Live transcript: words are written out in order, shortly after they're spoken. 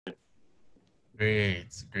Great,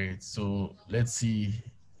 great. So let's see.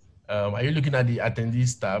 Are you looking at the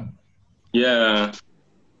attendees tab? Yeah.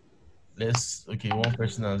 Okay, one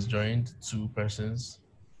person has joined, two persons,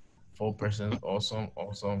 four persons. Awesome,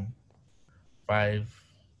 awesome. Five,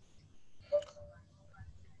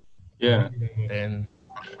 Yeah. 10.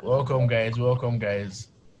 Welcome, guys. Welcome, guys.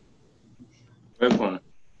 Welcome.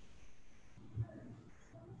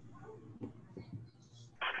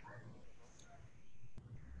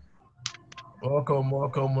 Welcome,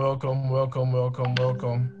 welcome, welcome, welcome, welcome,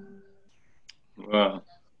 welcome. Wow.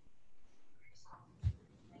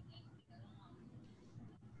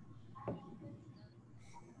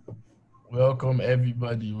 Welcome,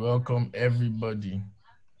 everybody. Welcome, everybody.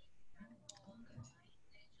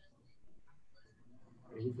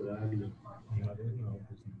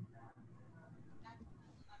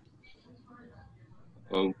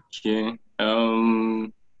 Okay.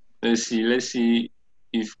 Let's see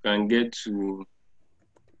if we can get to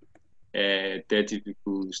 30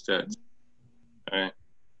 people start. All right.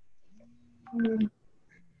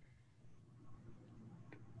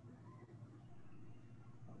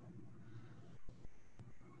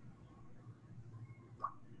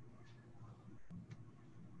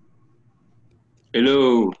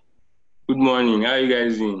 Hello. Good morning. How you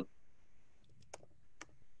guys doing?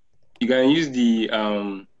 You can use the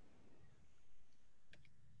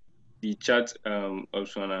chat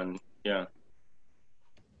option and yeah.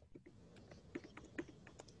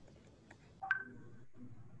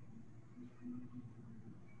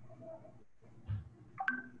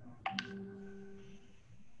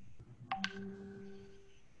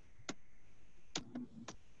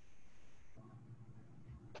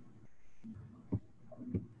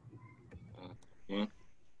 Okay.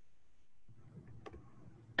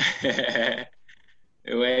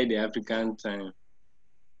 Why the African time?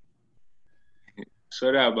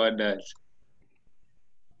 Sorry about that.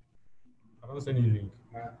 I don't send you link.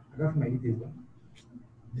 I got my details.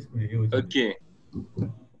 This may be Okay.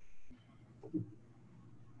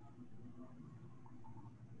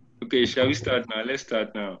 Okay, shall we start now? Let's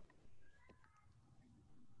start now.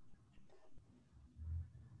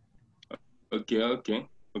 Okay, okay,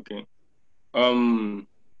 okay.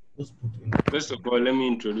 Just put in. First of all, let me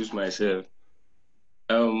introduce myself.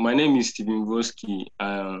 My name is Stephen Voski.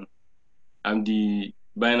 I'm the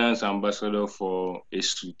Binance Ambassador for a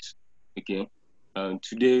suite. Okay.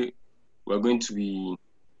 Today we're going to be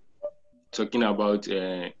talking about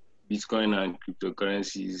Bitcoin and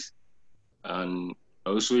cryptocurrencies, and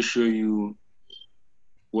also show you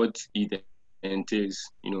what it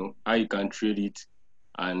entails. How you can trade it,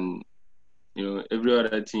 and every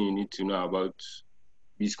other thing you need to know about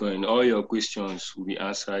Bitcoin. All your questions will be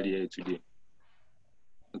answered here today.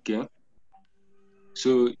 Okay.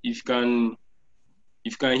 So if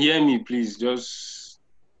you can hear me, please just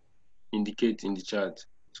indicate in the chat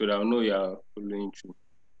so that I'll know you are following through.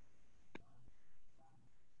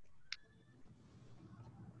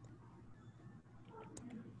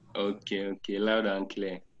 Okay, okay, loud and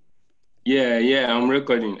clear. Yeah, yeah, I'm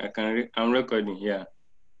recording. I'm recording. Yeah.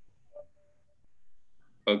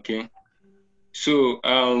 Okay. So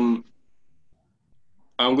I'm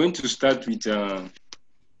going to start with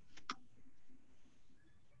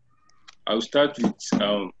I'll start with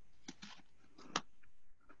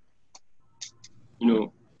you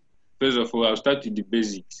know first of all I'll start with the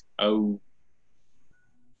basics. I'll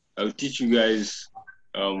teach you guys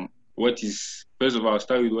what is first of all I'll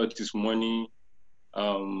start with what is money,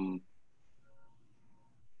 um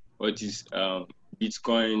what is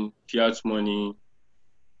Bitcoin, fiat money,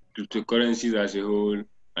 cryptocurrencies as a whole,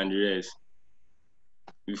 and the rest.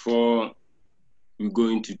 Before we go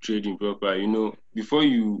into trading proper, before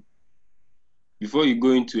you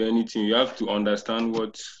go into anything, you have to understand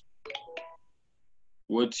what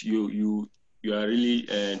you are really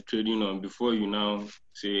trading on before you now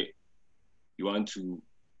say you want to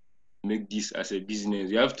make this as a business.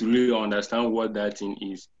 You have to really understand what that thing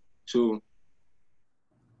is. So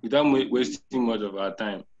without wasting much of our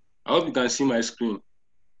time, I hope you can see my screen.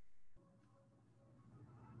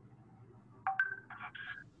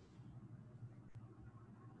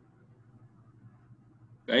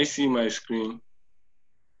 Can you see my screen?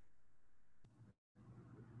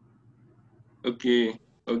 Okay,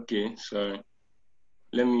 okay, sorry.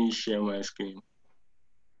 Let me share my screen.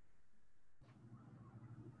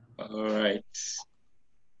 All right.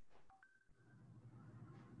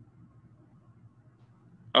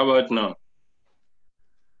 How about now?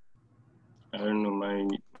 I don't know, my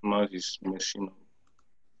mouse is messing up.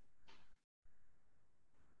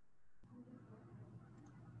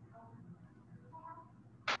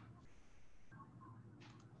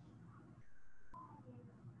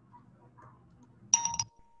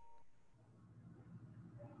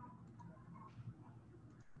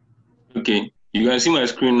 Okay, you can see my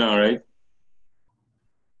screen now, right?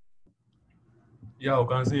 Yeah, we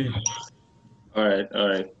can see it. All right, all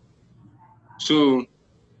right. So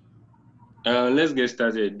let's get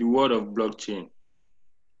started. The world of blockchain.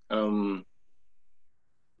 Um,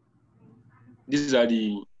 these are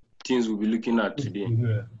the things we'll be looking at today.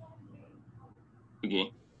 Yeah.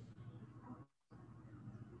 Okay,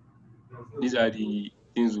 these are the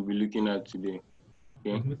things we'll be looking at today.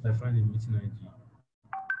 Okay. Wait, make I find a meeting ID.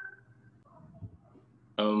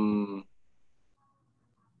 Um,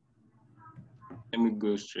 let me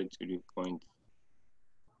go straight to the point.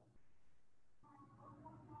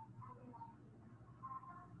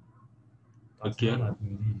 31 Okay.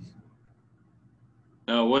 attendees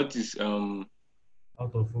Now,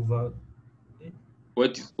 out of over. Eh,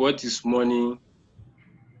 what is money?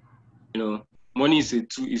 You know, money is a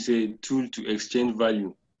tool. Is a tool to exchange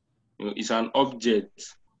value. You know, it's an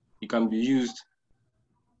object. It can be used,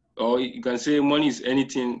 or you can say money is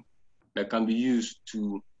anything that can be used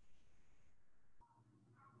to.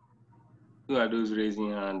 Who are those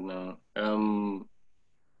raising hand now?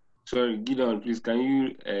 Sorry, Gideon, please, can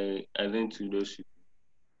you attend to those people?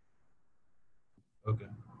 Okay.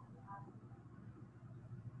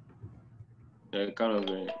 They're kind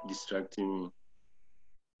of distracting me.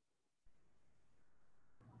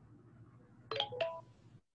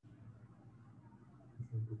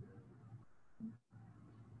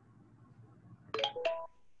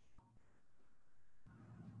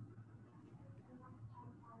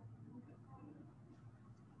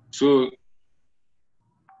 So,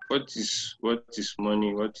 what is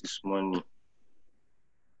money? What is money?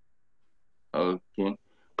 Okay,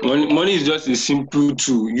 money is just a simple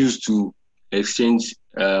tool used to exchange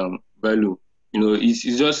value. You know, it's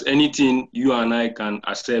just anything you and I can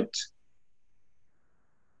accept,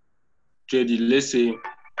 trade it. Let's say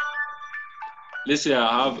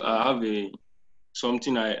I have a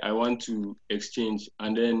something I want to exchange,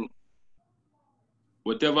 and then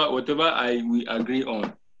whatever I we agree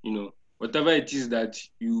on, you know, whatever it is that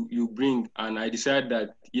you bring, and I decide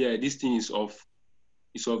that, yeah, this thing is of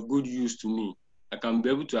good use to me, I can be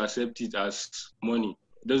able to accept it as money.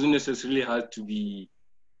 It doesn't necessarily have to be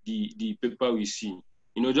the paper we see.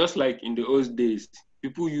 You know, just like in the old days,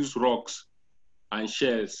 people use rocks and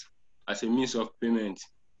shells as a means of payment.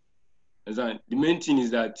 The main thing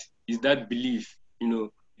is that belief. You know,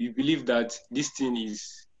 you believe that this thing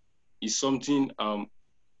is something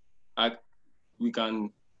I, we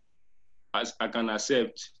can as I can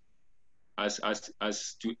accept as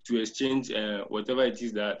to exchange whatever it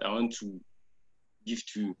is that I want to give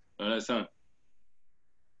to you. You understand?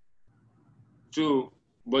 So,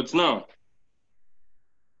 but now,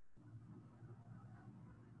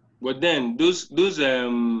 but then those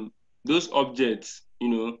objects, you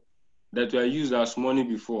know, that were used as money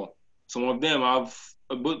before, some of them have,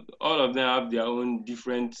 but all of them have their own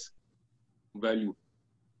different value.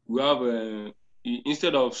 We have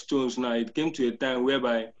instead of stones now, it came to a time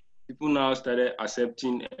whereby people now started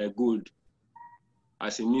accepting gold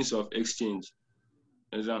as a means of exchange.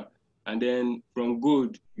 Understand? And then from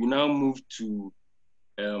gold, we now move to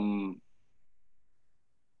um,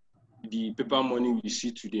 the paper money we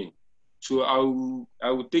see today. So I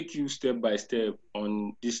will take you step by step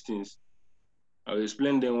on these things. I'll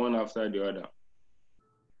explain them one after the other.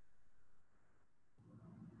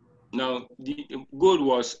 Now, the gold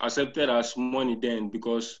was accepted as money then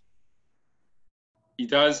because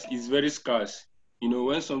it's very scarce. You know,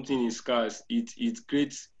 when something is scarce, it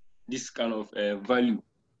creates this kind of value.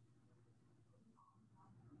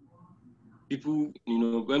 People, you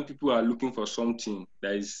know, when people are looking for something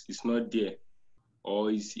that is not there,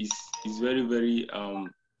 or is very very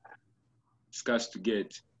scarce to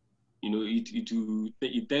get, you know,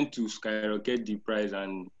 it tend to skyrocket the price,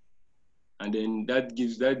 and then that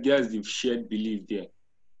gives the shared belief there.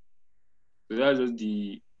 So that's just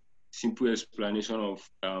the simple explanation of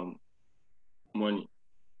money.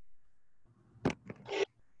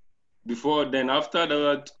 Before then, after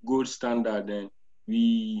that gold standard, then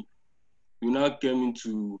we we now came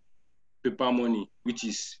into paper money, which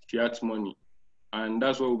is fiat money, and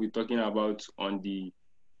that's what we'll be talking about on the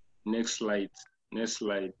next slide. Next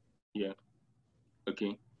slide. Yeah.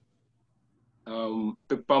 Okay.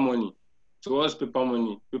 Paper money. So what's paper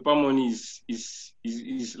money? Paper money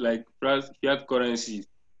is like fiat currency,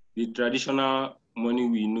 the traditional money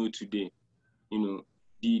we know today. You know,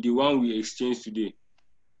 the one we exchange today,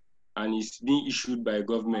 and it's being issued by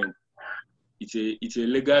government. It's a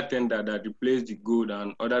legal tender that replaced the gold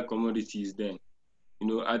and other commodities. Then, you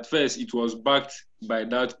know, at first it was backed by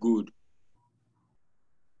that gold,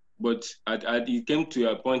 but it came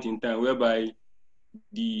to a point in time whereby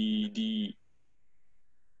the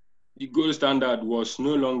gold standard was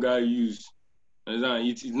no longer used.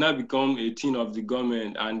 It now become a thing of the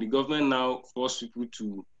government, and the government now force people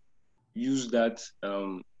to use that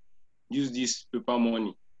use this paper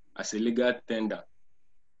money as a legal tender.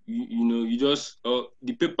 You just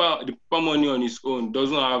the paper money on its own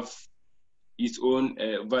doesn't have its own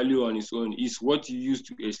value on its own. It's what you use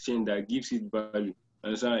to exchange that gives it value.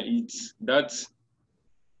 Understand? It's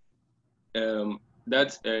um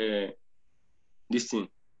that this thing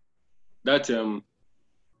that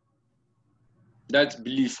that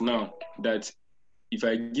belief now that if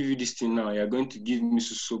I give you this thing now, you're going to give me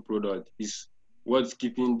so product is what's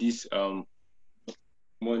keeping this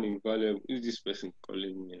money valuable. Who's this person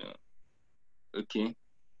calling me now? Okay.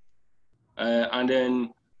 And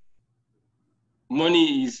then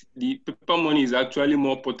the paper money is actually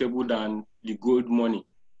more portable than the gold money,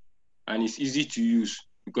 and it's easy to use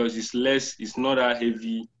because it's not that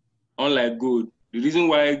heavy. Unlike gold, the reason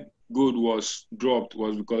why gold was dropped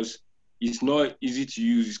was because it's not easy to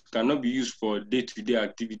use. It cannot be used for day-to-day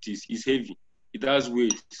activities. It's heavy. It has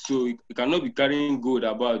weight, so you cannot be carrying gold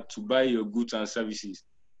about to buy your goods and services.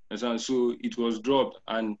 And so it was dropped,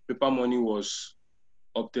 and paper money was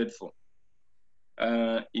opted for.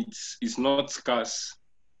 It's not scarce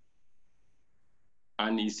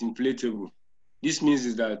and it's inflatable. This means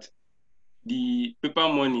is that the paper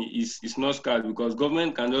money is not scarce because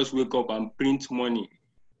government can just wake up and print money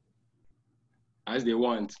as they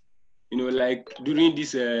want. Like during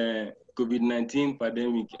this COVID-19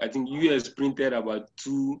 pandemic, I think US printed about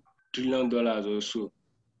 $2 trillion or so.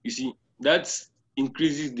 You see, that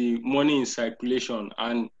increases the money in circulation,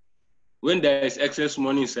 and when there is excess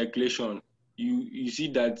money in circulation, you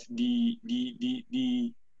see that the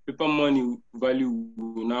paper money value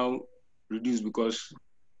will now reduce because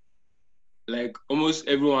like almost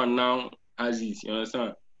everyone now has it, you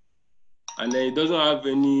understand? And then it doesn't have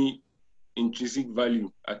any intrinsic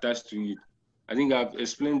value attached to it. I think I've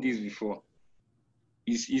explained this before.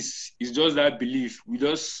 It's just that belief. We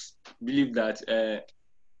just believe that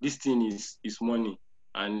this thing is money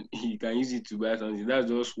and you can use it to buy something. That's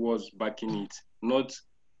just what's backing it, not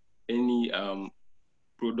any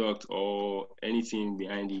product or anything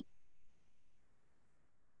behind it.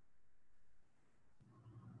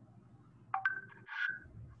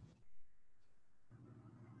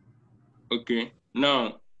 Okay.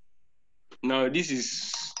 Now this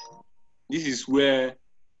is where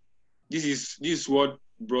this is what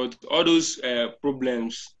brought all those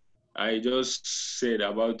problems I just said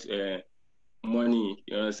about money.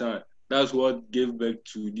 You understand? That's what gave birth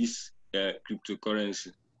to this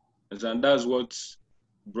cryptocurrency. And that's what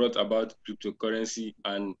brought about cryptocurrency.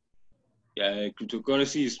 And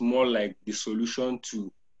cryptocurrency is more like the solution to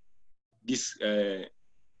this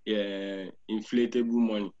inflatable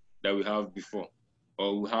money that we have before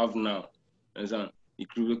or we have now. Understand? The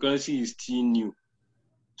cryptocurrency is still new.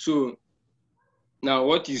 So now,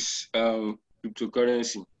 what is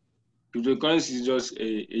cryptocurrency? Cryptocurrency is just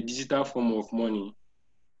a digital form of money.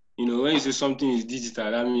 When you say something is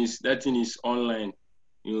digital, that means that thing is online.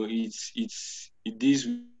 It deals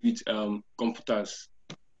with computers.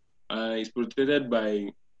 It's protected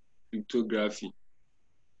by cryptography.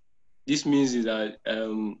 This means is that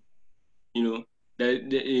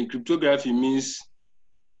that cryptography means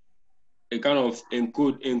a kind of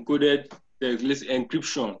encoded text,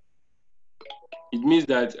 encryption. It means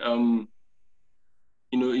that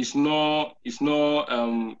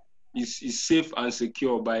it's safe and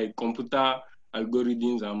secure by computer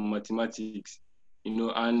algorithms and mathematics.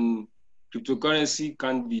 And cryptocurrency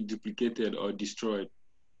can't be duplicated or destroyed.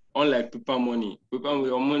 Unlike paper money,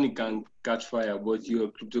 your money can catch fire, but your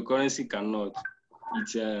cryptocurrency cannot.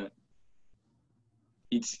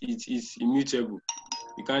 It's immutable.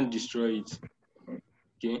 You can't destroy it.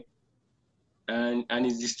 Okay. And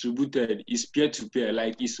it's distributed. It's peer to peer.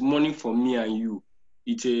 Like it's money for me and you.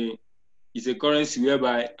 It's a currency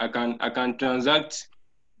whereby I can transact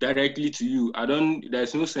directly to you.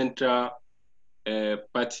 There's no central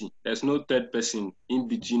party. There's no third person in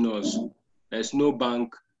between us. There's no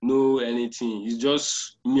bank, no anything. It's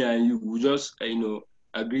just me and you. We just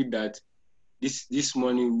agreed that this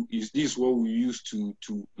money is what we use to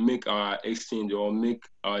make our exchange or make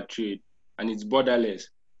our trade, and it's borderless.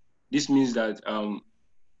 This means that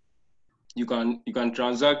you can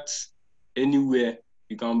transact anywhere.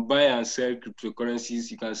 You can buy and sell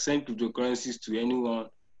cryptocurrencies. You can send cryptocurrencies to anyone,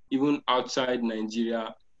 even outside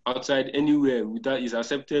Nigeria, outside anywhere. It's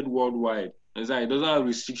accepted worldwide. It doesn't have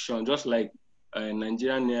restriction, just like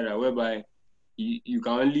Nigerian naira, whereby you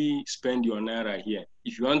can only spend your naira here.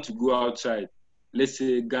 If you want to go outside, let's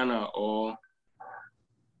say Ghana or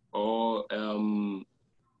or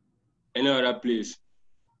any other place,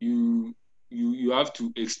 you have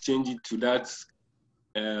to exchange it to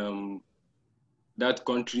that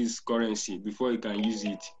country's currency before you can use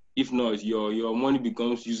it. If not, your money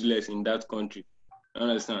becomes useless in that country. You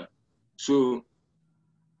understand? So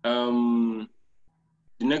um,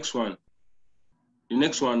 the next one, the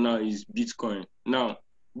next one now is Bitcoin. Now,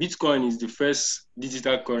 Bitcoin is the first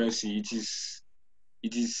digital currency. It is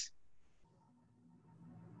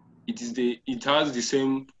it has the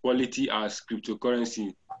same quality as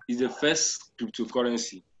cryptocurrency. It's the first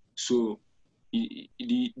cryptocurrency. So this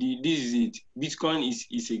is it. Bitcoin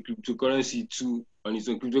is a cryptocurrency too on its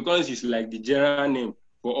own. Cryptocurrency is like the general name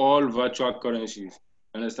for all virtual currencies.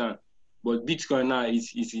 Understand? But Bitcoin now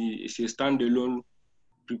is a standalone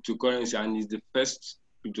cryptocurrency and is the first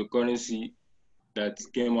cryptocurrency that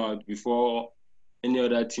came out before any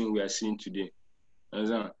other thing we are seeing today.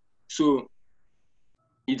 Understand? So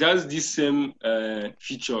it has these same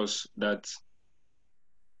features that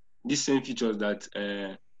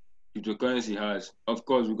cryptocurrency has, of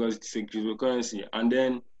course, because it's a cryptocurrency, and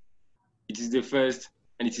then it is the first,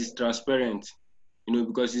 and it is transparent,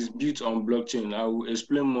 because it's built on blockchain. I will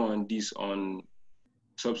explain more on this on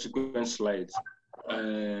subsequent slides.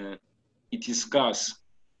 Uh, it is scarce.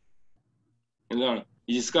 It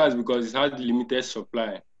is scarce because it has limited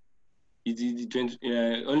supply. It is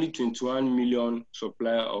only 21 million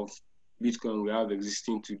supply of Bitcoin we have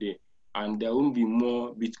existing today, and there won't be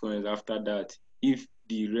more Bitcoins after that if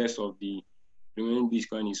the rest of the remaining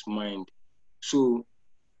Bitcoin is mined. So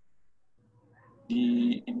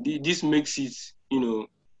this makes it,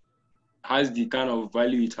 has the kind of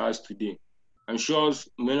value it has today. I'm sure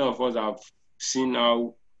many of us have seen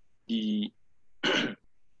how the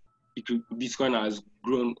Bitcoin has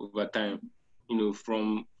grown over time.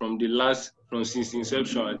 From since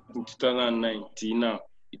inception in 2009 till now,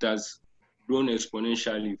 it has grown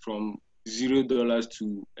exponentially from $0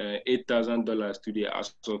 to $8,000 today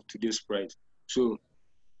as of today's price. So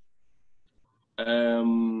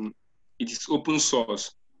it is open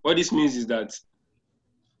source. What this means is that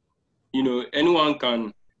anyone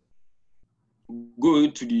can go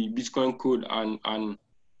to the Bitcoin code and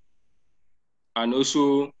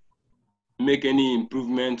also make any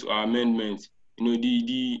improvement or amendment.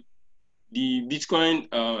 The Bitcoin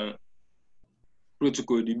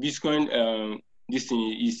protocol, the Bitcoin this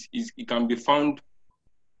thing is it can be found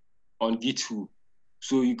on GitHub,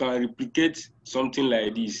 so you can replicate something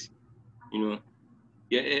like this.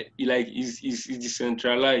 Like it's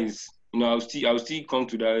decentralized. I'll still come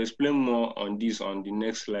to that. I'll explain more on this on the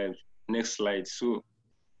next slide. So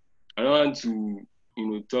I don't want to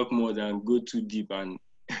talk more than go too deep and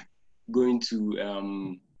go into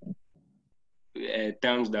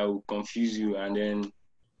terms that will confuse you and then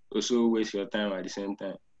also waste your time at the same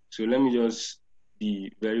time. So let me just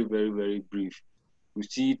be very, very, very brief. We'll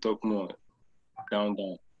still talk more down.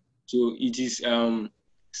 So it is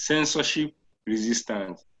censorship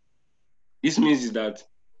resistant. This means is that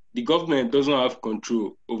the government doesn't have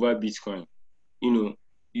control over Bitcoin. You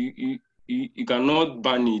you cannot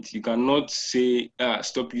ban it. You cannot say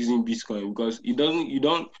stop using Bitcoin because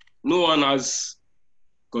no one has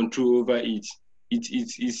control over it.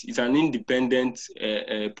 It's an independent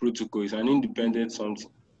protocol. It's an independent something.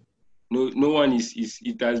 No one it's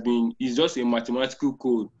just a mathematical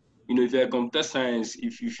code. If you're a computer science,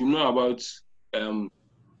 if you know about um,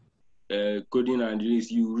 coding and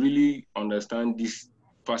this, you really understand this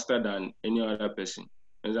faster than any other person.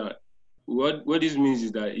 What this means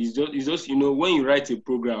is that it's just when you write a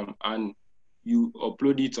program and you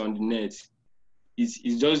upload it on the net,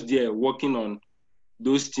 it's just there working on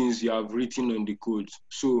those things you have written on the code.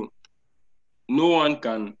 So no one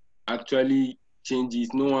can actually change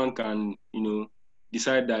it. No one can,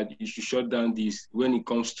 decide that you should shut down this when it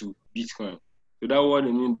comes to Bitcoin. So that's what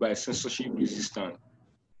I mean by censorship resistant.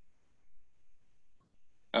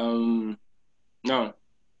 Now,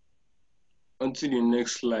 onto the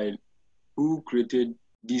next slide. Who created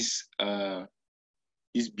this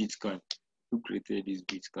this Bitcoin? Who created this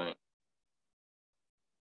Bitcoin?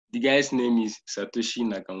 The guy's name is Satoshi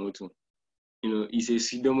Nakamoto. He's a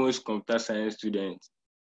pseudomos computer science student,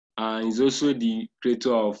 and he's also the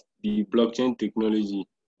creator of the blockchain technology,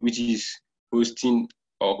 which is hosting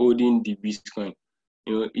or holding the Bitcoin.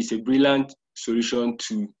 It's a brilliant solution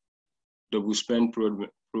to double spend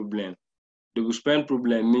problem. Double spend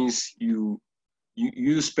problem means you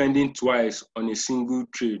spending twice on a single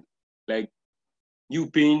trade, like you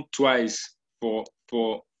paying twice for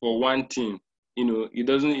one thing. It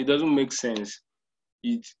doesn't make sense.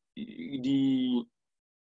 The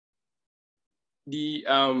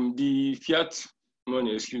fiat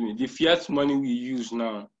money, excuse me, the fiat money we use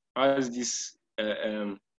now has this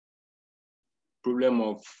problem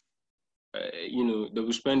of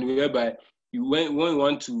double spending, whereby when you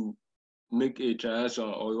want to make a transaction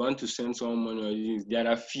or you want to send someone money, there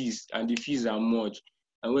are fees, and the fees are much.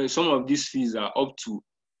 And when some of these fees are up to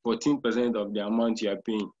 14% of the amount you are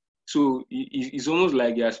paying. So it's almost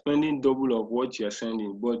like you are spending double of what you are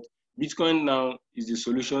sending. But Bitcoin now is the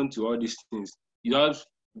solution to all these things. You have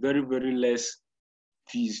very, very less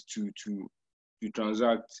fees to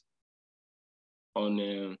transact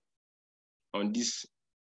on on this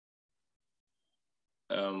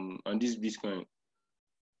Bitcoin.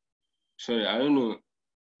 Sorry, I don't know.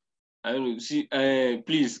 See,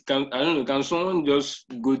 please, can someone just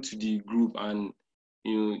go to the group and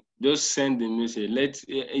just send the message?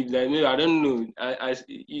 I don't know.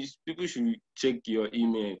 People should check your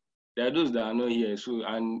email. There are those that are not here, so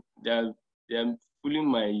and they are pulling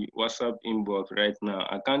my WhatsApp inbox right now.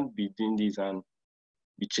 I can't be doing this and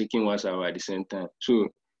be checking WhatsApp at the same time. So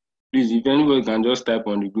please, if anybody can just type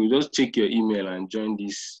on the group, just check your email and join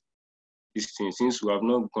this thing, since we have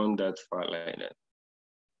not gone that far like that.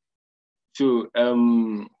 So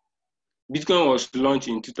Bitcoin was launched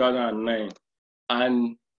in 2009,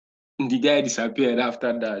 and the guy disappeared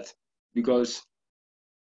after that, because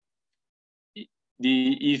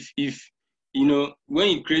if when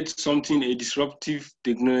you create something, a disruptive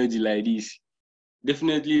technology like this,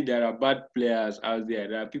 definitely there are bad players out there.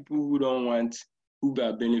 There are people who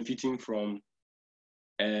are benefiting from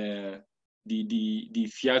the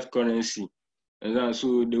fiat currency, and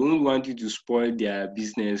so they won't want you to spoil their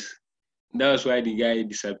business. That's why the guy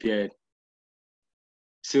disappeared.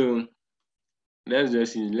 So let's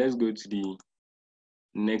go to the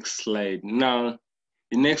next slide. Now,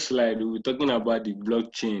 the next slide, we'll be talking about the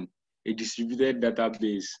blockchain, a distributed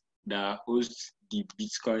database that hosts the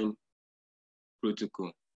Bitcoin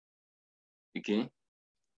protocol. Okay.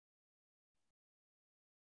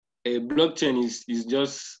 A blockchain is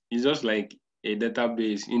just like a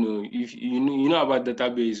database. If you know about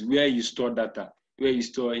database, where you store data, where you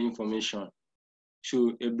store information.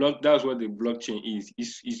 So that's what the blockchain is.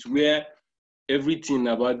 It's where everything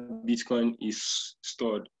about Bitcoin is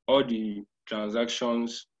stored. All the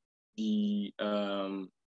transactions, the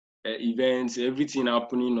events, everything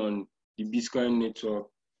happening on the Bitcoin network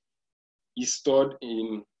is stored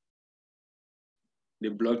in the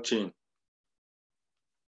blockchain,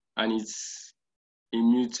 and it's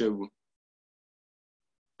immutable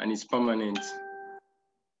and it's permanent.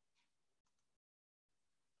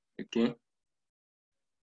 Okay.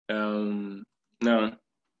 Now,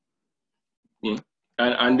 yeah,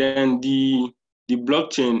 and then the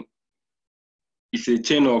blockchain is a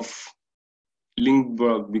chain of linked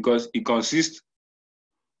blocks, because it consists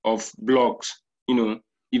of blocks.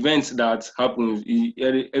 Events that happens.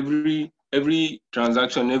 Every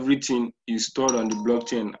transaction, everything is stored on the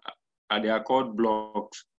blockchain, and they are called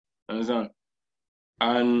blocks. Understand?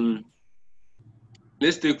 And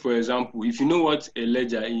let's take, for example, if you know what a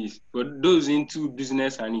ledger is, for those into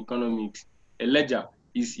business and economics, a ledger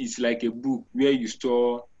is like a book where you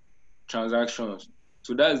store transactions.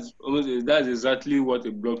 So that's exactly what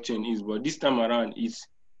a blockchain is. But this time around, it's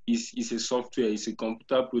a software, it's a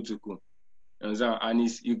computer protocol. And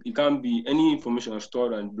it can't be, any information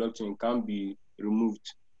stored on blockchain can't be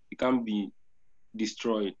removed. It can't be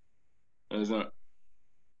destroyed. So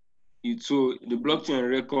the blockchain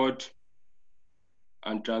record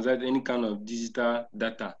and transact any kind of digital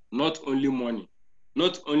data, not only money,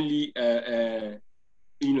 not only buying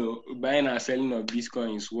and selling of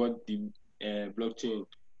Bitcoin is what the blockchain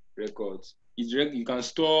records. You can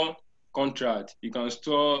store contract, you can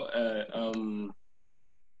store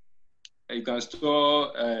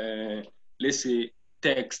let's say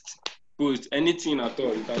text, post, anything at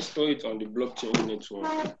all. You can store it on the blockchain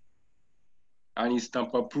network, and it's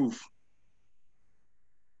tamper proof.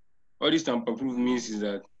 All this tamper proof means is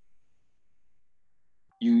that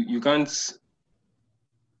you can't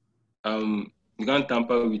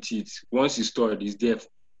tamper with it. Once it's stored, it's there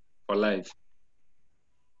for life,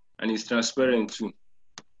 and it's transparent too.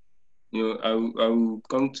 I will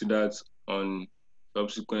come to that on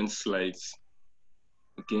subsequent slides.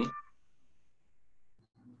 Okay.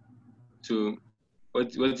 So what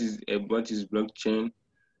is blockchain?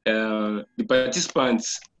 The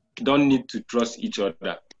participants don't need to trust each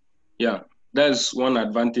other. Yeah, that's one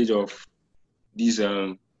advantage of this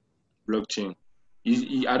blockchain.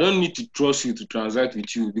 I don't need to trust you to transact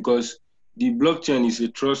with you, because the blockchain is a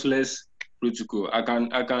trustless protocol.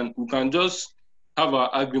 We can just have an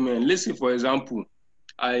agreement. Let's say, for example,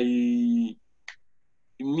 me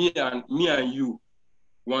and you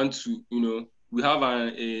want to we have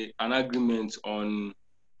an agreement on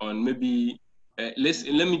maybe let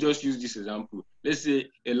me just use this example. Let's say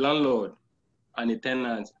a landlord and a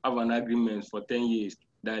tenant have an agreement for 10 years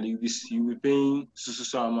that you will be paying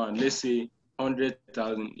so amount, let's say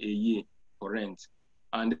 100,000 a year for rent.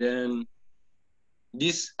 And then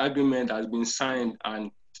this agreement has been signed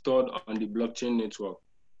and stored on the blockchain network.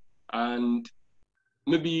 And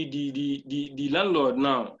maybe the landlord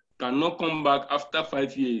now cannot come back after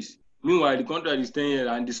 5 years. Meanwhile, the contract is 10 years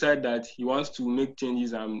and decide that he wants to make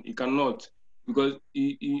changes and he cannot, because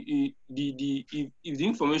if the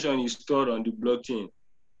information is stored on the blockchain,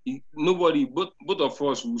 nobody, both of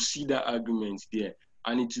us will see that agreement there,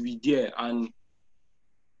 and it will be there, and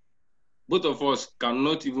both of us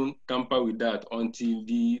cannot even tamper with that until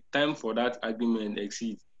the time for that agreement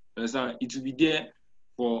exceeds. Understand? It will be there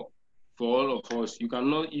for all of us. You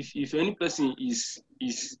cannot, if any person is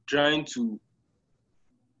trying to,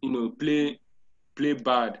 play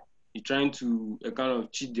bad, he's trying to kind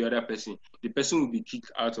of cheat the other person, the person will be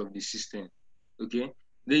kicked out of the system. Okay?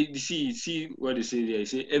 They see what they say there. They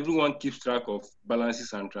say everyone keeps track of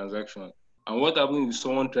balances and transactions. And what happens if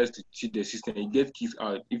someone tries to cheat the system? It gets kicked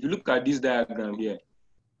out. If you look at this diagram here,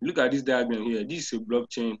 this is a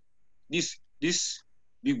blockchain. This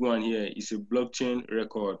big one here is a blockchain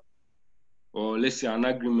record, or let's say an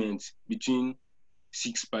agreement between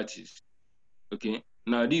 6 parties. Okay.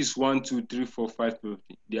 Now this 1, 2, 3, 4, 5 people,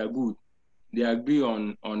 they are good. They agree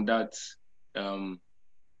on that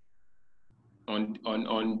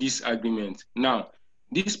on this agreement. Now,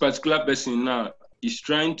 this particular person now is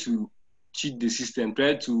trying to cheat the system,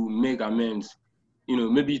 try to make amends,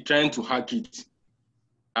 maybe trying to hack it.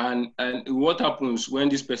 And what happens when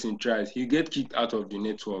this person tries? He get kicked out of the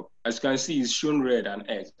network. As you can see, it's shown red and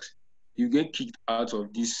X. You get kicked out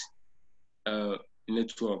of this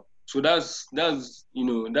network. So that's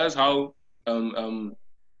how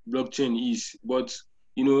blockchain is. But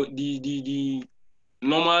the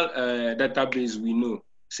normal database we know,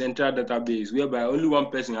 central database, whereby only one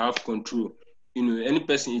person have control. Any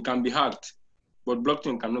person, it can be hacked, but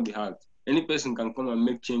blockchain cannot be hacked. Any person can come and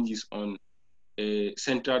make changes on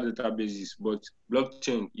central databases, but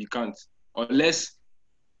blockchain you can't, unless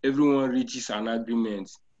everyone reaches an agreement,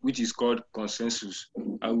 which is called consensus.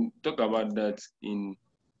 I will talk about that in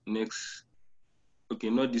next. Okay,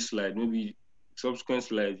 not this slide, maybe subsequent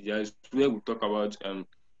slide. Yeah, where we talk about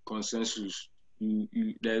consensus.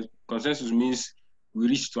 The consensus means we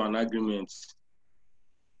reach to an agreement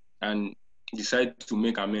and decide to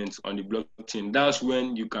make amends on the blockchain. That's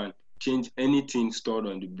when you can change anything stored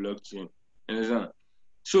on the blockchain. Understand?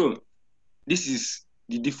 So this is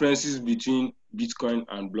the differences between Bitcoin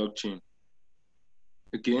and blockchain.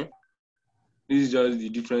 Okay, this is just the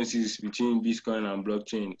differences between Bitcoin and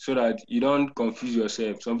blockchain, so that you don't confuse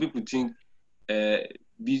yourself. Some people think,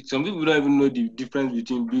 some people don't even know the difference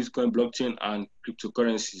between Bitcoin, blockchain, and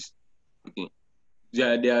cryptocurrencies. Okay,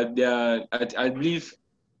 they are. I believe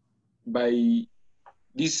by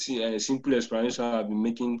this simple explanation I've been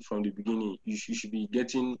making from the beginning, you should be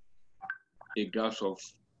getting a grasp of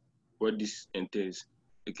what this entails.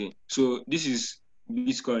 Okay, so this is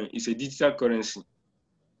Bitcoin. It's a digital currency.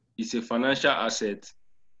 It's a financial asset.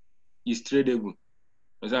 It's tradable.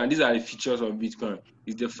 And these are the features of Bitcoin.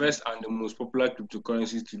 It's the first and the most popular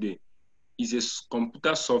cryptocurrency today. It's a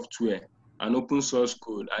computer software, an open source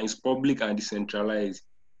code, and it's public and decentralized.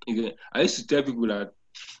 Okay, I used to tell people that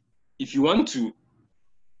if you want to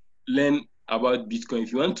learn about Bitcoin,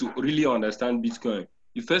 if you want to really understand Bitcoin,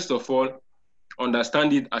 you first of all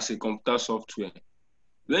understand it as a computer software.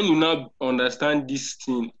 When you now understand this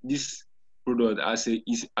thing, this product as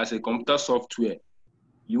a computer software,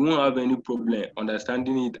 you won't have any problem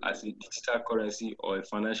understanding it as a digital currency or a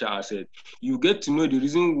financial asset. You get to know the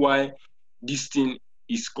reason why this thing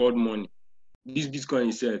is called money. This Bitcoin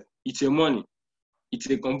itself, it's a money. It's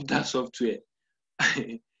a computer software.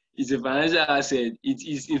 It's a financial asset. It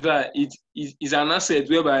is, in fact, it is an asset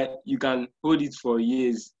whereby you can hold it for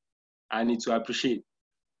years and it will appreciate.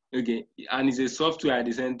 Okay, and it's a software at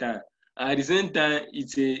the same time. And at the same time,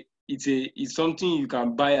 it's something you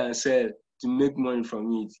can buy and sell to make money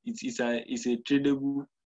from it. It's a tradable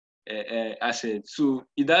asset. So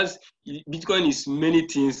Bitcoin is many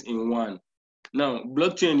things in one. Now,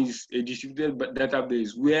 blockchain is a distributed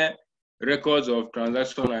database where records of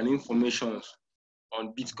transaction and information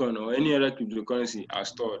on Bitcoin or any other cryptocurrency are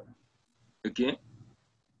stored. Okay,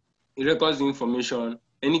 it records the information,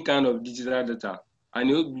 any kind of digital data, and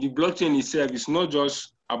the blockchain itself is not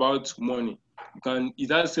just about money. It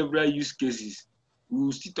has several use cases. We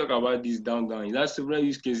will still talk about this down. It has several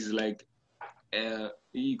use cases like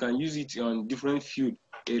you can use it on different field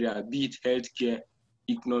area, be it healthcare,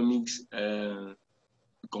 economics,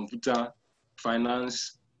 computer,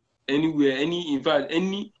 finance, anywhere, in fact,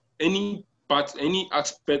 any part, any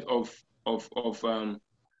aspect of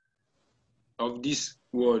this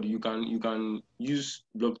world, you can use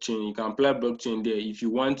blockchain. You can apply blockchain there if you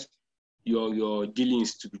want your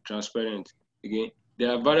dealings to be transparent. Okay,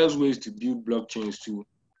 there are various ways to build blockchains to,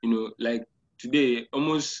 like today,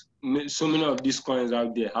 almost so many of these coins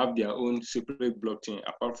out there have their own separate blockchain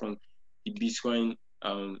apart from the Bitcoin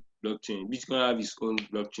blockchain. Bitcoin have its own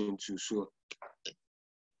blockchain too, so,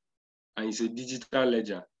 and it's a digital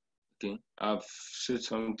ledger. Okay, I've said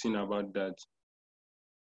something about that.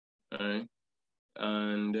 All right,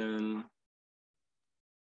 and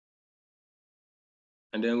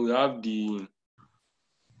then we have the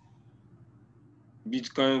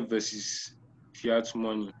Bitcoin versus fiat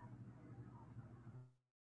money.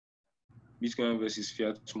 Bitcoin versus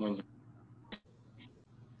fiat money.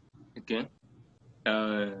 Okay.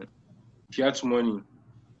 Fiat money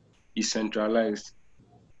is centralized.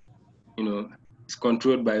 It's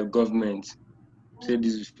controlled by government. Say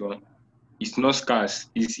this before. It's not scarce.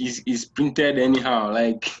 It's printed anyhow.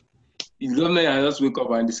 Like, if government can just wake up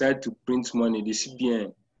and decide to print money, the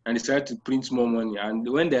CBN, and decide to print more money, and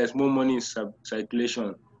when there's more money in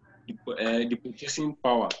circulation, the purchasing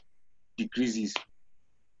power decreases.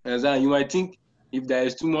 As you might think, if there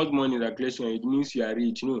is too much money in circulation, it means you are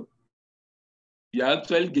rich. You're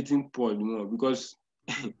actually getting poor more, because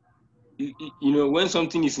when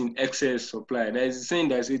something is in excess supply, there is a saying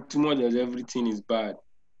that says too much of everything is bad.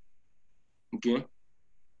 Okay.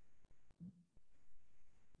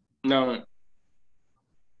 Now,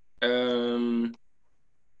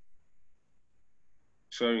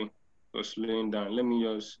 sorry for slowing down. Let me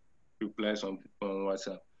just reply some people on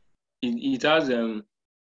WhatsApp. It has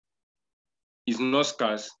it's not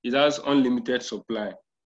scarce. It has unlimited supply.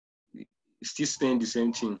 It's still saying the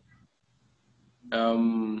same thing.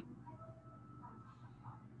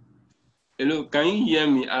 Hello, can you hear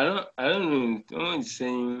me? I don't know. Someone is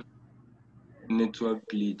saying network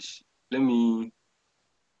glitch. Let me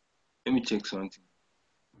check something.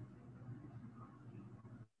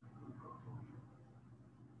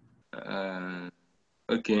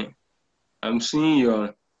 Okay, I'm seeing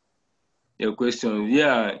your question.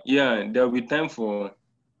 Yeah. There'll be time for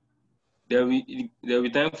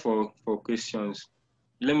questions.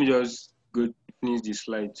 Let me just go finish the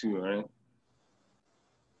slide too. All right.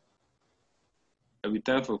 There'll be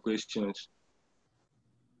time for questions.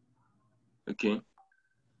 Okay.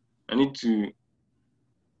 I need to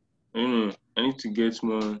get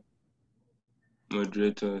more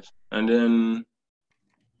moderators, and then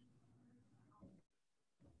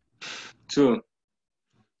so,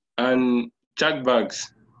 and chat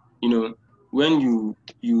bags. When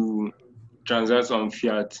you transact on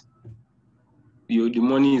fiat, the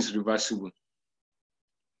money is reversible,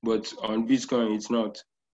 but on Bitcoin it's not.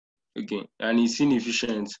 Okay, and it's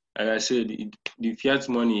inefficient. Like I said, the fiat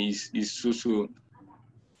money is so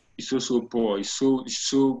poor. It's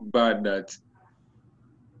so bad that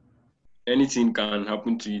anything can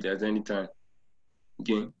happen to it at any time.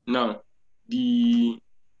 Okay, now the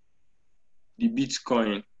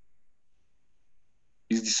Bitcoin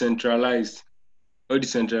is decentralized. What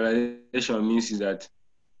decentralization means is that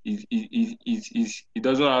it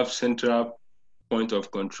doesn't have central point of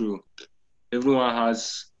control. Everyone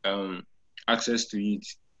has access to it.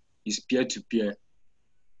 It's peer to peer.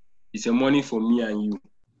 It's a money for me and you.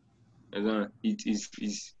 It is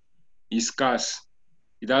scarce.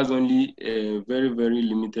 It has only a very, very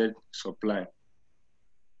limited supply.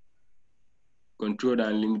 Controlled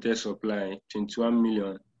and limited supply, 21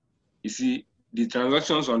 million. You see, the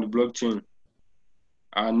transactions on the blockchain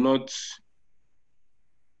are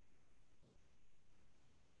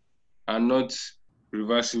not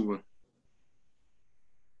reversible.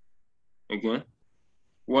 Okay.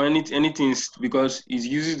 Anything, because it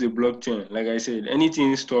uses the blockchain. Like I said,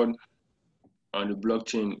 anything stored on the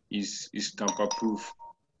blockchain is tamper proof,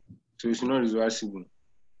 so it's not reversible.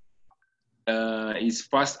 It's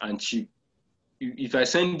fast and cheap. If I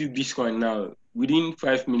send you Bitcoin now, within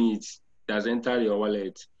 5 minutes, it has entered your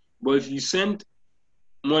wallet. But if you send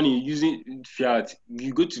money using fiat,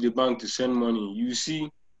 you go to the bank to send money, you see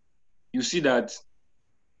that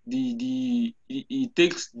it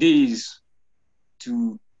takes days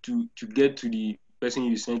to get to the person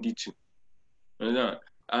you send it to.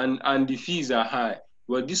 And the fees are high.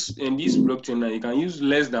 But this blockchain now, you can use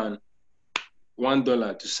less than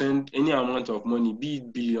 $1 to send any amount of money, be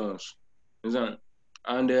it billions. And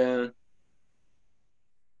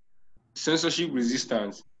censorship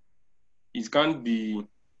resistance. it can't be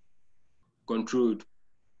controlled.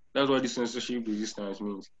 That's what the censorship resistance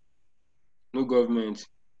means. No government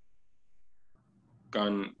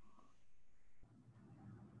can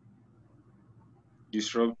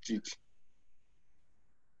disrupt it.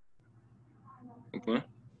 Okay,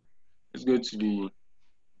 let's go to the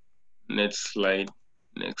next slide.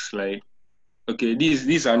 Next slide. Okay, this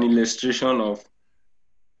is an illustration of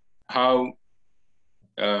how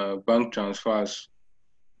bank transfers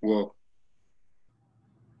work.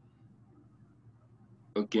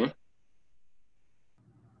 Okay.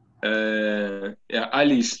 Yeah,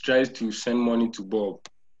 Alice tries to send money to Bob,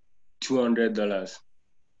 $200,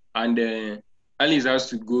 and Alice has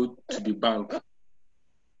to go to the bank.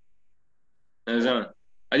 Understand?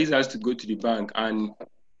 Alice has to go to the bank, and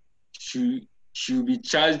she'll be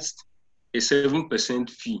charged a 7%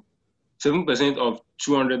 fee. 7% of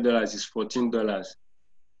 $200 is $14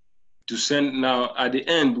 to send. Now, at the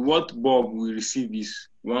end, what Bob will receive is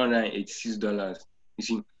 $186. You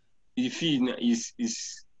see, the fee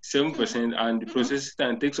is 7%, and the processing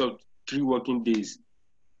time takes up 3 working days.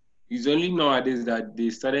 It's only nowadays that they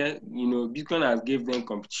started, Bitcoin has gave them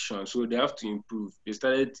competition, so they have to improve. They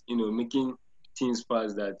started, making things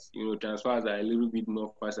fast that, transfers are a little bit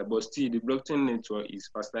more faster, but still the blockchain network is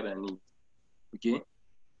faster than it. Okay.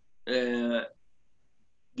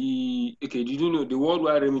 Did you know the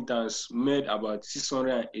worldwide remittance made about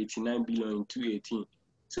 689 billion in 2018?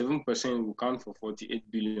 7% will count for 48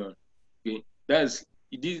 billion. Okay, that's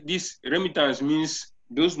this remittance means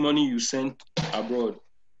those money you send abroad.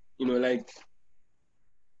 Like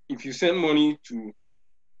if you send money to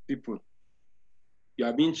people, you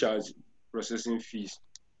are being charged processing fees,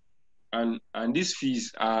 and these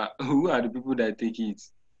fees are who are the people that take it?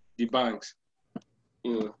 The banks.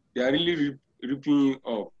 They are really ripping it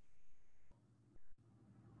up.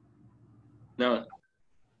 Now,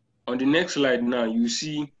 on the next slide, now you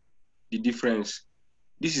see the difference.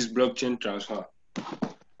 This is blockchain transfer.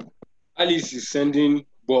 Alice is sending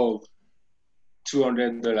Bob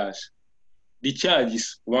 $200. The charge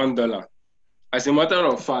is $1. As a matter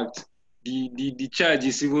of fact, the charge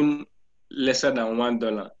is even lesser than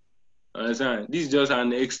 $1. Understand? This is just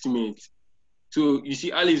an estimate. So you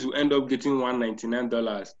see, Alice will end up getting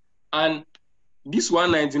 $199. And this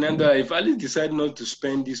 $199, if Alice decide not to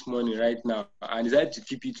spend this money right now and decide to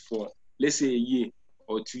keep it for, let's say, a year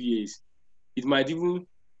or 2 years, it might even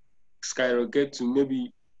skyrocket to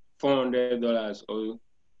maybe $400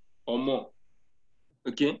 or more.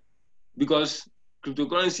 Okay, because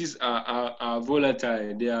cryptocurrencies are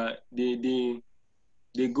volatile.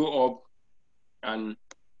 They go up, and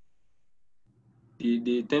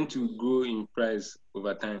they tend to grow in price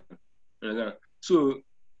over time. So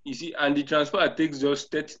you see, and the transfer takes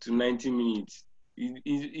just 30 to 90 minutes.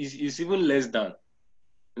 It's even less than.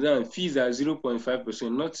 Fees are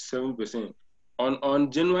 0.5%, not 7%.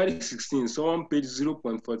 On January 16, someone paid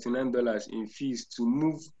 $0.49 in fees to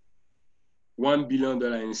move $1 billion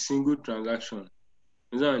in single transaction.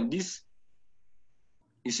 This,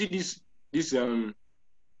 you see,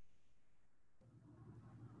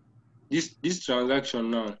 this transaction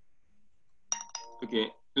now. Okay,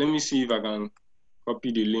 let me see if I can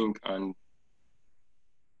copy the link, and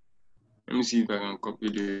let me see if I can copy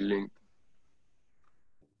the link.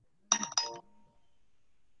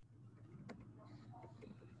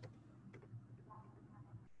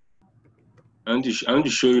 I want to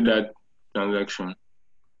show you that transaction.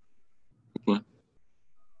 Okay.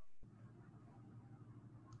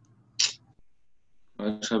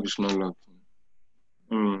 WhatsApp is not logged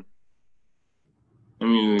in.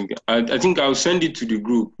 I think I'll send it to the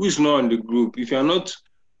group. Who is not on the group? If you're not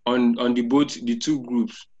on the two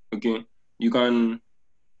groups, okay, you can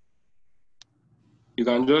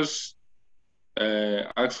just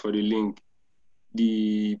ask for the link.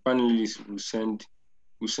 The panelists will send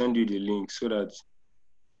you the link so that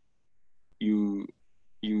you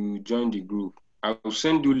join the group. I will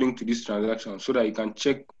send you a link to this transaction so that you can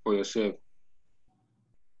check for yourself.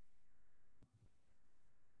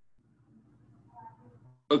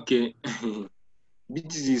 Okay.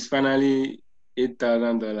 BTC is finally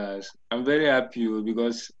 $8,000. I'm very happy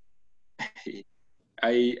because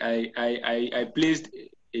I placed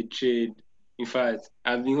a trade. In fact,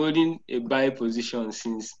 I've been holding a buy position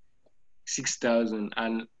since 6,000,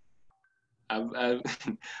 and I've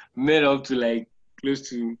made up to like close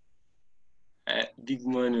to big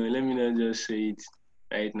money. Let me not just say it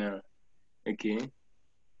right now. Okay,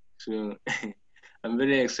 so I'm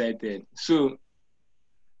very excited. So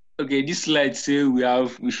okay, this slide say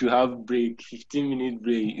we should have break, 15-minute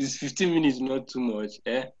break. Is 15 minutes not too much?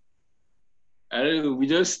 I don't know. We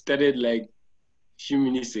just started like few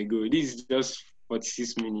minutes ago. This is just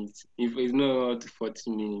 46 minutes. If it's not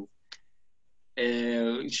 40 minutes,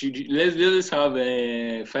 let's have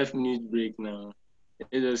a 5 minute break now.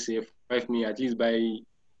 Let's just say 5 minutes. At least by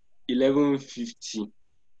 11:50,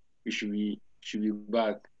 we should be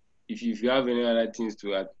back. If you have any other things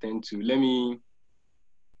to attend to, let me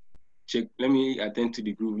check. Let me attend to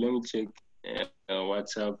the group. Let me check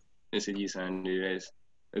WhatsApp messages and the rest.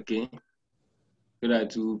 Okay, so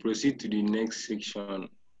that we'll proceed to the next section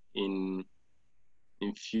in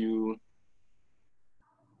few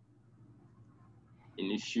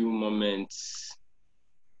in a few moments.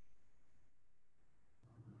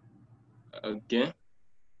 Okay.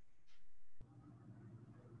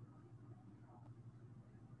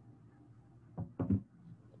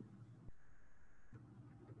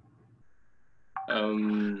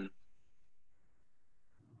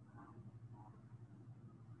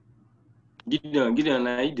 Gideon,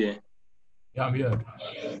 are you there? Yeah, I'm here.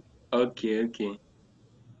 Okay.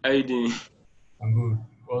 How you doing? I'm good.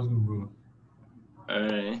 What's good, bro?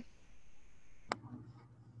 Alright.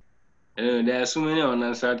 There are so many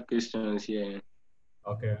unanswered questions here.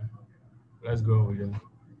 Okay, let's go with them.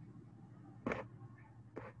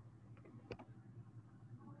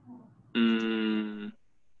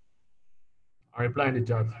 I'm replying the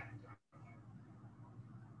chat.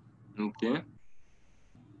 Okay.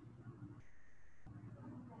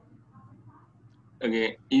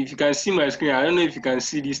 Okay. If you can see my screen, I don't know if you can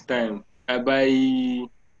see this time. By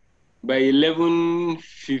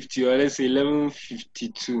 11:50 or let's say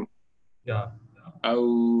 11:52, Yeah.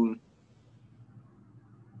 I'll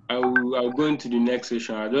I'll go into the next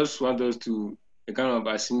session. I just want us to kind of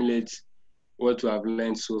assimilate what we have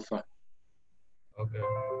learned so far. Okay.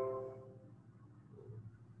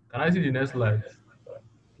 Can I see the next slide?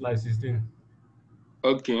 Slide 16.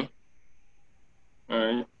 Okay. All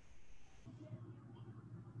right.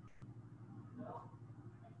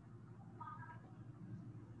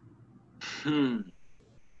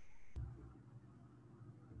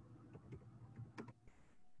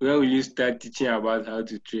 Where will you start teaching about how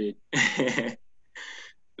to trade?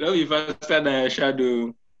 Don't be faster than your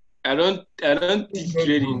shadow. I don't teach Go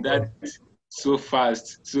trading through that first. so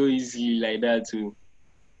fast, so easily like that too.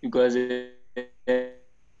 Because uh,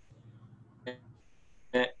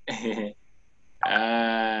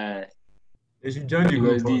 They should join the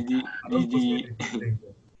group because first. I just posted the the link.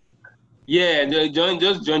 yeah,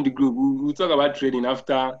 just join the group. We'll talk about trading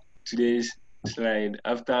after today's slide.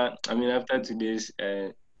 After today's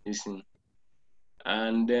listen.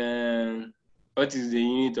 And what is the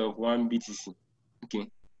unit of one BTC? Okay.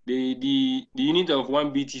 The unit of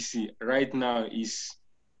one BTC right now is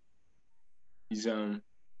the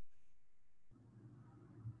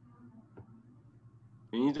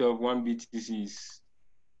unit of one BTC is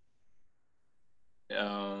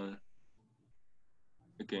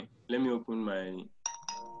okay. Let me open my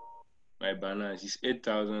balance. It's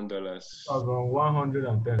 $8,000.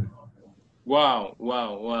 1,110. Wow.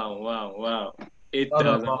 Eight That's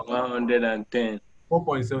thousand about one hundred and ten.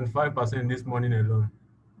 4.75% this morning alone.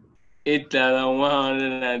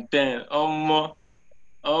 8,110. Omo.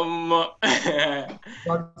 That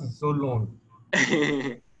is so long.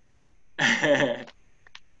 Okay.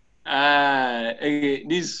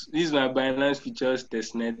 This is my Binance Futures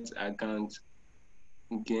Testnet account.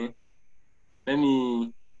 Okay. Let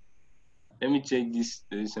me check this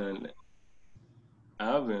one. I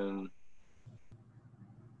have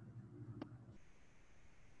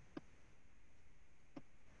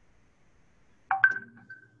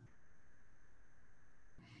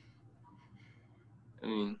I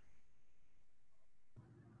mean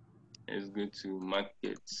let's go to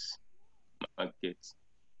markets. Markets.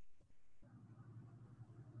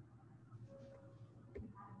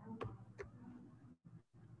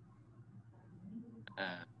 Uh,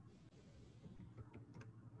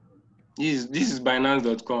 this is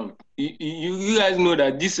Binance.com. You guys know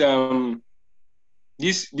that this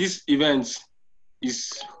event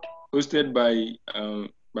is hosted by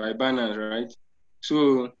Binance, right?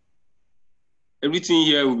 So everything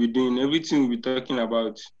here everything we'll be talking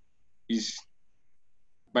about is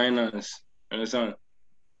Binance. Understand?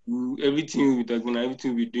 Everything we'll be talking,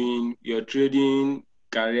 everything we're doing, your trading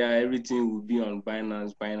career, everything will be on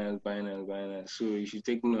Binance. So you should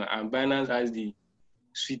take note. And Binance has the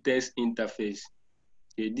sweetest interface.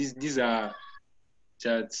 Okay, these are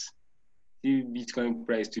charts. See Bitcoin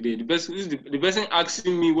price today. The person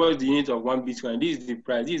asking me what's the unit of one Bitcoin. This is the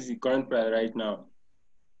price. This is the current price right now.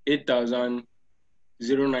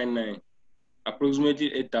 8,099.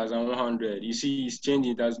 Approximately 8,100. You see, it's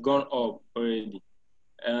changing. It has gone up already.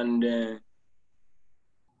 And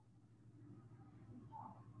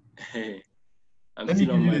I'm Let me still give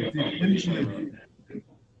on you my the tip. Let me give vacation you now. the tip.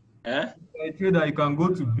 Eh? A trader, you can go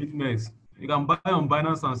to BitMEX. You can buy on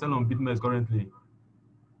Binance and sell on BitMEX currently.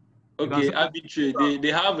 You can Okay, sell. arbitrage.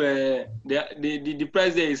 They have the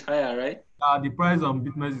price there is higher, right? The price on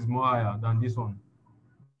BitMEX is more higher than this one.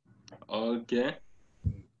 Okay,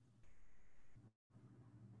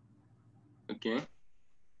 okay.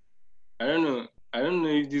 I don't know. I don't know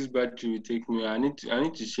if this battery will take me. I need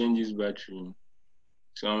to change this battery.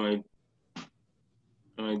 So I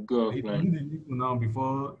might go You can offline. do the needful now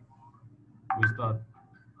before we start.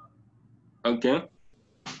 Okay,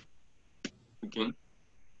 okay.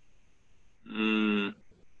 Mm,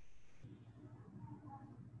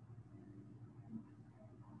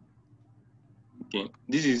 okay.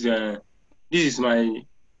 This is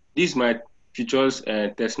my futures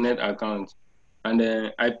testnet account, and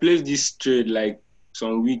I placed this trade like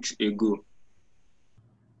some weeks ago.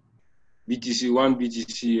 BTC, one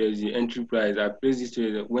BTC as the entry price. I placed this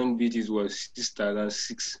trade when BTC was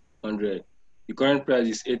 6,600. The current price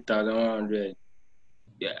is 8,100.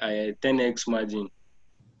 Yeah, 10x margin,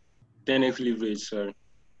 10x leverage, sorry.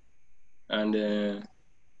 And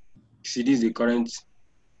see, this is the current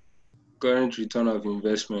return of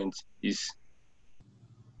investment is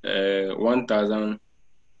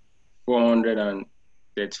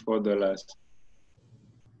 $1,434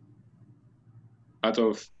 out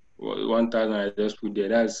of 1,000 I just put there.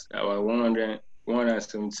 That's about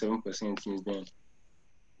 177% since then.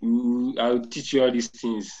 I'll teach you all these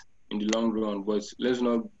things in the long run, but let's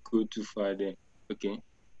not go too far there. Okay,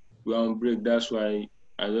 we're on break. That's why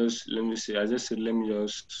I just said let me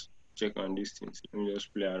just check on these things. Let me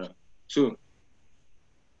just play around. So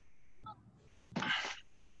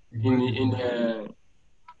The in break is in over. uh,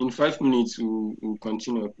 in 5 minutes we'll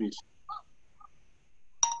continue, please.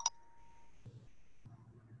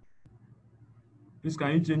 Please,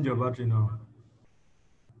 can you change your battery now?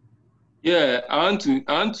 Yeah, I want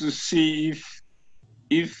to see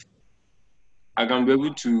if I can be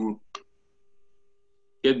able to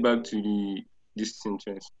get back to the distance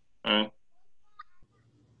first. Alright.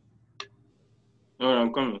 Alright,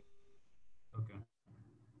 I'm coming. Okay.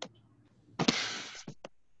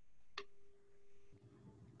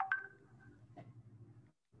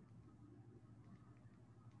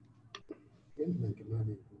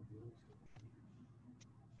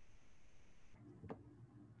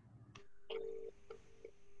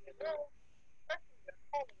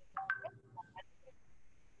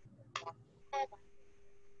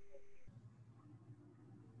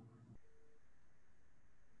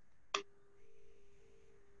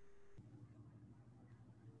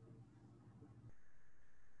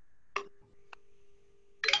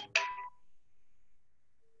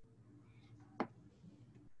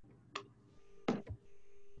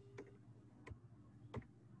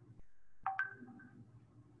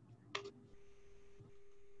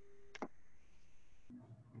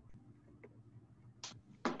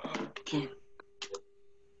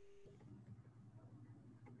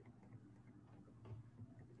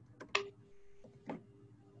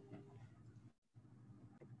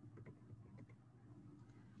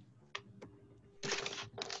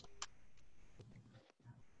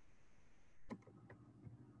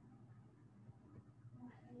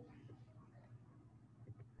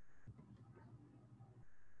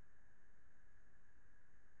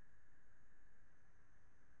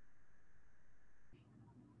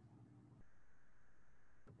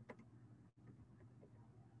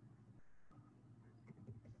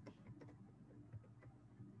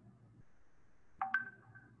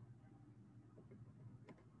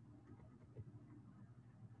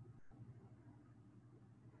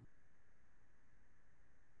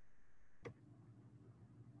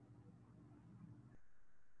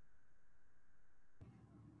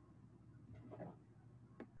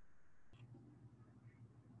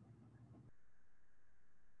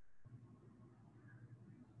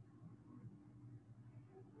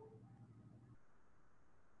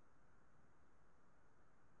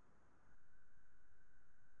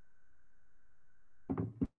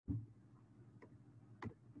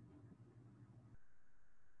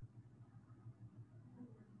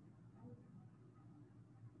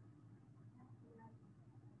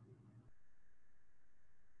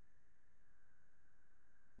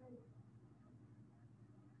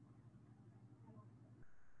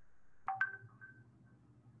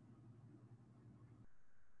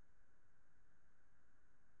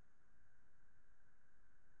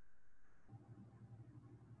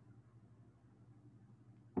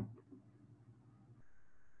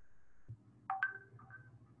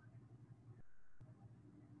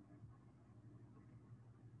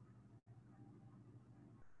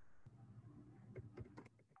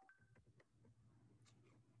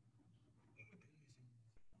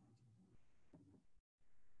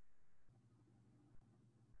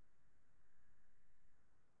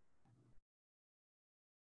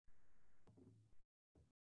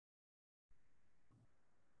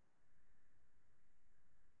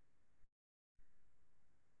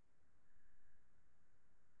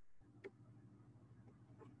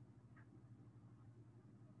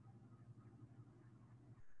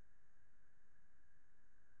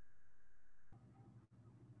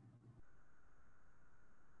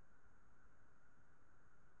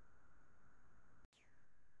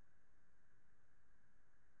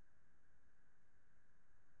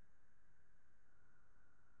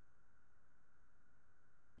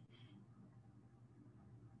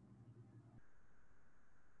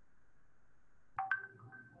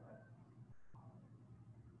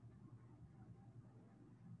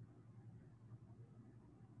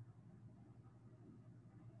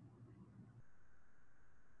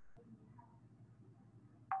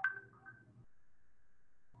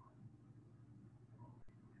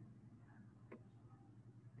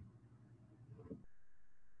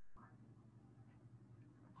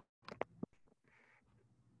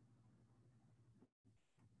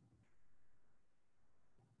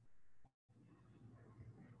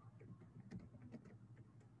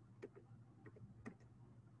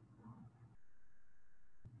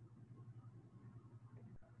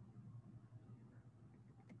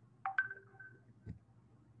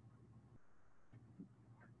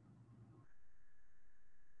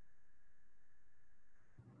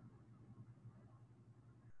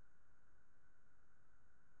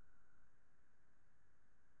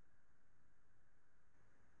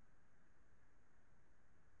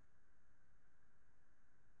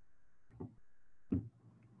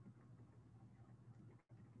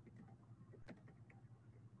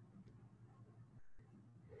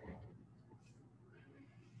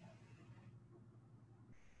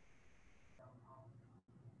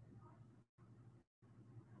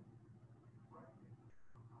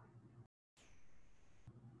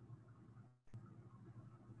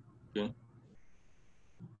 Okay.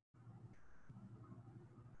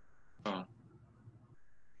 Ah.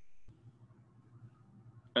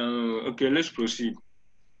 Okay, let's proceed.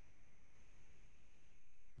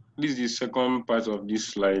 This is the second part of this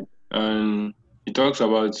slide, and it talks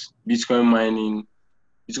about Bitcoin mining.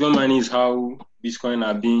 Bitcoin mining is how Bitcoin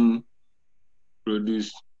are being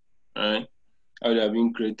produced, right? How they are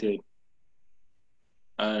being created,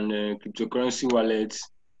 and cryptocurrency wallets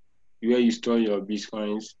where you store your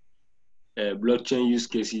Bitcoins, blockchain use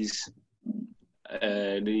cases,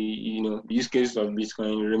 the use cases of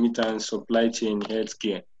Bitcoin, remittance, supply chain,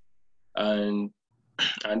 healthcare, and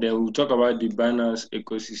and then we'll talk about the Binance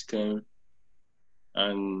ecosystem,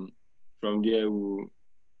 and from there we'll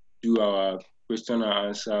do our question and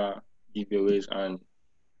answer giveaways and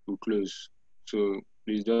we'll close. So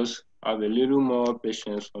please just have a little more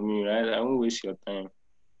patience for me, right? I won't waste your time.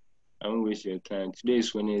 I won't waste your time. Today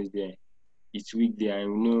is Wednesday. It's weekday. I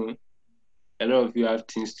know a lot of you have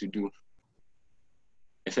things to do,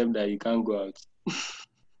 except that you can't go out.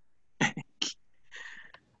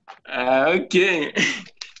 Okay.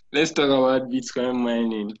 Let's talk about Bitcoin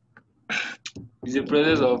mining. It's a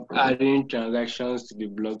process of adding transactions to the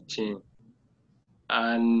blockchain.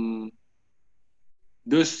 And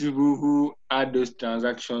those people who add those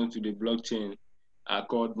transactions to the blockchain are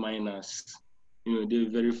called miners. They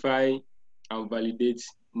verify and validate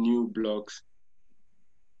new blocks.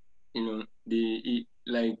 They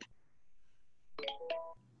like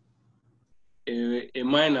a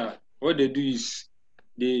miner. What they do is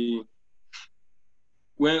they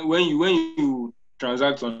when you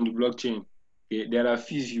transact on the blockchain, okay, there are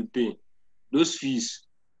fees you pay. Those fees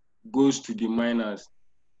goes to the miners.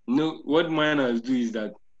 What miners do is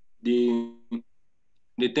that they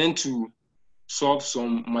they tend to solve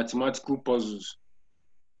some mathematical puzzles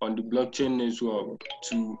on the blockchain network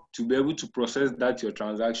to be able to process that your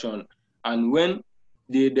transaction. And when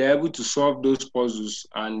they're able to solve those puzzles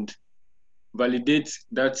and validate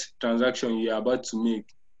that transaction you're about to make,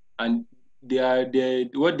 and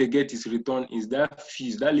what they get is return is that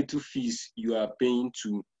fees, that little fees you are paying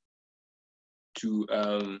to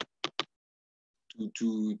um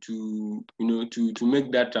to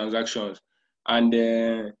make that transactions.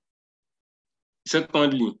 And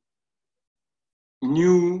secondly,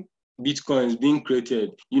 new bitcoins being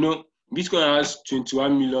created. Bitcoin has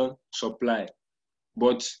 21 million supply,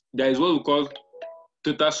 but there is what we call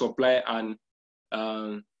total supply and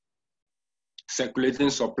um, circulating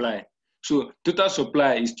supply. So total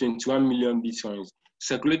supply is 21 million bitcoins.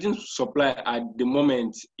 Circulating supply at the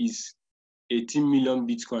moment is 18 million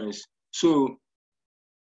bitcoins. So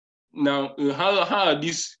now, how are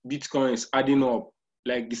these bitcoins adding up?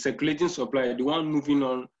 Like the circulating supply, the one moving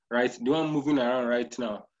on, right? The one moving around right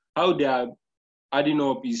now. How they are adding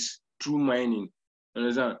up is through mining.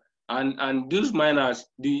 Understand? And those miners,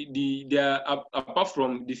 they are apart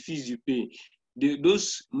from the fees you pay,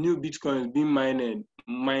 those new bitcoins being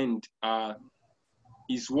mined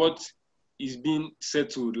is what is being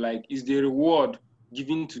settled. Like, is the reward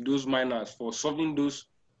given to those miners for solving those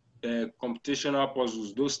computational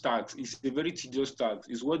puzzles, those tasks. It's a very tedious task.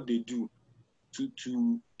 It's what they do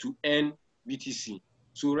to earn BTC.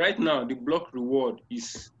 So right now, the block reward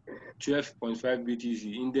is 12.5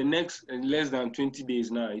 BTC. In the next less than 20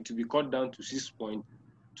 days now, it will be cut down to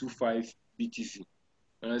 6.25 BTC.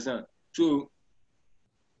 Understand? So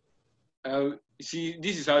see,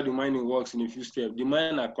 this is how the mining works in a few steps. The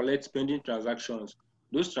miner collects pending transactions.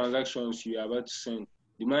 Those transactions you are about to send,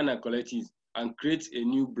 the miner collects it and creates a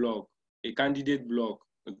new block, a candidate block,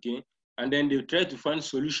 okay? And then they try to find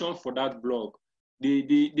solution for that block.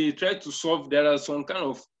 They try to solve, there are some kind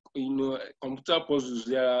of, computer puzzles.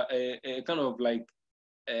 There are a kind of like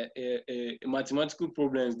mathematical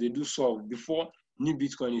problems they do solve before new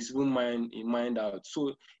Bitcoin is even mined out.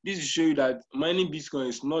 So this is show you that mining Bitcoin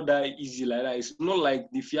is not that easy like that. It's not like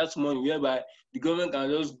the fiat money whereby the government can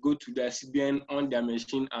just go to their CBN on their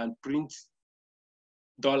machine and print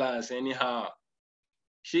dollars anyhow.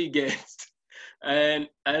 She gets and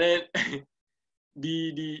then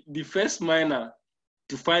the first miner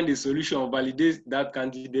to find a solution validate that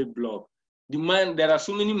candidate block. There are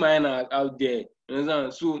so many miners out there. You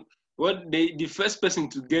understand? So the first person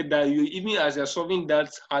to get that, you even as you're solving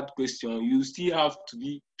that hard question, you still have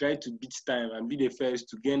to try to beat time and be the first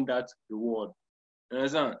to gain that reward. You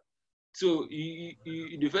understand? So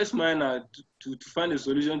the first miner to find a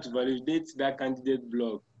solution to validate that candidate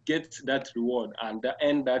block, get that reward and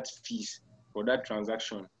earn that fees for that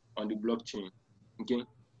transaction on the blockchain. Okay.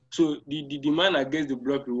 So the miner gets the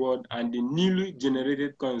block reward and the newly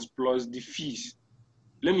generated coins plus the fees.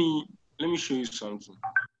 Let me show you something.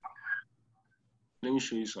 let me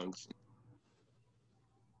show you something.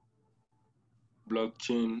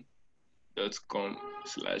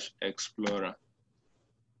 Blockchain.com/explorer.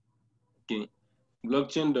 Okay,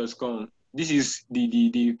 blockchain.com. This is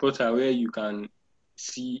the portal where you can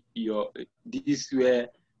see this is where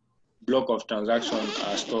block of transactions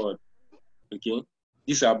are stored. Okay,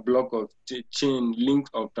 these are block of chain link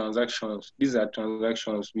of transactions. These are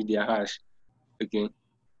transactions with their hash. Okay,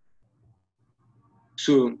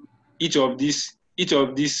 so each of these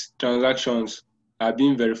transactions are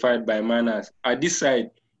being verified by miners. At this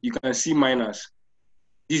side, you can see miners.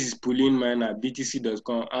 This is pooling miner,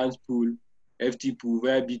 BTC.com, Antpool, FTpool,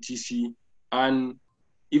 via BTC, and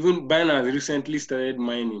even Binance recently started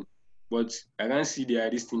mining, but I can't see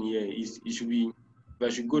this thing here. It should be, if I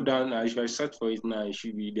should go down, if I search for it now, it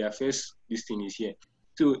should be their first, this thing is here.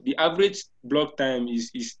 So the average block time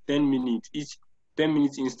is 10 minutes, each 10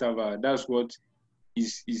 minutes interval. That's what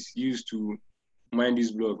is used to mine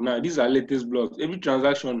this block. Now, these are latest blocks. Every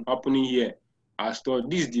transaction happening here are stored.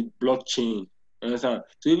 This is the blockchain. Understand?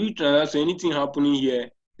 So every transaction, anything happening here,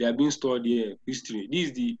 they are being stored here. History. This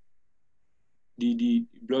is the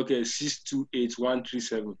block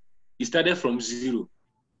 628137. It started from 0.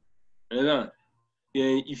 Understand?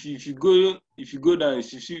 If you go down,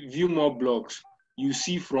 if you view more blocks, you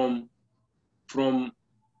see from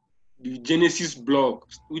the Genesis block,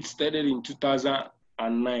 which started in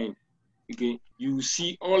 2009. Okay, you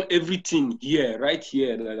see everything here, right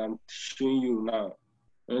here, that I'm showing you now.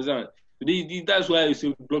 Understand? That's why I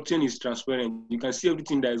say blockchain is transparent. You can see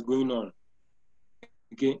everything that is going on.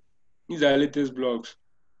 Okay, these are latest blocks.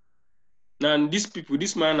 Now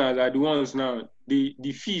these miners are the ones now.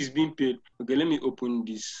 The fee is being paid. Okay, let me open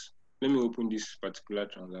this. Let me open this particular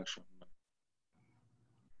transaction.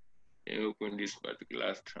 Let me open this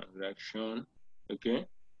particular transaction. Okay,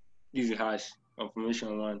 this is hash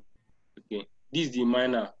confirmation 1. Okay, this is the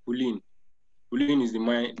miner pooling. Pooling is the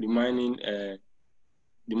miner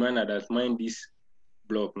that mined this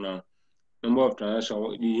block now. Number of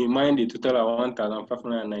transactions, he mined a total of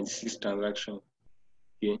 1,596 transactions.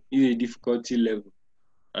 Okay, this is a difficulty level.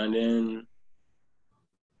 And then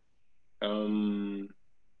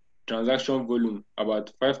transaction volume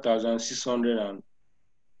about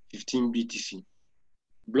 5,615 BTC.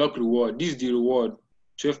 Block reward, this is the reward,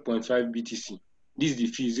 12.5 BTC. This is the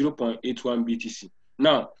fee, 0.81 BTC.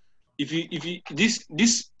 Now, if you this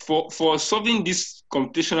for solving this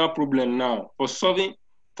computational problem now, for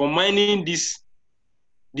mining this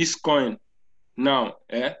coin now,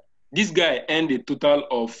 this guy earned a total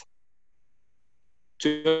of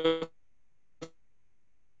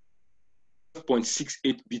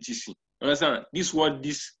 12.68 BTC. Understand? This is what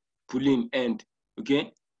this pooling earned.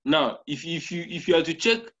 Okay. Now, if you are to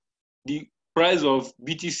check the price of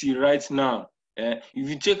BTC right now, if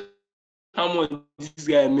you check how much this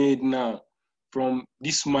guy made now from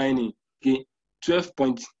this mining, okay,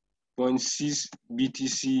 12.6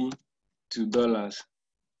 BTC to dollars.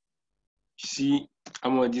 See how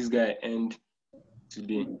much this guy earned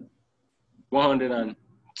today. $102,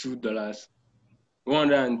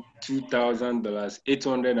 $102,000,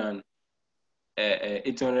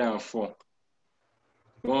 804,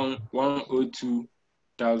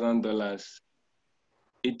 $102,000,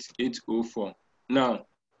 804. Now,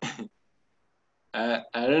 I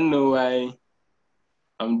don't know why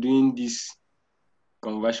I'm doing this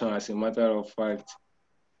conversion as a matter of fact.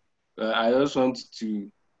 I just want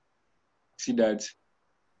to see that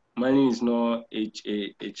mining is not a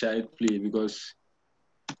child play, because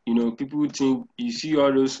people think, you see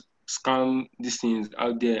all those scam these things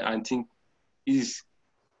out there and think is,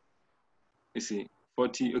 let's say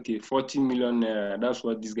 40 million naira. That's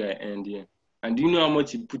what this guy earned here. And do you know how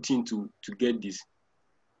much he put in to get this?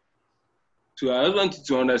 So I just wanted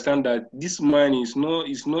to understand that this mining is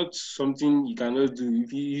not something you can just do.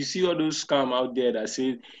 If you see all those scam out there that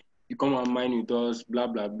say you come and mine with us, blah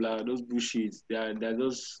blah blah, those bullshits, they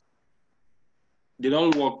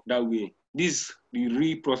don't work that way. This is the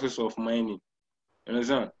real process of mining.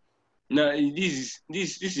 Understand? Now this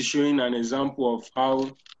is showing an example of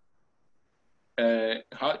how the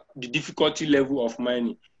difficulty level of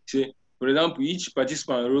mining. Say, for example, each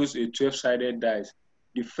participant rolls a 12-sided dice.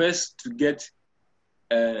 The first to get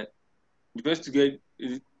greater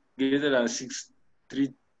than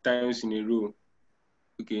 3 times in a row,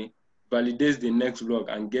 okay, validates the next block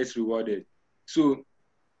and gets rewarded. So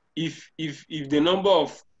if the number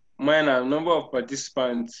of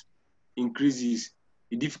participants increases,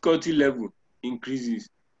 the difficulty level increases,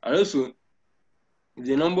 and also if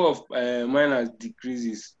the number of miners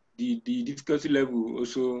decreases, the difficulty level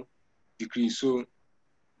also decrease. So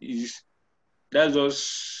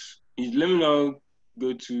let me now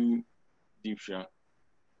go too deep, sha.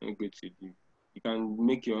 Don't go too deep. You can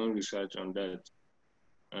make your own research on that.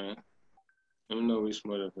 I'm not waste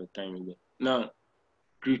more of your time again. Now,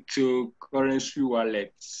 cryptocurrency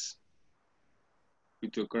wallets.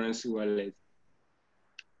 Cryptocurrency wallets.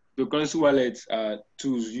 Cryptocurrency wallets are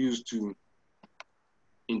tools used to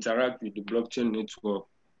interact with the blockchain network.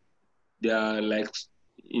 They are like,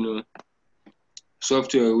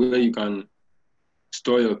 software where you can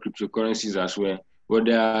store your cryptocurrencies as well. But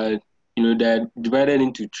they're divided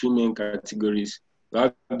into three main categories. We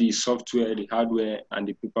have the software, the hardware, and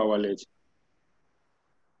the paper wallet.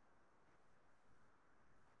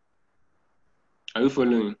 Are you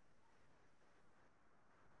following?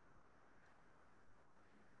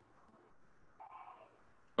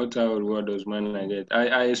 What type of word does mine I get?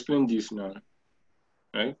 I explained this now,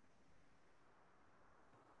 right?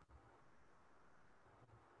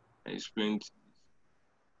 I explained.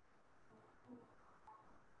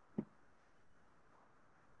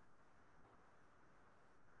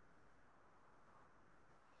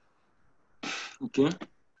 Okay.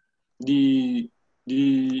 The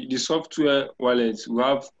software wallets we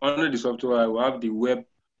have under the software we have the web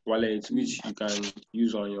wallet which you can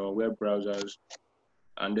use on your web browsers,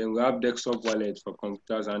 and then we have desktop wallets for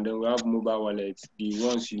computers, and then we have mobile wallets, the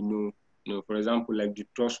ones for example like the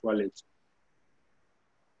Trust wallet,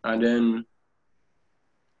 and then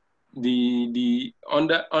the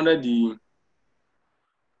under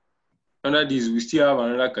this we still have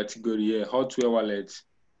another category here, hardware wallets.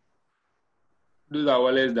 Those are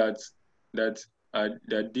wallets that that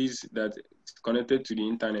connected to the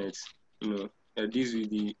internet, that this with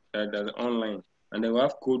the that online, and then we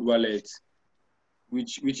have code wallets,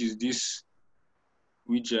 which is this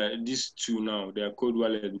which these two now they are code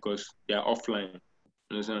wallet because they are offline.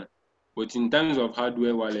 You understand? But in terms of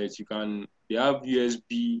hardware wallets, they have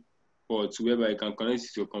USB ports whereby you can connect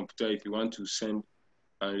it to your computer if you want to send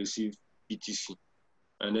and receive BTC.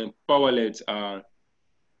 And then power wallets are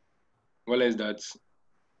wallets that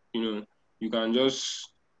you can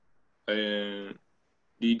just the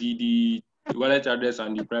wallet address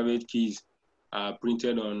and the private keys are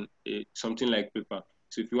printed on something like paper.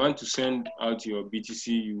 So if you want to send out your BTC,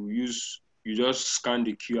 you just scan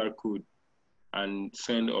the QR code and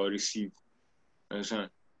send or receive. Understand?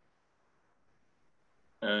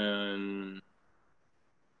 And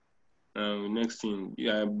next thing,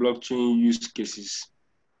 blockchain use cases.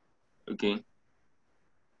 Okay,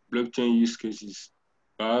 blockchain use cases.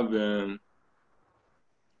 I have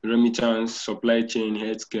remittance, supply chain,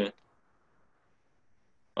 healthcare.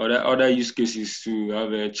 Other use cases too.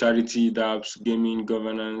 We have charity, dApps, gaming,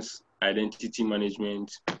 governance, identity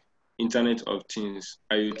management, Internet of Things,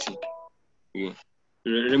 IoT. Okay.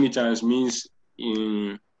 Remittance means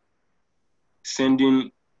in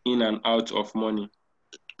sending in and out of money.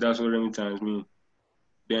 That's what remittance means.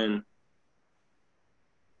 Then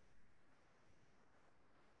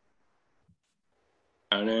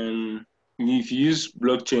and then if you use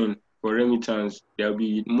blockchain for remittance, there'll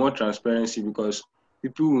be more transparency because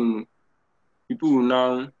people will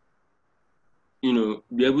now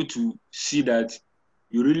be able to see that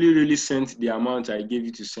you really sent the amount I gave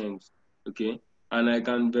you to send. Okay, and I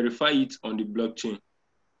can verify it on the blockchain.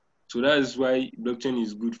 So that is why blockchain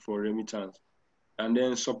is good for remittance. And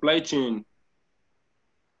then supply chain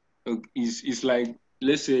is like,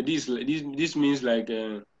 let's say this means like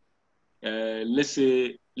let's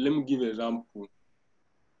say, let me give an example.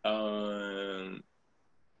 A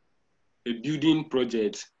building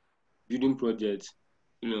project, there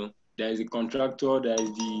is a contractor, there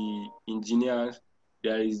is the engineers,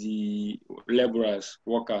 there is the laborers,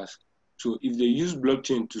 workers. So if they use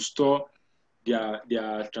blockchain to store their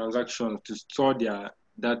transactions, to store their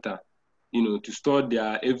data, to store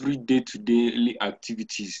their every day-to-day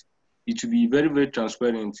activities, it will be very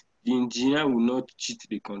transparent. The engineer will not cheat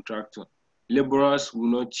the contractor. Laborers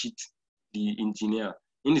will not cheat the engineer,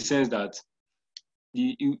 in the sense that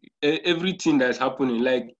everything that's happening,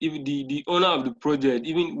 like if the owner of the project,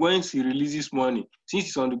 even once he releases money, since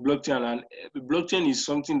it's on the blockchain, and the blockchain is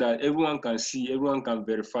something that everyone can see, everyone can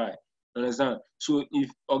verify. Understand? So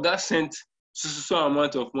if Oga sent so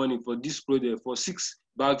amount of money for this project for 6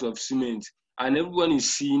 bags of cement, and everyone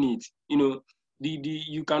is seeing it, you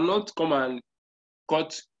cannot come and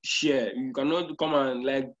cut share. You cannot come and,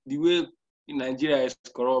 like, the way Nigeria is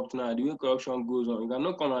corrupt now, the way corruption goes on, you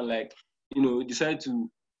cannot come and, like, decide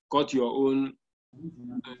to cut your own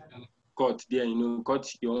cut there,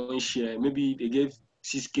 cut your own share. Maybe they gave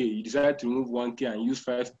 6K, you decide to remove 1K and use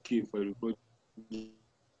 5K for the project,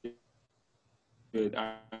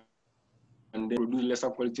 and then produce lesser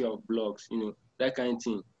quality of blocks, that kind of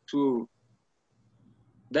thing. So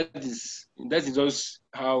that is just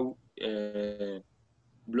how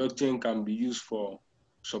blockchain can be used for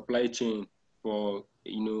supply chain, for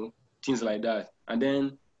things like that. And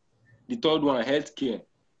then the third one, healthcare.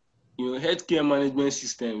 Healthcare management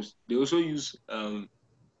systems, they also use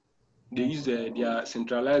their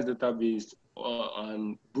centralized database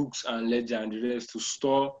and books and ledger and the rest to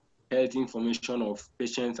store health information of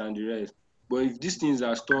patients and the rest. But if these things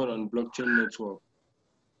are stored on blockchain network,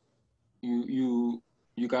 you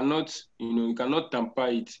cannot you cannot tamper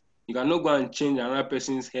it. You cannot go and change another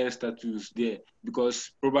person's health status there,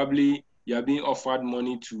 because probably you are being offered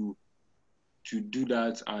money to do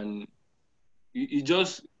that. And it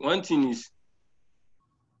just one thing is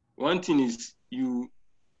you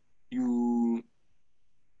you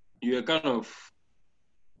are kind of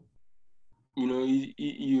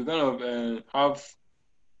you kind of have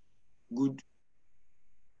good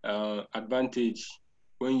advantage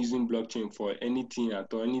when using blockchain for anything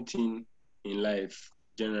at all, anything in life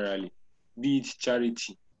generally, be it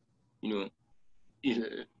charity,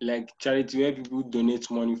 like charity where people donate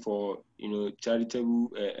money for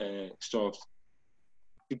charitable stuff.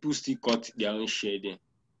 People still cut their own share there.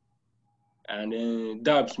 And then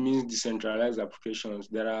dApps means decentralized applications.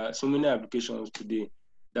 There are so many applications today,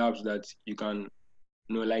 dApps, that you can,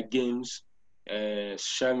 like games,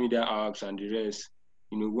 social media apps, and the rest.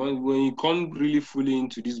 When you come really fully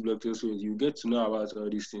into this blockchain space, you get to know about all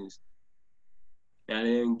these things. And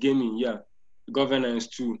then gaming, yeah, governance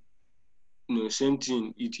too. Same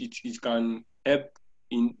thing. It can help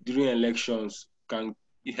in during elections. Can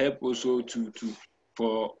help also to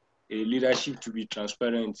for a leadership to be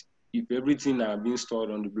transparent. If everything are being stored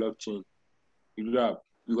on the blockchain,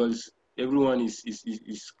 because everyone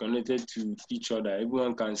is connected to each other.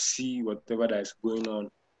 Everyone can see whatever that is going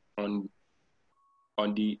on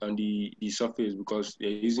the surface, because they're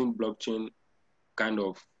using blockchain kind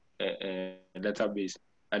of database.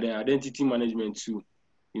 And then identity management too.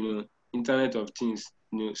 Internet of things.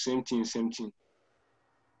 Same thing, same thing.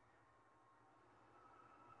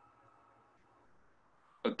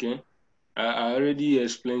 Okay. I already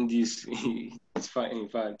explained this. It's fine. In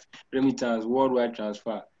fact, remittance, worldwide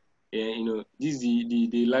transfer. Yeah, this is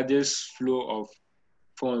the largest flow of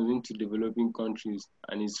funds into developing countries,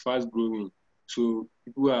 and it's fast growing. So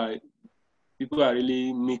people are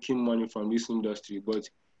really making money from this industry. But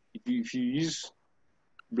if you use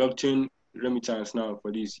blockchain remittance now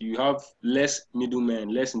for this, you have less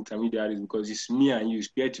middlemen, less intermediaries, because it's me and you, it's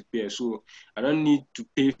peer to peer. So I don't need to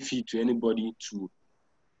pay fee to anybody to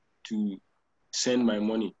send my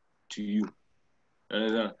money to you.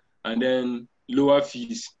 And then lower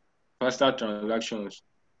fees, faster transactions.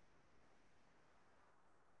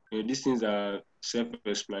 These things are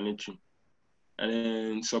self-explanatory. And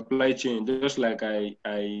then supply chain, just like I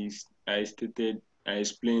stated, I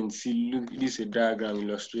explained. See, look, this is a diagram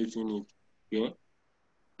illustrating it. Okay,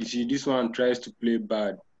 you see, this one tries to play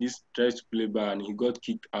bad. This tries to play bad, and he got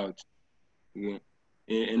kicked out. Okay,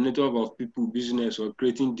 a network of people, business, or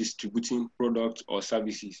creating, distributing products or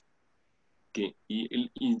services. Okay,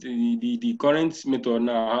 the current method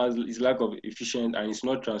now is lack of efficient and it's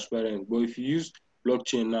not transparent. But if you use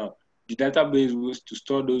blockchain now, the database was to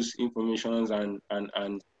store those informations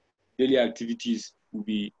and daily activities will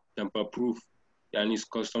be tamper-proof, and it's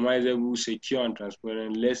customizable, secure, and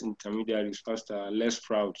transparent. Less intermediaries, faster, less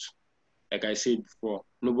frauds. Like I said before,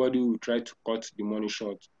 nobody will try to cut the money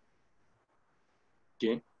short.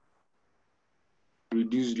 Okay,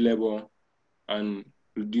 reduce labor and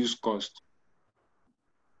reduce cost.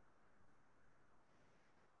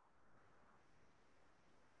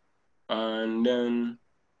 And then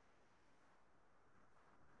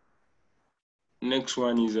next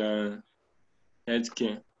one is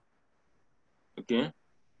healthcare. Okay,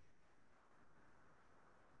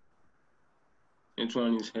 next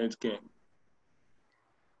one is healthcare.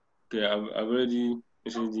 Okay, I've already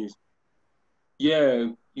messaged this. Yeah,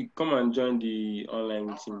 you come and join the online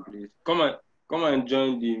meeting, please. Come and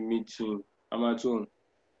join the meeting. I'm at home.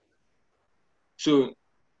 So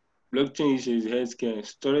blockchain uses healthcare,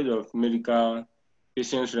 storage of medical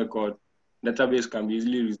patients' record. Database can be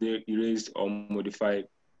easily erased or modified.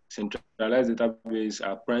 Centralized database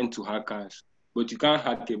are prone to hackers, but you can't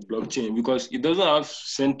hack a blockchain because it doesn't have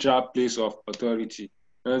central place of authority.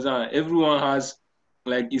 You understand? Everyone has,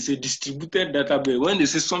 like, it's a distributed database. When they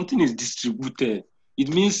say something is distributed, it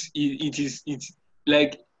means it's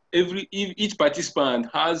like each participant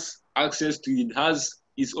has access to it, has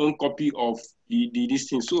its own copy of this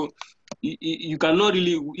thing. So you cannot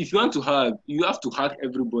really, if you want to hack, you have to hack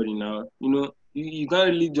everybody now. You can't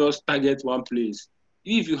really just target one place.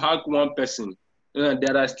 If you hack one person,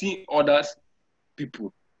 there are still other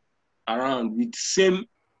people around with same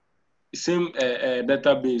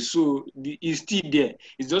database. So it's still there.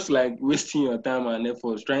 It's just like wasting your time and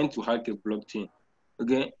effort trying to hack a blockchain.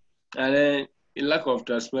 Okay, and then a lack of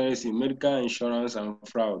transparency, medical insurance, and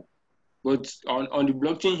fraud. But on the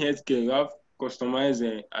blockchain healthcare, you have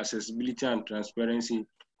customized accessibility and transparency,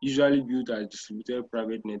 usually built as distributed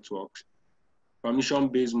private networks,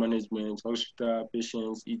 permission-based management, hospital,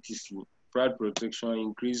 patients, etc., fraud protection,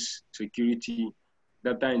 increased security,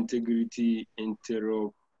 data integrity,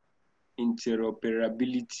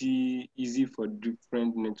 interoperability, easy for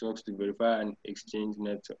different networks to verify and exchange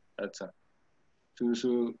data.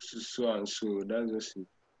 So and so. That's just it.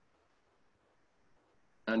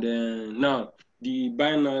 And then now the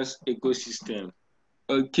Binance ecosystem.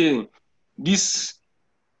 Okay, this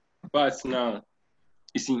part now,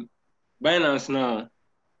 you see, Binance now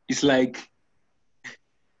is like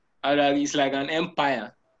it's like an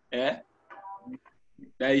empire, eh?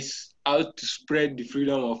 That is out to spread the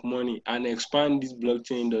freedom of money and expand this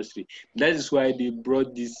blockchain industry. That is why they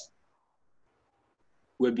brought this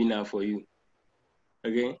webinar for you.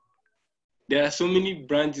 Okay, there are so many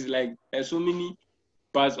branches, like there's so many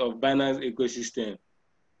parts of Binance ecosystem.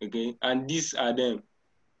 Okay, and these are them: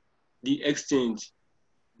 the exchange,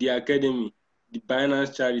 the academy, the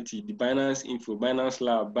Binance charity, the Binance info, Binance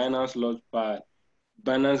lab, Binance launchpad,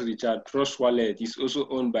 Binance Recharge, Trust Wallet is also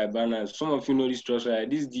owned by Binance. Some of you know this Trust Wallet.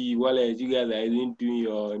 This is the wallet you guys are doing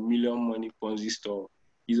your million money Ponzi store.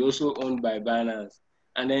 It's also owned by Binance.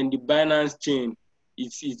 And then the Binance chain,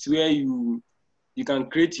 it's where you can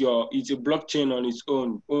create it's a blockchain on its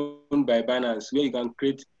own, owned by Binance, where you can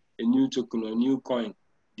create a new token or new coin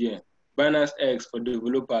there. Binance X for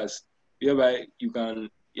developers, whereby you can,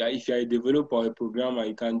 if you're a developer or a programmer,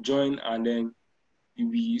 you can join and then you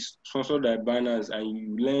be sponsored by Binance and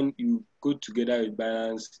you go together with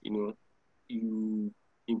Binance, you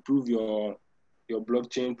improve your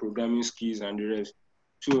blockchain programming skills and the rest.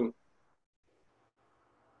 So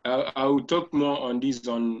I will talk more on this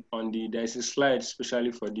there's a slide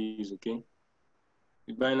especially for this, okay?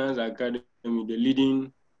 The Binance Academy, the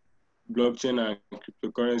leading blockchain and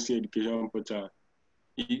cryptocurrency education portal.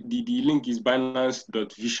 The link is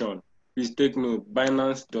binance.vision. Please take note,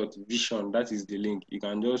 binance.vision, that is the link. You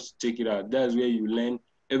can just check it out. That's where you learn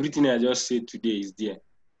everything I just said today is there.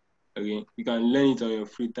 Okay, you can learn it on your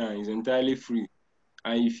free time. It's entirely free.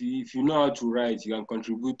 And if you know how to write, you can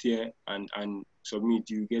contribute here and submit.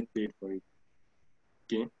 You get paid for it.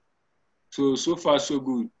 Okay. So far so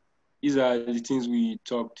good. These are the things we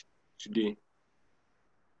talked today.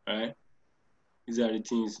 All right. These are the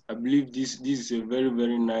things. I believe this is a very,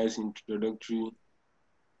 very nice introductory.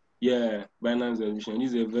 Yeah, Binance Division.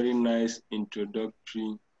 This is a very nice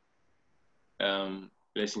introductory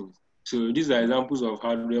lessons. So these are examples of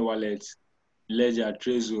hardware wallets: Ledger,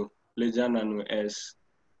 Trezor, Ledger Nano S,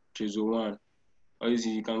 Trezor One.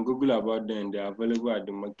 Obviously, you can Google about them. They are available at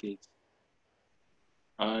the market.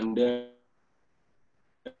 And then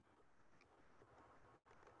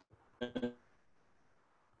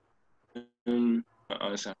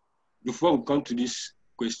answer. Before we come to this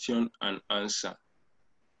question and answer,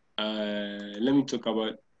 let me talk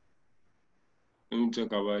about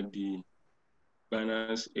the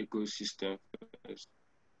Binance ecosystem first.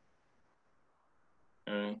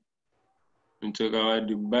 Let me talk about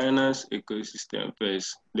the Binance ecosystem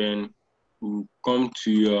first. Then we'll come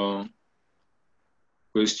to your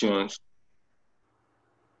questions.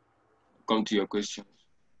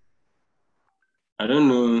 I don't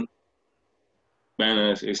know.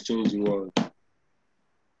 Binance exchange the world.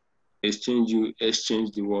 Exchange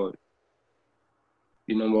the world.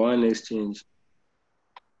 The number one exchange.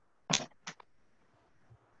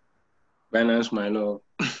 Binance, my love.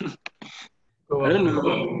 I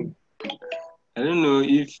don't know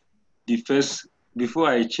if the first, before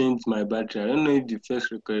I changed my battery, I don't know if the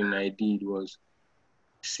first recording I did was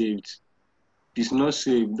saved. If it's not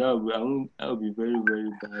saved, that would be very,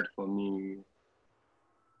 very bad for me.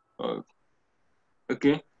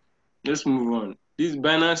 Okay, let's move on. This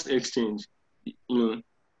Binance exchange, Binance,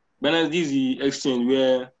 this is the exchange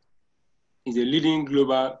where it's a leading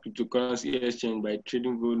global cryptocurrency exchange by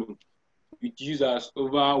trading volume, with users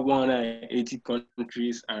over 180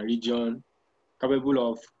 countries and regions,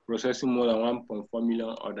 capable of processing more than 1.4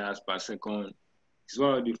 million orders per second. It's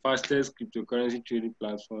one of the fastest cryptocurrency trading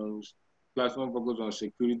platforms. Platform focused on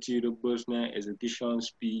security, robustness, execution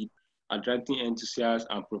speed, attracting enthusiasts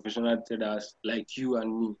and professional traders like you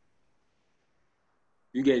and me.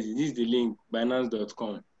 You guys, this is the link,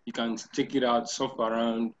 Binance.com. You can check it out, surf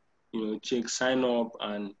around, check, sign up,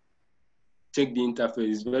 and check the interface.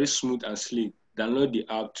 It's very smooth and sleek. Download the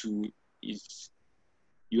app too.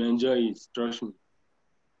 You enjoy it, trust me.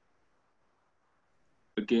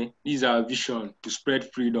 Okay, this is our vision to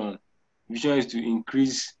spread freedom. Vision is to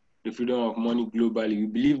increase the freedom of money globally. We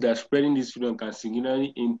believe that spreading this freedom can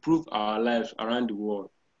significantly improve our lives around the world.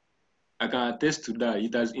 I can attest to that.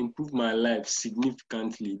 It has improved my life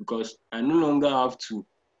significantly because I no longer have to,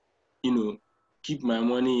 keep my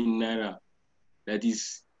money in naira that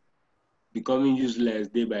is becoming useless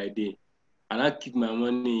day by day. And I keep my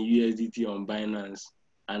money in USDT on Binance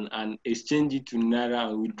and exchange it to naira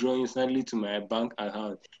and withdraw instantly to my bank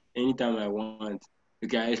account anytime I want.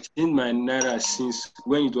 Okay, I exchanged my naira since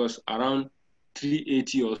when it was around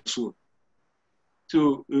 380 or so.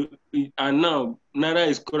 So and now naira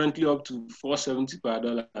is currently up to 470 per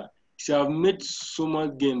dollar. So I've made so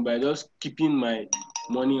much gain by just keeping my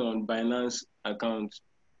money on Binance account.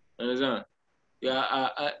 Understand? Yeah,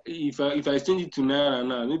 if I exchange it to naira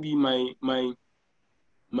now, maybe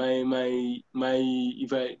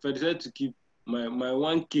if I decide to keep my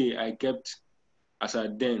 1K I kept as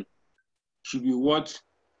at then should be worth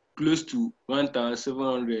close to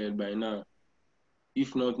 1,700 by now,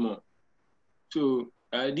 if not more. So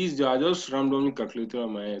these are just randomly calculated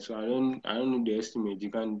on my head, so I don't know the estimate. You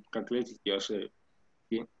can calculate it yourself.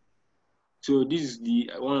 Okay. So this is the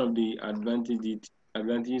one of the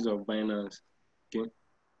advantages of Binance. Okay.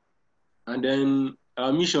 And then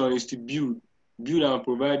our mission is to build and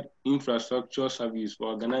provide infrastructure service for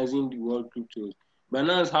organizing the world cryptos.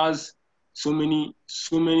 Binance has so many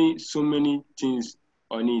things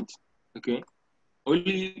on it. Okay.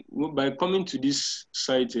 Only by coming to this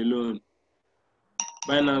site alone,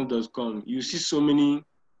 Binance.com, you see so many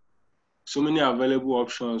available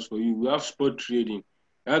options for you. We have spot trading.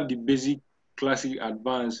 We have the basic, classic,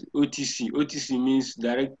 advanced, OTC. OTC means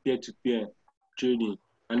direct peer-to-peer trading.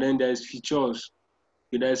 And then there's features.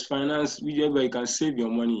 Okay, there's finance, whereby you can save your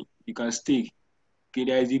money. You can stake. Okay,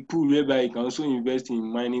 there is the pool whereby you can also invest in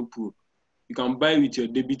mining pool. You can buy with your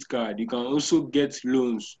debit card. You can also get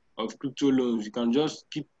loans of crypto loans. You can just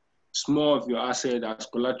keep small of your asset as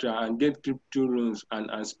collateral and get crypto loans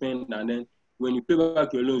and spend. And then when you pay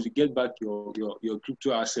back your loans, you get back your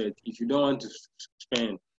crypto asset if you don't want to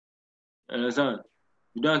spend. Understand?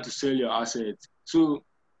 You don't have to sell your assets. So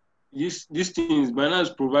these things,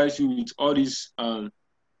 Binance provides you with all these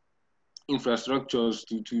infrastructures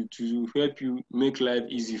to help you make life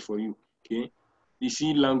easy for you. Okay. You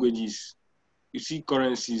see languages, you see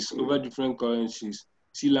currencies over different currencies,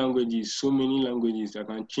 see languages, so many languages. I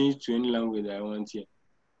can change to any language I want here.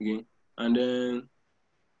 Okay. And then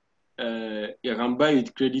you can buy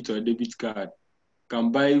with credit or debit card. You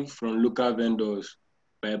can buy from local vendors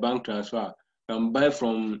by bank transfer. You can buy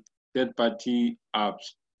from third-party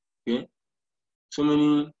apps. Okay. So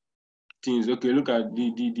many things. Okay, look at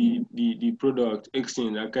the product,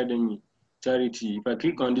 exchange, academy, charity. If I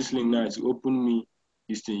click on this link now, it's open me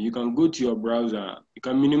this thing. You can go to your browser. You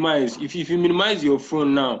can minimize. If you minimize your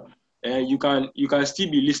phone now, you can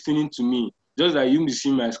still be listening to me. Just like you be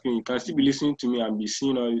seeing my screen, you can still be listening to me and be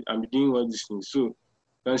seeing all and be doing all these things. So you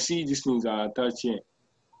can see these things are attached here.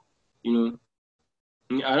 You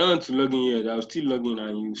know, I don't want to log in yet. I'll still log in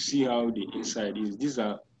and you see how the inside is. These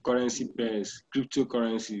are currency pairs,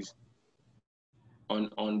 cryptocurrencies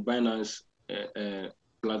on Binance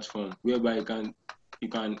platform, whereby you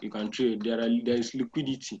can trade. There is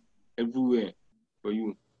liquidity everywhere for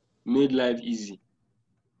you. Made life easy.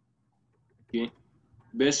 Okay,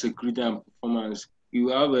 best security and performance. You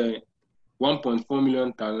have a 1.4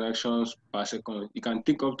 million transactions per second. You can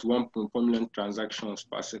take up to 1.4 million transactions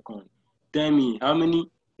per second. Tell me how many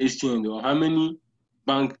exchange or how many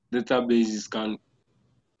bank databases can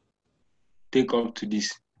take up to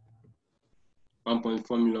this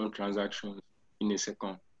 1.4 million transactions in a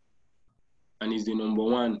second, and is the number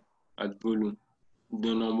one at volume,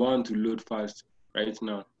 the number one to load fast right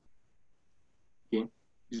now. Okay,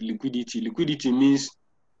 is liquidity. Liquidity means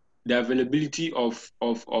the availability of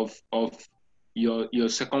your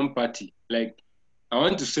second party. Like I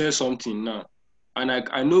want to sell something now, and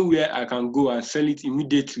I know where I can go and sell it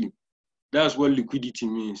immediately. That's what liquidity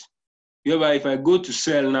means. Whereby if I go to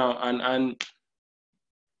sell now and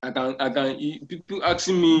I can people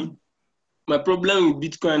asking me. My problem with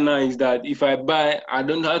Bitcoin now is that if I buy, I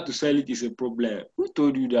don't have to sell it is a problem. Who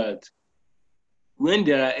told you that? When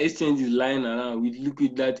there are exchanges lying around with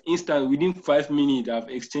liquid that instant within 5 minutes I've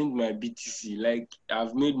exchanged my BTC, like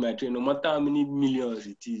I've made my trade, no matter how many millions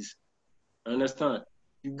it is. Understand?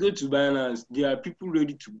 You go to Binance, there are people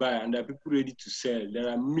ready to buy and there are people ready to sell. There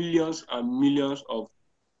are millions and millions of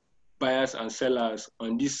buyers and sellers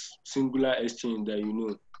on this singular exchange that you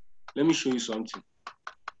know. Let me show you something.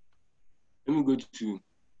 Let me go to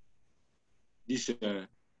this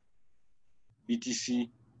BTC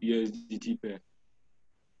USDT pair.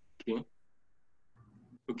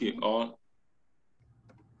 Okay, or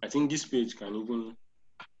I think this page can even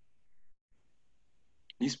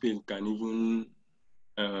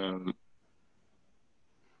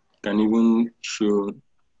show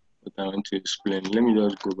what I want to explain. Let me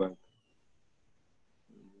just go back.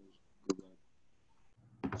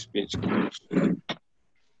 This page can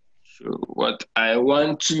show what I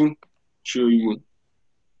want to show you.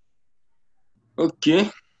 Okay.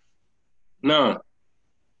 Now,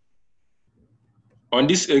 on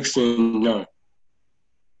this exchange now,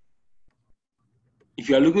 if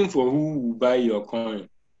you are looking for who will buy your coin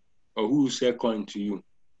or who will sell coin to you,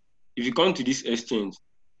 if you come to this exchange,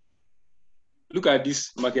 look at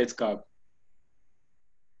this market cap.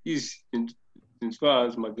 This is 24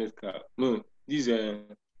 hours market cap. No, this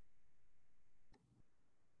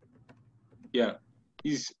yeah,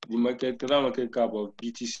 this is the total market cap of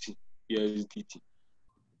BTC USDT.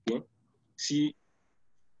 Okay, see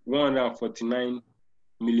 149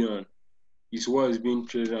 million is what is being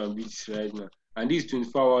traded on BTC right now. And this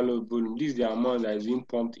 24-hour volume, this is the amount that is being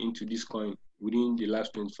pumped into this coin within the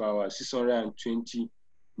last 24 hours, 620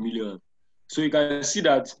 million. So you can see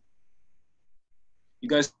that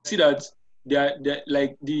there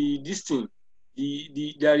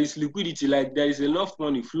is liquidity, like there is enough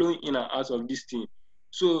money flowing in and out of this thing.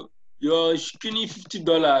 So your skinny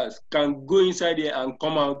 $50 can go inside there and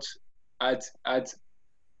come out at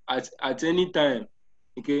any time.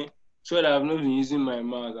 Okay. So that I've not been using my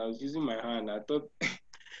mouth, I was using my hand. I thought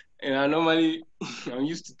and I normally I'm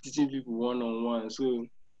used to teaching people one-on-one, so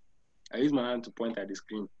I use my hand to point at the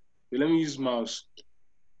screen. So let me use mouse.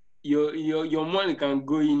 Your money can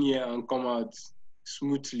go in here and come out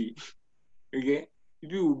smoothly. Okay?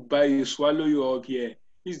 If you buy you, swallow you up here.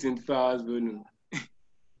 This 24 hours volume.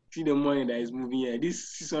 See the money that is moving here.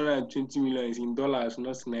 This 620 million is in dollars,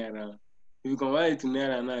 not naira. If you convert it to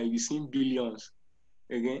naira now, you've seen billions.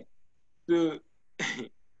 Okay? So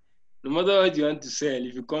no matter what you want to sell,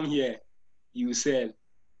 if you come here, you sell.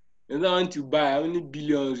 You don't want to buy, how many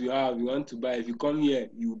billions you have, you want to buy. If you come here,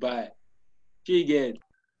 you buy. So you get.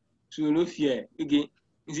 So no fear. Okay.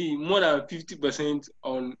 You see, more than 50%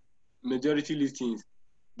 on majority listings.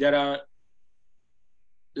 Let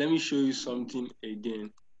me show you something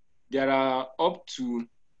again. There are up to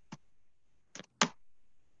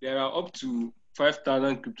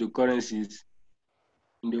 5,000 cryptocurrencies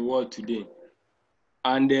in the world today.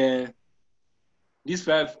 And these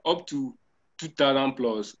up to 2,000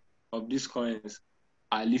 plus of these coins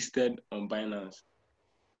are listed on Binance.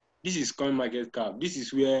 This is CoinMarketCap. This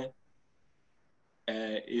is where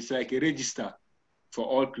it's like a register for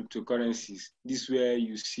all cryptocurrencies. This is where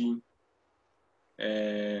you see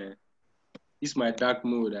this is my dark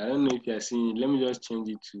mode. I don't know if you are seeing it. Let me just change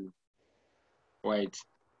it to white.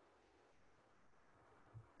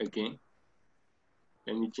 Okay.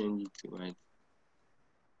 Let me change it to white.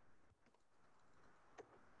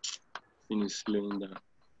 Thing is slowing down.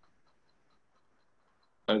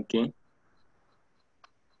 Okay.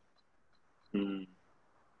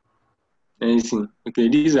 Anything. Okay,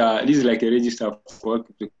 this is like a register for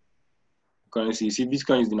cryptocurrency. You see,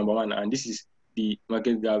 Bitcoin is the number one, and this is the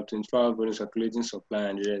market cap, 24-hour volume, circulating supply,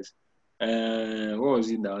 and the rest. What was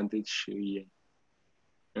it that I wanted to show you?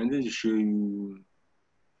 I wanted to show you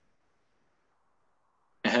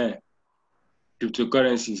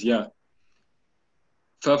cryptocurrencies. Yeah,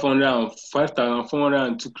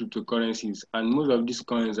 5,402 cryptocurrencies, and most of these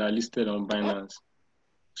coins are listed on Binance.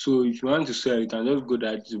 So if you want to sell, you can just go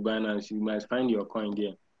directly to Binance. You might find your coin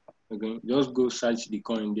there. Okay, just go search the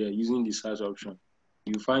coin there using the search option.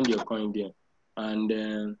 You find your coin there, and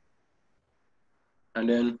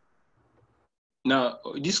then now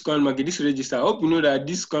this coin market, this register. I hope you know that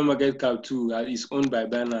this coin market cap too is owned by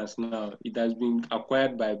Binance now. It has been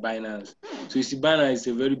acquired by Binance. So you see, Binance is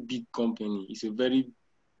a very big company. It's a very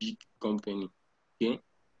big company. Okay,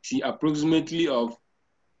 see, approximately of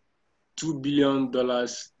 $2 billion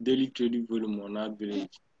daily trading volume on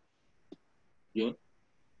average. Okay,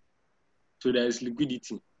 so there is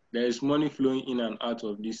liquidity. There is money flowing in and out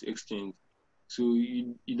of this exchange. So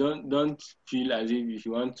you don't feel as if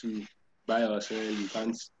you want to buy or sell, you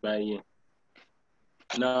can't buy here.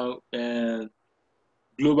 Now,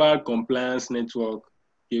 global compliance network,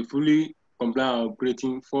 a fully compliant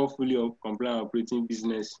operating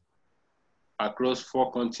business across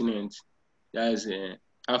 4 continents. That is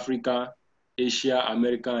Africa, Asia,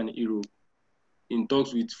 America, and Europe. In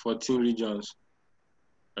talks with 14 regions.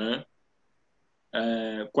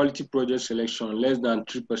 Quality project selection, less than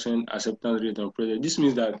 3% acceptance rate on project. This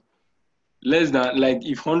means that less than, like,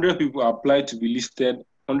 if 100 people apply to be listed,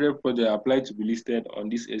 100 projects applied to be listed on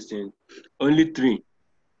this exchange. Only three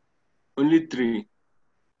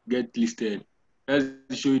get listed. That's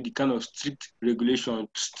to show you the kind of strict regulation,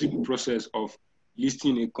 strict process of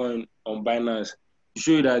listing a coin on Binance. To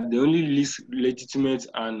show you that they only list legitimate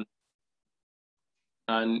and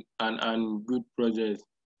good projects.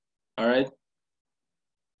 All right.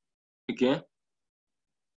 Okay.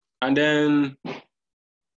 And then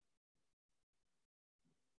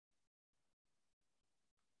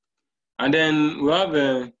we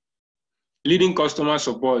have leading customer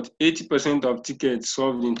support. 80% of tickets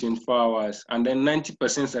solved in 24 hours, and then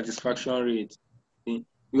 90% satisfaction rate. Okay?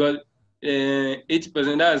 Because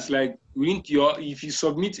 80%, that's like if you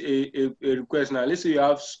submit a request now, let's say you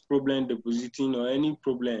have problem depositing or any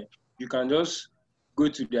problem, you can just go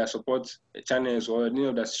to their support channels or any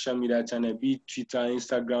of the social media channel, be it Twitter,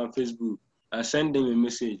 Instagram, Facebook, and send them a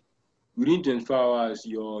message. Within 24 hours,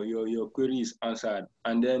 your query is answered,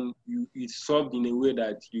 and then it's solved in a way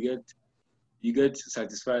that you get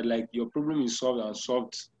satisfied, like your problem is solved and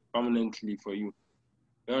solved permanently for you.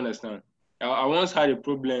 You understand? I once had a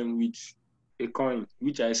problem with a coin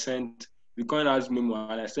which I sent. The coin has memo,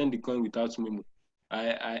 and I sent the coin without memo.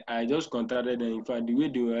 I just contacted them. In fact, the way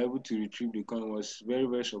they were able to retrieve the coin was very,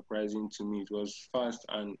 very surprising to me. It was fast,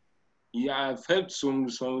 and yeah, I've helped some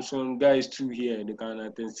guys too here. They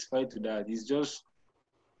can testify to that.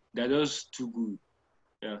 They're just too good.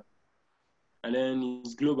 Yeah. And then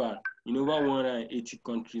it's global. In over 180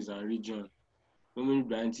 countries and regions. So many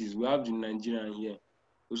branches. We have the Nigerian here.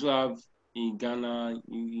 We also have in Ghana,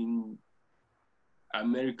 in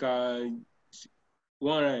America,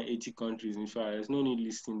 180 countries. In fact, there's no need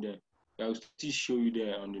listing there. I will still show you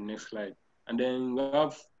there on the next slide. And then we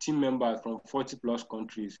have team members from 40 plus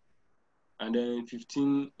countries, and then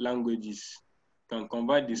 15 languages. You can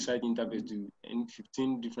convert the site interface to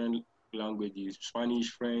 15 different languages: Spanish,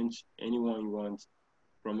 French, anyone you want,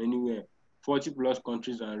 from anywhere. 40 plus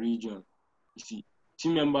countries and region. You see,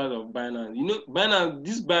 team members of Binance. You know,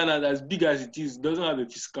 this Binance, as big as it is, doesn't have a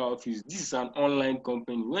physical office. This is an online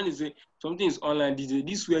company. When you say something is online, this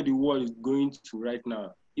is where the world is going to right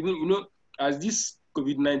now. Even, as this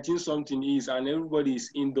COVID-19 something is, and everybody is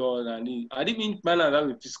indoors, and I didn't mean Binance have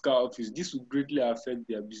a physical office. This would greatly affect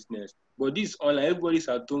their business. But this online, everybody's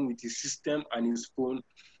at home with his system and his phone,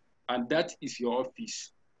 and that is your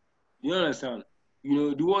office. You understand?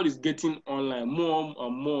 The world is getting online, more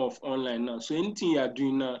and more of online now. So anything you are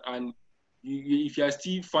doing now, and if you are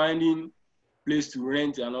still finding place to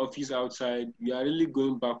rent an office outside, you are really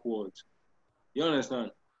going backwards. You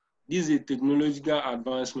understand? This is a technological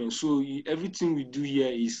advancement. So everything we do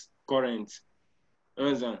here is current. You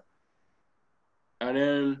understand? And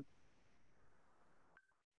then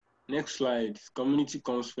next slide, community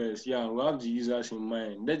comes first. Yeah, we have the users in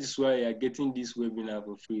mind. That is why you are getting this webinar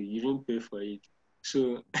for free. You didn't pay for it.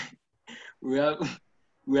 So we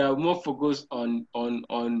are more focused on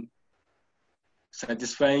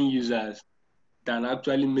satisfying users than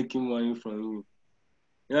actually making money from you.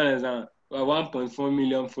 You understand? We have 1.4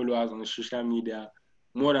 million followers on social media,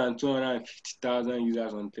 more than 250,000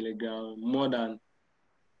 users on Telegram, more than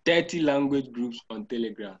 30 language groups on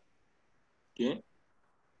Telegram. Okay?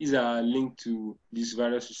 These are linked to these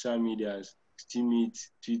various social medias: Steemit,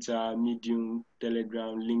 Twitter, Medium,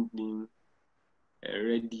 Telegram, LinkedIn,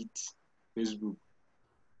 Reddit, Facebook.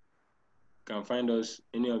 You can find us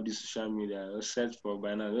any of these social media or search for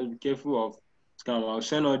Binance. Just be careful of scam. I'll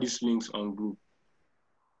send all these links on group.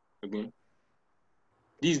 Okay.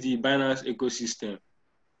 This is the Binance ecosystem.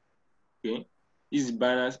 Okay. This is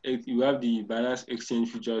Binance. You have the Binance Exchange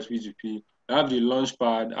Futures P2P. You have the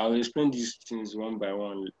Launchpad. I'll explain these things one by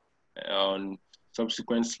one on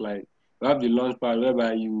subsequent slide. You have the Launchpad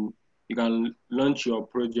whereby you can launch your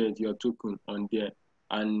project, your token on there,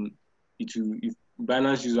 and if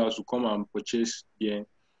Binance users will come and purchase there,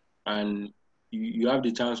 and you have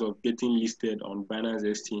the chance of getting listed on Binance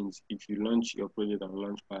Exchange if you launch your project on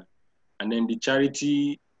Launchpad. And then the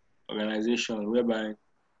charity organization whereby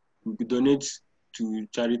you donate to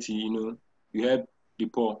charity, you help the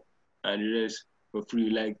poor and the rest for free.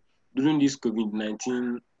 Like during this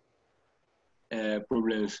COVID-19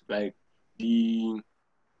 problems, like the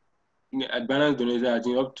Binance donated, I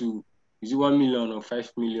think, up to, is it 1 million or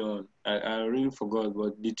 5 million? I really forgot,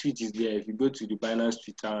 but the tweet is there. If you go to the Binance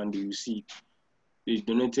Twitter, and you will see they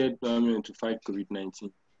donated 1 million to fight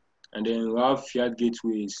COVID-19. And then we have fiat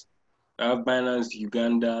gateways. We have Binance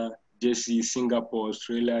Uganda, JC, Singapore,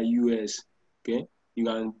 Australia, US. Okay, you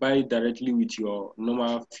can buy directly with your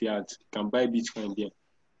normal fiat. You can buy Bitcoin there.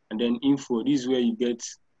 And then info. This is where you get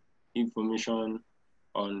information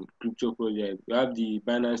on crypto projects. We have the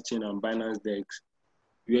Binance Chain and Binance Dex.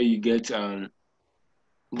 where you get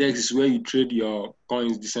DEX is where you trade your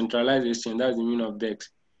coins. Decentralized exchange, that's the meaning of DEX.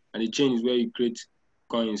 And the chain is where you create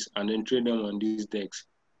coins and then trade them on these DEX.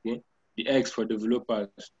 Okay? The X for developers.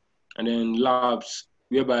 And then labs,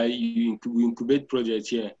 whereby you incubate projects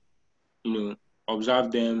here,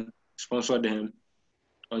 observe them, sponsor them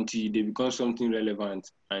until they become something relevant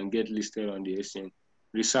and get listed on the exchange.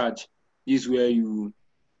 Research is where you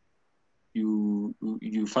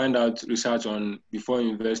find out research on before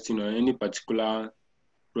investing on any particular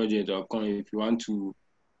project or coin if you want to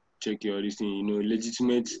check your listing,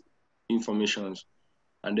 legitimate informations.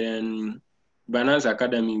 And then Binance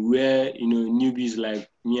Academy, where newbies like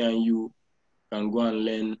me and you can go and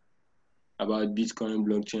learn about Bitcoin,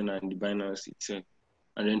 blockchain, and the Binance itself.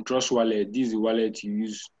 And then Trust Wallet, this is the wallet you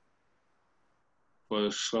use for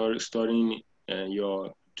storing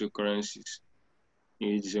your cryptocurrencies.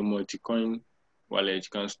 It's a multi-coin wallet.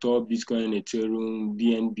 You can store Bitcoin, Ethereum,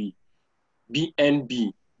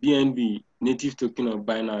 BNB, native token of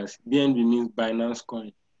Binance. BNB means Binance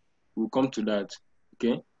coin. We'll come to that.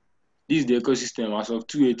 Okay. This is the ecosystem as of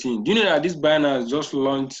 2018. Do you know that this Binance just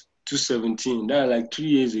launched 2017? That's like 3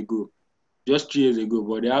 years ago. Just 3 years ago.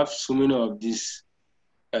 But they have so many of this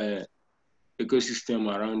ecosystem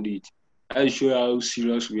around it. I show you how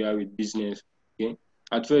serious we are with business. Okay.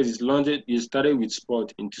 At first, it started with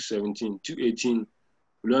sport in 2017. 2018,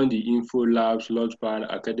 we launched the Info Labs, Launchpad,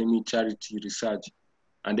 Academy, Charity, Research,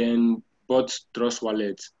 and then bought Trust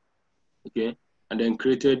Wallet. Okay. And then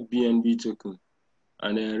created BNB token.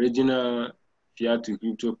 And then regional fiat to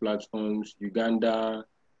crypto platforms, Uganda,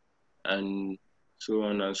 and so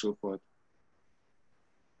on and so forth.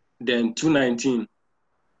 Then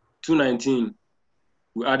 2019,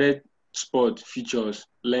 we added sport features,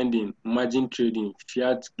 lending, margin trading,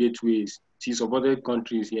 fiat gateways. See, supported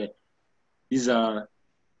countries here. These are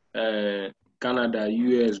Canada,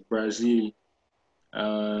 US, Brazil.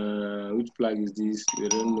 Which flag is this? I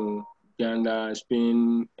don't know. Uganda,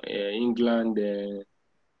 Spain, England,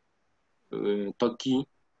 Turkey,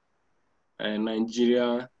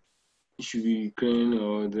 Nigeria. It should be Ukraine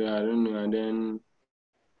or I don't know. And then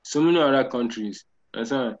so many other countries.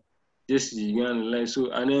 Understand? Just Uganda, like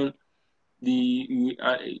so. And then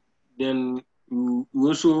then we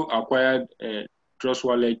also acquired Trust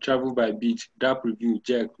Wallet, Travel by Bit, DAP Review,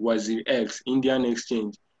 Jack, Wazir X, Indian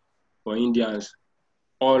Exchange for Indians,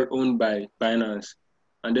 all owned by Binance.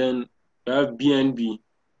 And then we have BNB,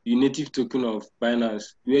 the native token of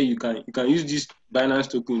Binance, where you can use this Binance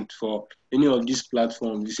token for any of these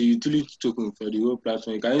platforms. It's a utility token for the whole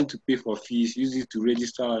platform. You can need to pay for fees, use it to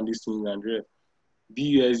register on these things and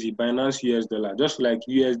BUSD, Binance US dollar, just like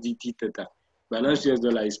USDT Theta. Binance US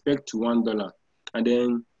dollar is pegged to $1. And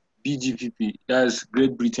then BGPP, that's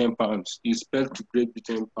Great Britain pounds, is pegged to Great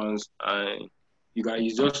Britain pounds, and you can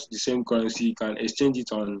use just the same currency. You can exchange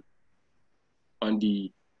it on the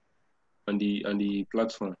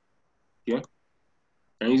platform. Okay,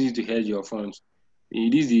 and use it to hedge your funds.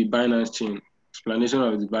 It is the Binance chain. Explanation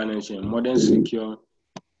of the Binance chain: modern, secure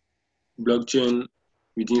blockchain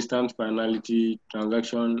with instant finality,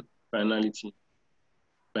 transaction finality.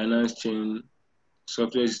 Binance chain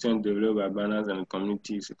software system developed by Binance and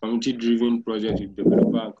communities. A community-driven project with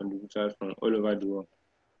developers and contributors from all over the world.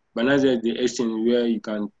 Binance is the exchange where you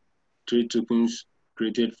can trade tokens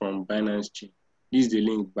created from Binance chain. This is the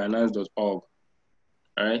link, binance.org. All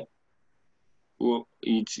right. Well,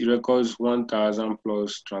 it records 1,000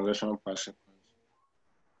 plus transactions per second.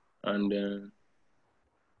 And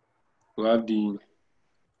we have the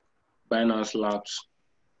Binance Labs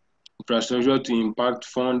infrastructure to impact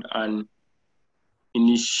fund and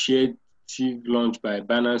initiative launched by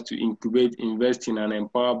Binance to incubate, invest in, and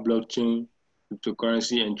empower blockchain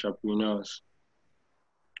cryptocurrency entrepreneurs.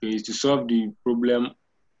 Okay, is to solve the problem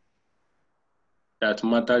that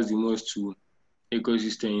matters the most to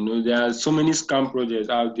ecosystem. There are so many scam projects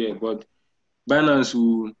out there, but Binance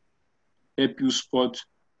will help you spot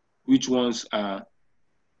which ones are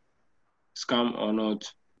scam or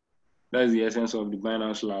not. That's the essence of the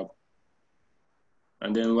Binance Lab.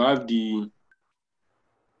 And then we have the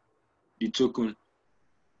token,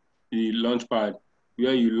 the launchpad,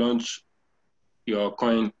 where you launch your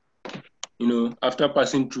coin. After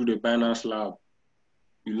passing through the Binance Lab,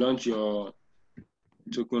 you launch your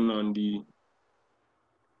token on the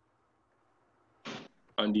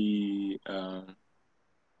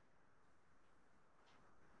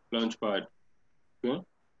launchpad. Okay?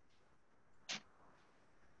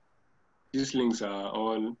 These links are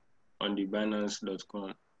all on the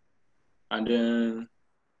Binance.com. And then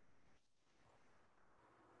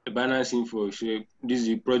the Binance info. So this is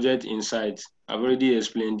the project insights. I've already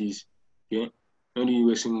explained this. Okay. not really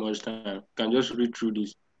wasting much time. You can just read through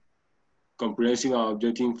this comprehensive and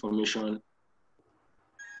objective information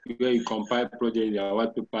where you compile project, their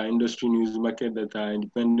white paper, industry news, market data,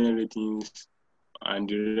 independent ratings, and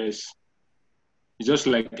the rest. It's just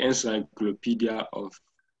like encyclopedia of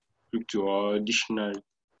crypto or dictionary.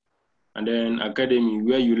 And then academy,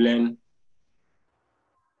 where you learn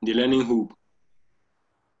the learning hub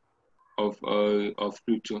of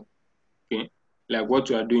crypto. Okay, like what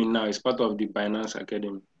you are doing now is part of the Binance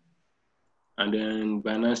Academy, and then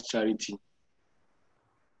Binance Charity,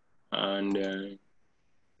 and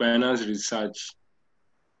Binance Research.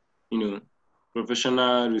 You know,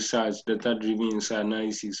 professional research, data-driven insight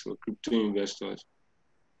analysis for crypto investors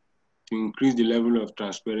to increase the level of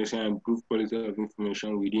transparency and improve quality of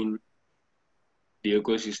information within the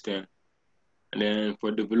ecosystem. And then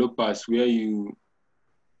for developers, where you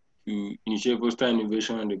initiate foster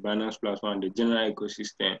innovation on the Binance platform and the general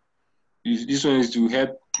ecosystem. This one is to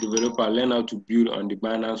help developers learn how to build on the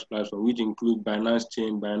Binance platform, which include Binance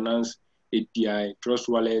Chain, Binance API, Trust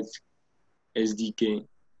Wallet, SDK,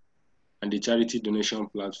 and the charity donation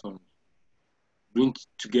platform. Bring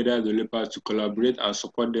together developers to collaborate and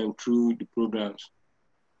support them through the programs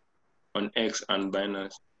on X and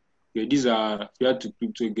Binance. Okay, these are fiat to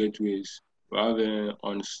crypto gateways. We have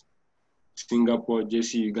on Singapore,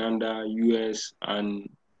 JC, Uganda, US, and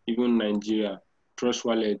even Nigeria. Trust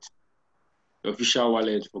Wallet, the official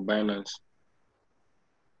wallet for Binance.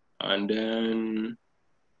 And then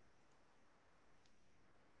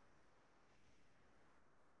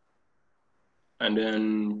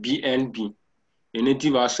BNB, a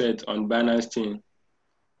native asset on Binance chain.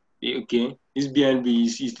 Okay, this BNB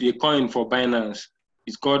is a coin for Binance.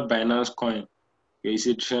 It's called Binance Coin. Okay, it's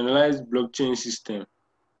a decentralized blockchain system.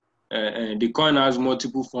 The coin has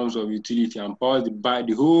multiple forms of utility and powers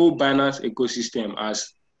the whole Binance ecosystem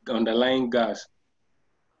as the underlying gas.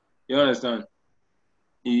 You understand?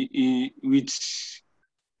 With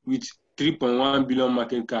 3.1 billion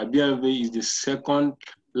market cap, BNB is the second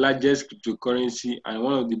largest cryptocurrency and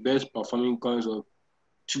one of the best performing coins of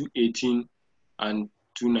 2018 and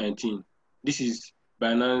 2019. This is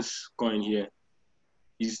Binance coin here.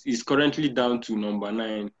 It's currently down to number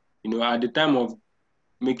 9. You know, at the time of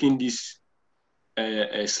making this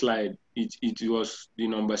slide, it was the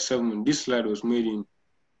number 7. This slide was made in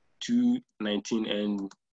 2019,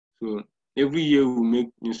 and so every year we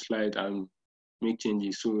make new slides and make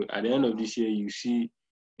changes. So at the end of this year, you see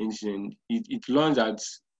incident. It launched at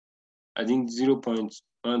I think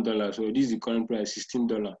 $0.1. So this is the current price,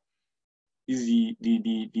 $16. This is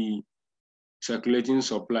the circulating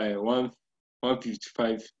supply,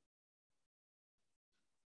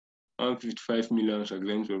 155 million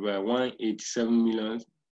circulating supply, 187 million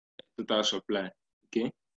total supply.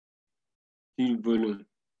 Okay, field volume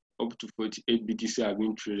up to 48 BTC have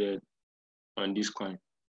been traded on this coin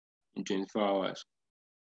in 24 hours.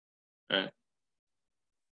 As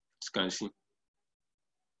you can see,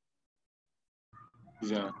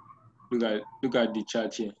 look at the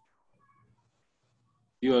chart here.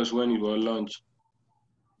 It was when it was launched,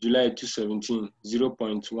 July 2017,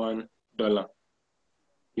 $0.1.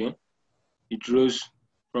 Okay, it rose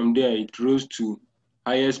from there. It rose to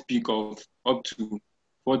highest peak of up to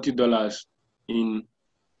 $40 in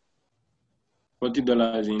when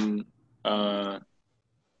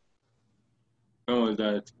was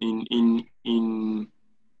that? In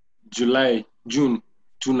June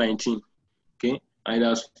 2019. Okay, and it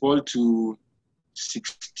has fallen to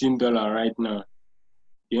 $16 right now.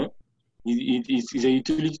 Yeah, it's a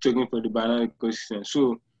utility token for the Binance ecosystem.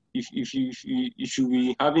 So if you should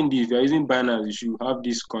be having this, if you're using Binance, you should have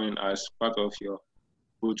this coin as part of your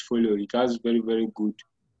portfolio. It has very, very good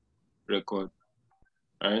record,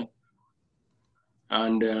 right?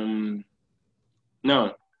 And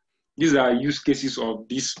now these are use cases of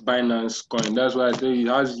this Binance coin. That's why I tell you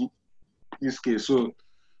it has use case. So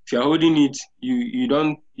if you're holding it, you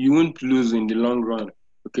won't lose in the long run.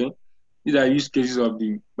 Okay, these are use cases of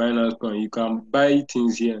the Binance coin. You can buy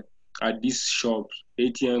things here at these shops: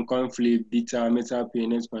 ATM, Conflip, Beta, MetaPay,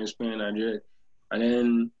 Netcoin, Spend, and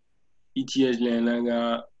then ETH,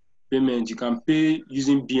 Lenaga payment. You can pay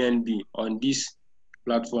using BNB on these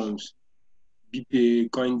platforms: BPay,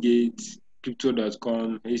 CoinGate,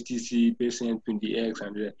 Crypto.com, HTC, Paycent, PNDX,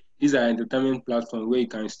 and these are entertainment platforms where you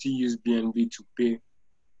can still use BNB to pay.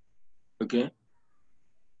 Okay,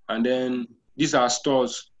 and then these are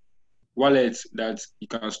stores, wallets that you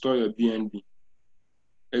can store your BNB: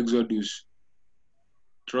 Exodus,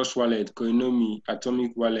 Trust Wallet, Coinomi,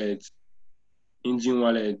 Atomic Wallet, Engine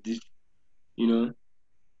Wallet. You know,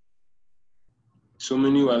 so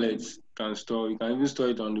many wallets can store. You can even store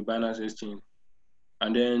it on the Binance Exchange.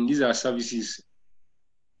 And then these are services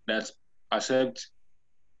that accept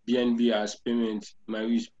BNB as payment. You might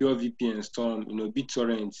use pure VPN, Storm,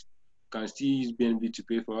 BitTorrent. You can still use BNB to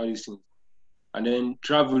pay for all these things. And then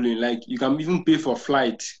traveling, like you can even pay for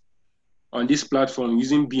flight on this platform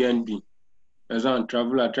using BNB. As a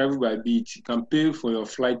travel by Bit, you can pay for your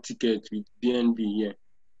flight ticket with BNB here.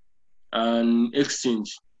 And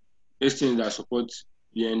exchange that support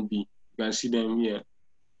BNB. You can see them here.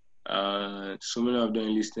 So many of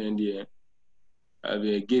them listed here.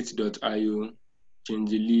 Gate.io,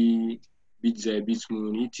 Changely, BitZai,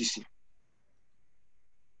 Bitmoon, etc.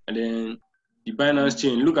 And then the Binance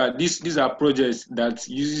chain. Look at this. These are projects that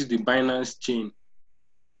uses the Binance chain,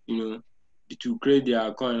 to create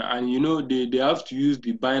their coin. And they have to use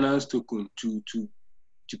the Binance token to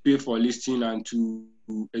pay for listing and to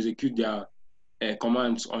execute their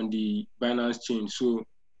commands on the Binance chain. So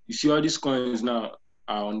you see all these coins now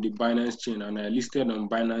are on the Binance chain and are listed on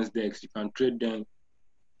Binance Dex. You can trade them.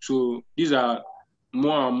 So these are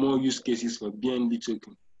more and more use cases for BNB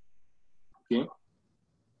token. Okay.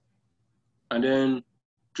 And then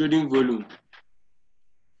trading volume.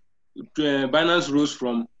 Binance rose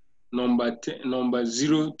from number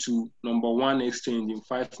 0 to number 1 exchange in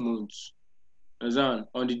 5 months.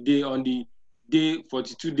 On the day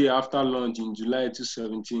 42 day after launch in July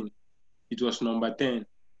 2017, it was number 10.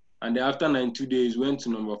 And then after 92 days, went to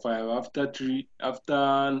number 5. After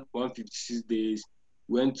 156 days,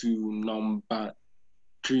 went to number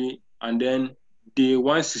 3. And then day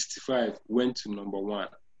 165 went to number 1.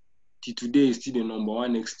 Till today is still the number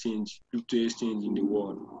 1 exchange, crypto exchange in the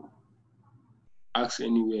world. Ask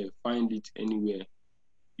anywhere, find it anywhere,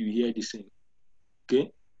 you hear the same.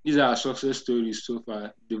 Okay, these are our success stories so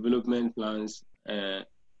far. Development plans.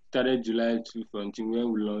 Started July 2014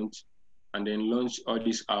 when we launched, and then launched all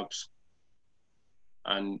these apps.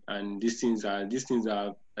 And these things are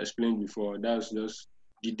explained before. That's just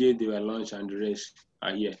the day they were launched, and the rest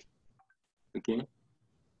are here. Okay,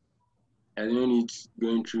 I don't need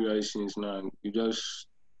going through all these things now.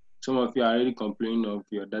 Some of you are already complaining of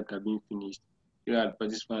your data being finished. You are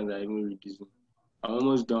participants are even reducing. I'm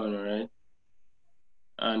almost done, all right?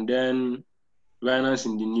 And then Binance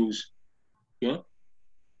in the news. Okay,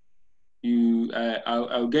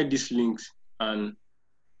 I'll get these links and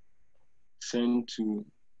send to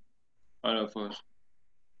all of us.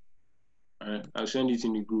 All right, I'll send it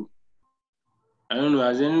in the group. I don't know.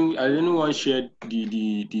 Has anyone shared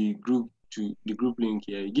the group to the group link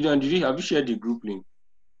here? Gideon, have you shared the group link?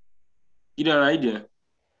 Gideon, are you there?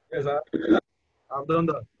 Yes, I've done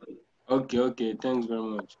that. Okay. Thanks very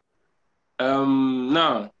much.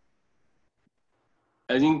 Now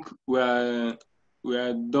I think we are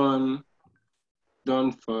done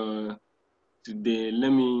for today.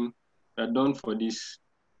 We're done for this.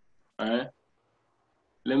 All right.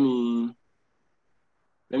 Let me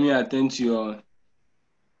attend to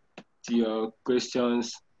your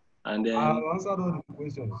questions, and then I've answered all the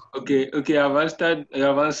questions. okay. I have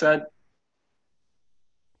answered.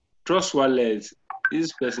 Trust wallet.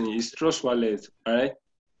 This person is Trust wallet. All right.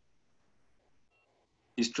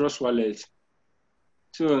 It's Trust wallet.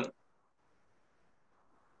 So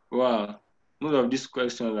wow, most of these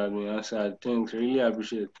questions have been answered. Thanks, really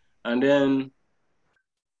appreciate. And then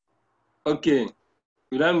okay,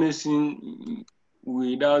 without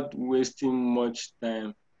wasting much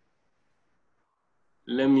time,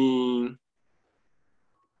 let me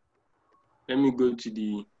go to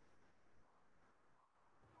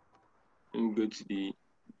the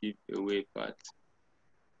giveaway part.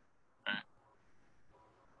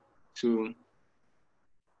 So you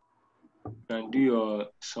can do your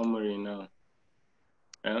summary now.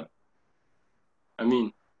 Yeah? I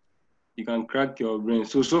mean, you can crack your brain.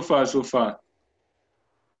 So far,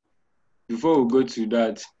 before we go to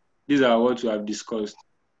that, these are what we have discussed,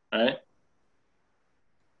 right?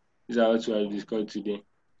 These are what we have discussed today.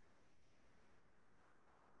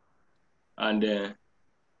 And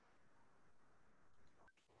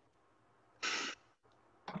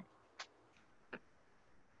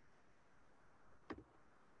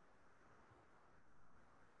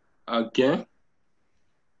okay,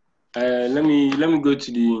 let me go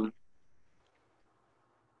to the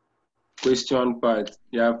question part.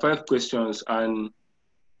 There are 5 questions, and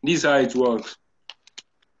this is how it works.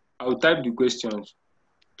 I'll type the questions.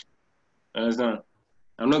 Understand?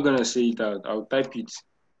 I'm not gonna say it out. I'll type it.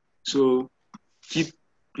 So keep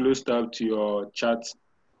close up to your chat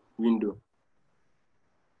window.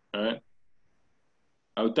 All right.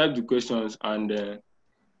 I'll type the questions, and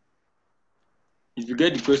if you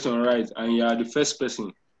get the question right and you are the first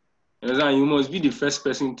person, understand, you must be the first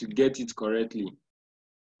person to get it correctly.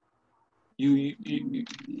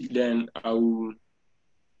 then I'll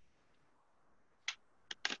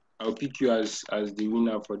pick you as the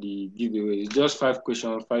winner for the giveaway. It's just 5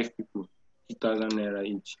 questions, 5 people, 2,000 naira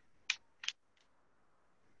each.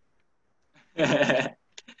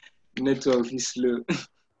 Network is slow.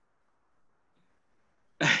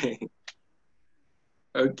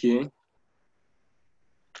 Okay.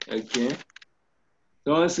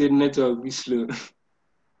 Someone said network is slow.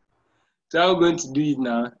 So how are we going to do it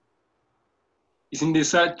now? It's in the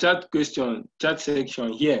chat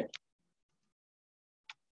section here.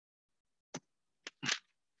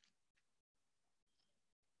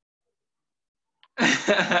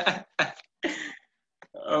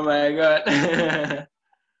 Oh my God.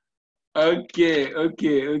 Okay.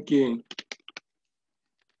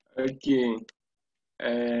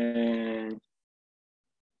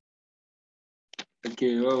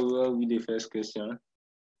 Okay, what will be the first question?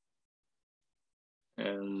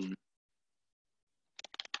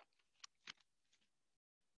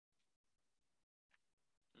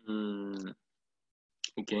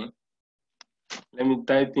 Okay. Let me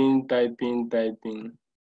type in.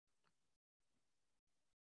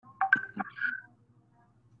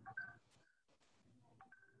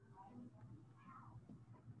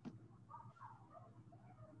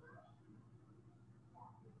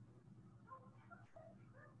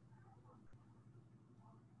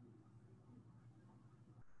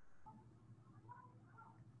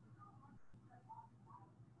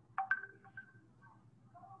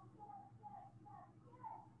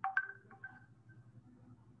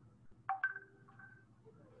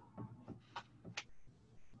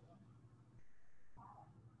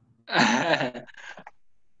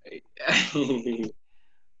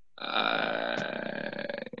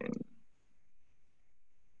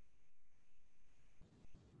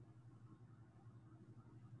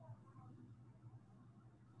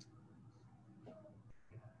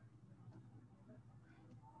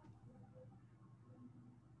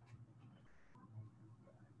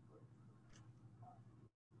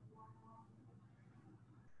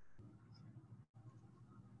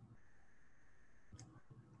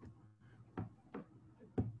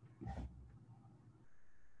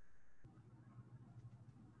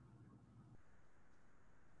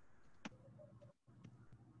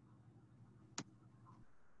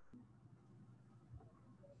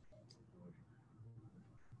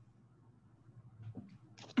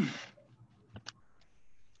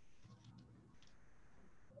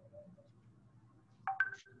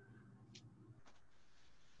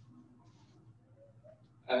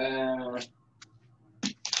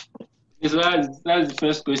 So that's the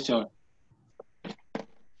first question.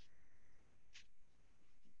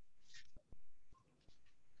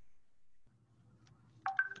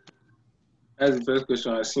 That's the first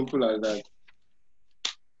question, as simple as that.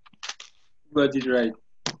 You got it right.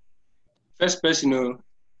 First person,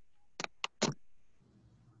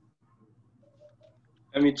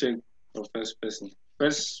 let me check for first person.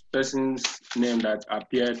 First person's name that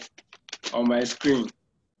appeared on my screen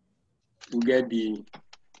will get the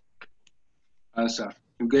answer.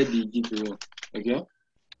 You get the giveaway. Okay.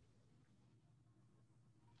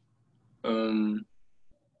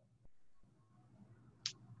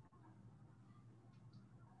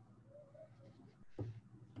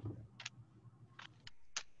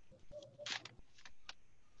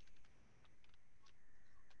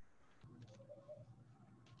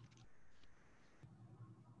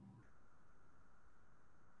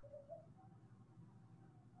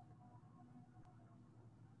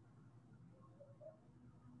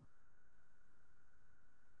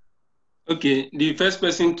 Okay, the first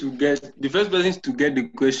person to get the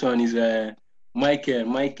question is Michael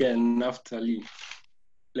Naftali.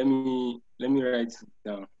 Let me write it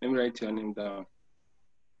down. Let me write your name down.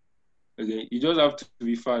 Okay, you just have to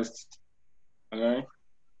be fast. All right.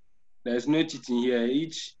 There's no cheating here.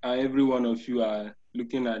 Each and every one of you are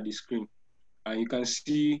looking at the screen, and you can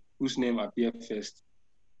see whose name appeared first.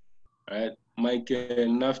 All right, Michael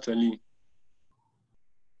Naftali.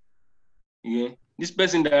 Okay. This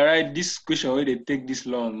person that write this question where they take this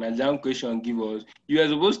long, na jam question give us. You are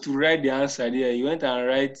supposed to write the answer there. You went and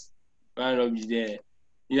write one rubbish there.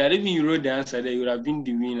 If even you wrote the answer there, you would have been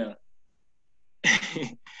the winner.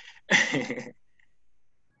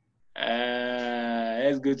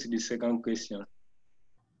 Let's go to the second question.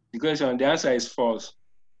 The answer is false.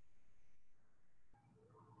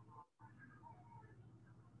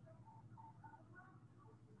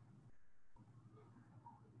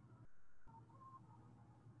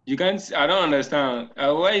 You can't. I don't understand. Why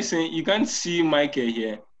are you saying you can't see Michael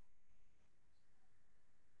here?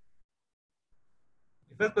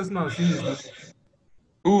 The first person I've seen is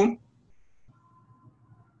Who?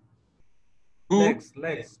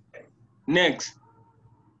 Lex. Next.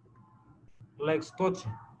 Lex touchy.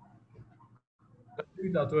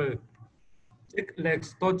 Read that well. Take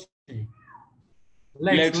Lex touchy.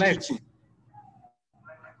 Lex Lex. Tucci.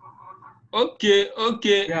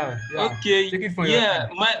 Okay. Yeah. Take it from your Yeah,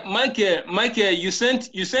 end. Michael, you sent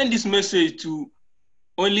this message to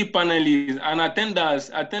only panelists and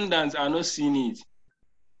attendants are not seeing it.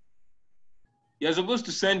 You're supposed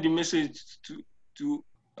to send the message to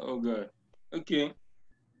oh god. Okay.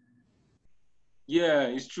 Yeah,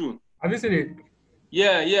 it's true. Have you seen it?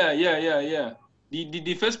 Yeah.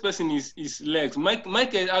 The first person is Lex.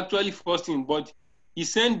 Michael actually first him, but he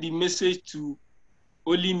sent the message to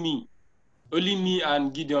only me. Only me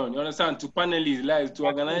and Gideon, you understand, to panelists, like to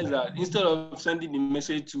organize that. Instead of sending the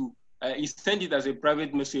message to, he sent it as a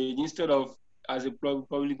private message instead of as a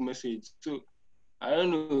public message. So I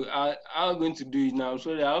don't know how I'm going to do it now.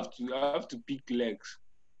 Sorry, I have to pick legs.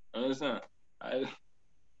 Understand? I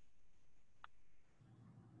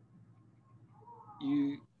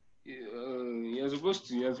you you're supposed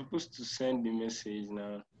to send the message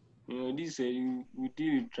now. You know, this we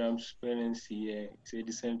deal with transparency here. It's a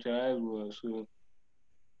decentralized world, so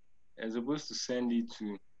you're supposed to send it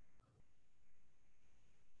to.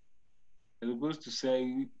 You're supposed to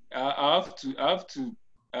say, I have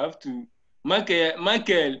to.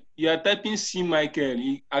 Michael, you are typing C.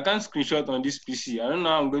 Michael. I can't screenshot on this PC. I don't know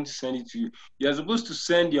how I'm going to send it to you. You are supposed to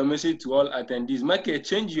send your message to all attendees. Michael,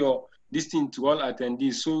 change your this thing to all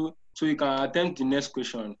attendees so you can attempt the next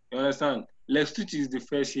question. You understand? Lex Tucci is the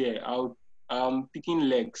first here. I'm picking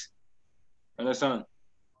Lex. Understand?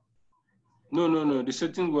 No. The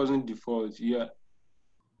setting wasn't default. Yeah.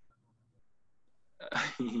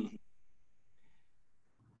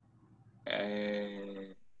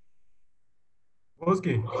 uh,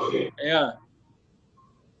 Okay. yeah.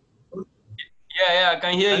 Yeah, I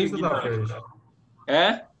can hear Can you you, start Gideon. afresh?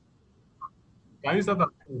 Eh? Can you start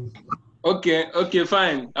afresh? Okay,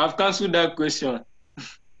 fine. I've cancelled that question.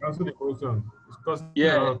 Answer the question. It's causing a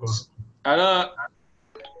Yeah. lot of confusion.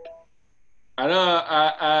 I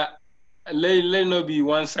don't, let it not be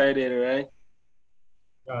one-sided, right?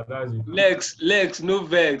 Yeah, that's it. Lex, no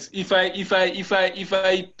vex. If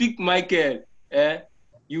I pick Michael,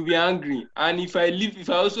 you'll be angry. And if I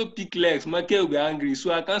also pick Lex, Michael will be angry.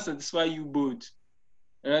 So I can't satisfy you both.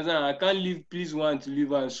 You understand? I can't leave please one to leave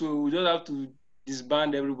one. So we just have to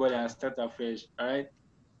disband everybody and start afresh. All right.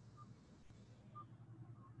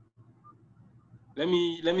 Let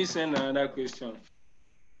me send another question.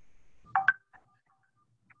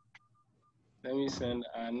 Let me send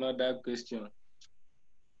another question.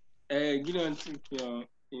 Give on check your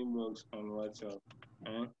inbox on WhatsApp.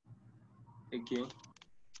 Okay.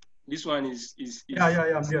 This one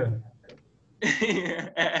Yeah, I'm there.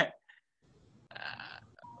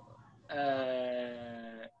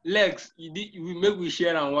 Lex, we make we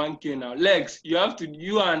share on 1K now. Lex, you have to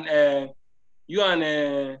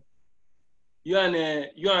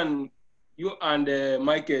you and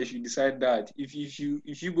Michael should decide that. If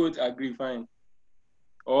you both agree, fine.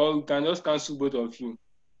 Or we can just cancel both of you.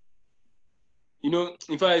 You know,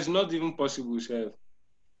 in fact, it's not even possible, sir.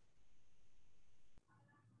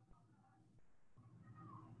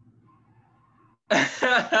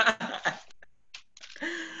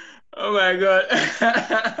 Oh my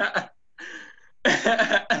God.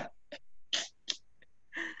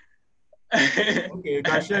 Okay, you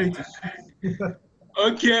can share it.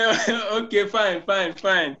 Okay, fine. You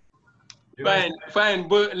can Fine.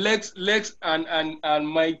 But Lex and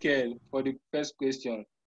Michael for the first question.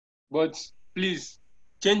 But please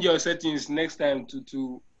change your settings next time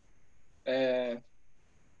to uh,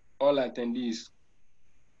 all attendees.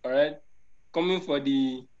 All right. Coming for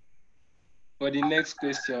the next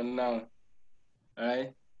question now. All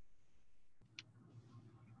right.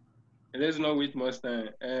 Let's not wait much time.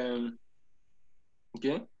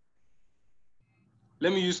 Okay.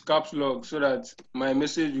 Let me use caps lock so that my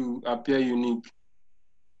message will appear unique.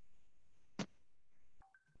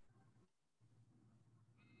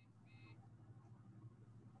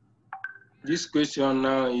 This question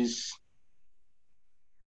now is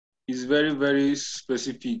very, very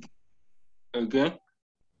specific. Okay.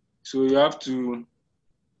 So you have to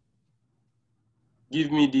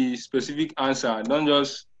give me the specific answer. Don't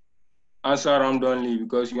just answer randomly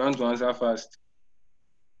because you want to answer fast.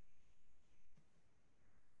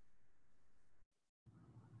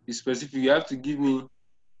 The specific, you have to give me.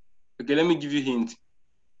 Okay, let me give you a hint.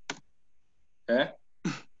 Eh?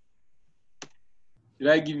 Did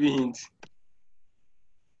I give you a hint?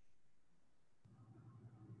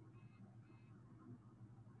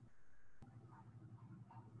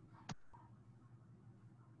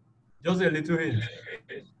 Just a little hint.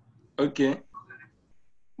 Okay.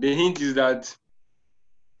 The hint is that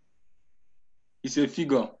it's a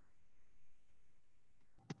figure.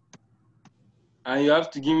 And you have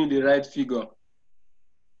to give me the right figure.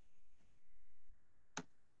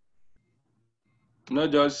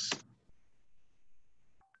 Not just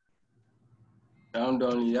round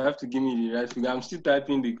only. You have to give me the right figure. I'm still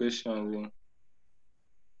typing the questions in.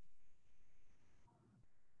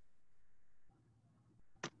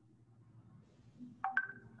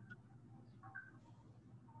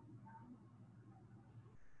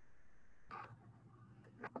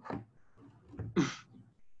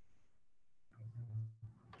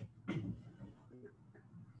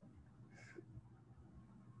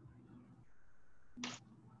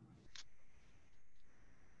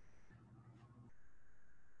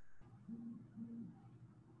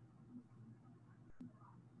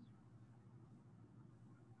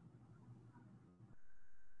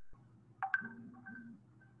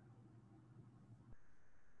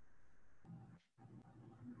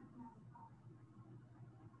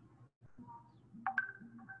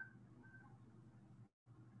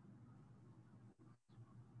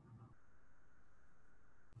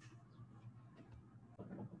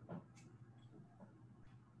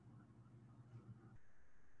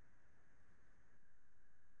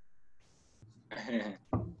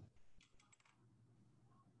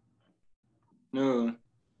 No.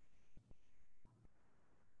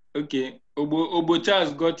 Okay. Obo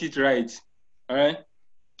Charles got it right. All right.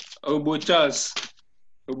 Obo Charles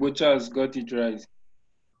got it right.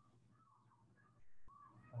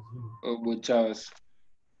 Obo Charles.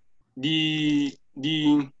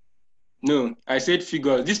 No, I said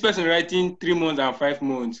figures. This person writing 3 months and 5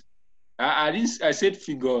 months. I said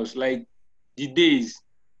figures like the days.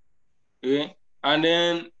 Okay. And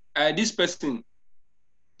then this person,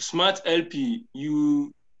 smart LP,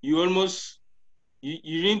 you almost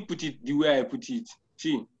you didn't put it the way I put it.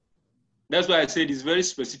 See, that's why I said it's very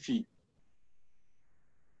specific.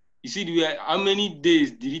 You see the way, how many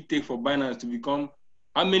days did it take for Binance to become,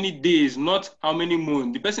 how many days, not how many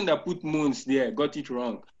months. The person that put months there got it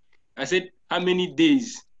wrong. I said how many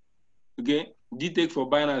days, okay, did it take for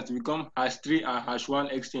Binance to become #3 and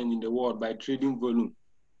 #1 exchange in the world by trading volume.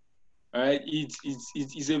 All right,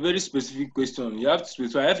 it's a very specific question. You have to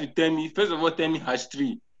specify. You have to tell me, first of all, tell me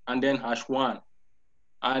 #3 and then #1,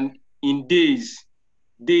 and in days,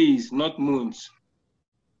 not months.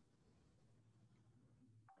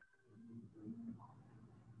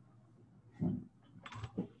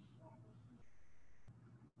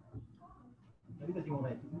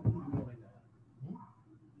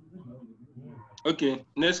 Okay,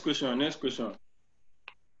 next question.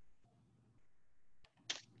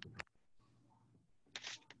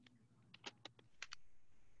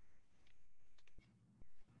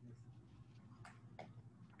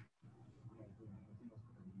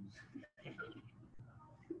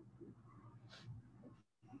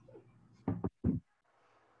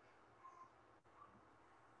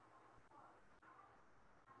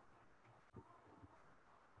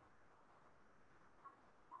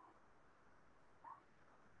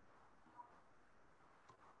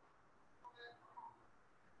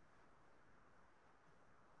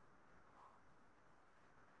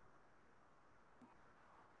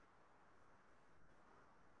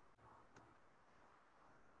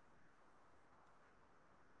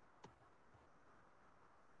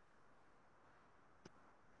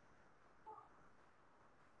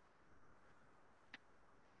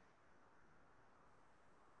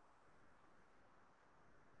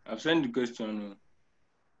 I've sent the question.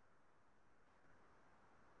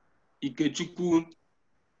 Ikechukwu,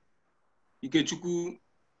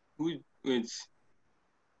 wait.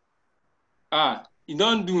 You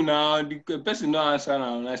don't do now. The person no answer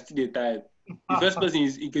now. I still the type. The first person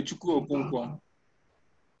is Ikechukwu Okonkwo.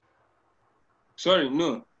 Sorry,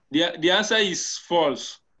 no. The answer is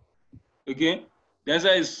false. Okay? The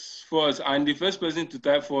answer is false. And the first person to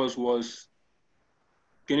type false was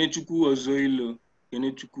Kenechukwu Ozoilo.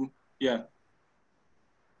 Kenechukwu. Yeah.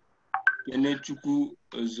 Kenechukwu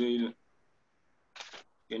Ozoilo.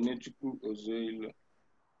 Kenechukwu Ozoilo.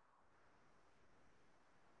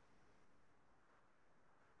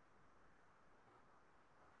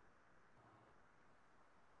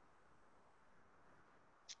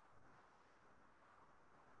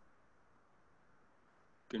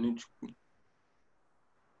 Kenechukwu.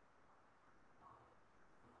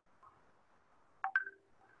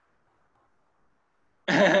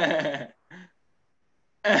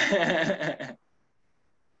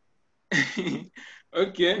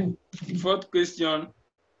 Okay. Fourth question.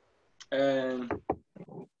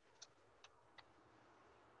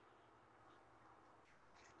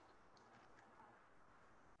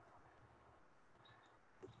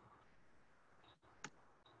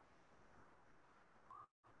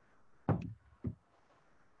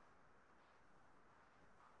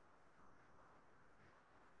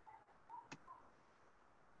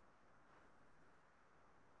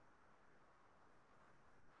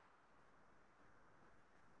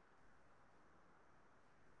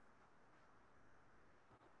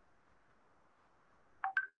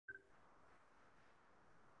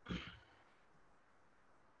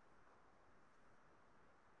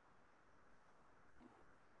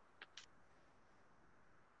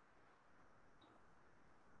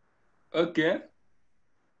 Okay.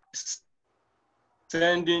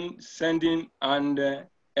 Sending, and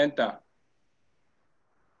enter.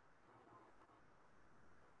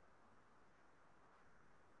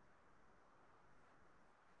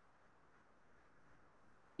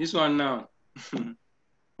 This one now.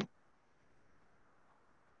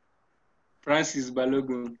 Francis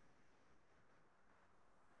Balogun.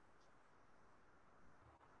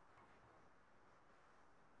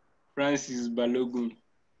 Francis Balogun.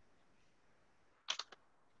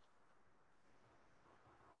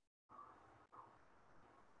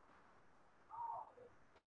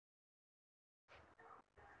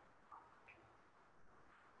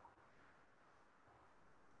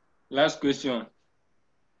 Last question.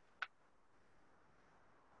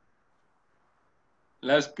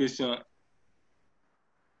 Last question.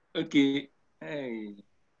 Okay. Hey.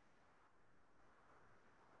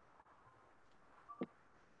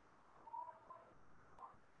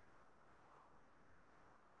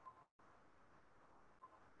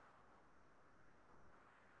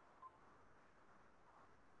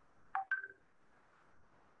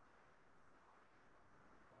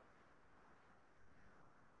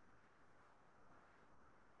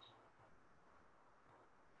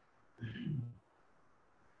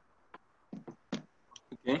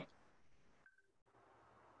 Okay.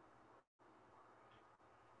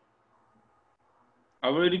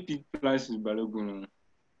 I've already picked Francis Balogun.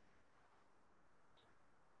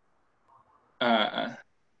 Uh,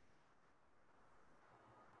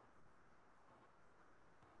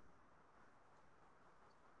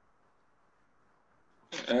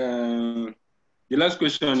 the last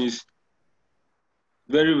question is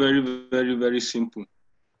very, very, very, very simple.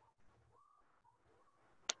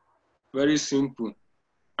 Very simple.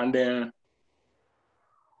 And then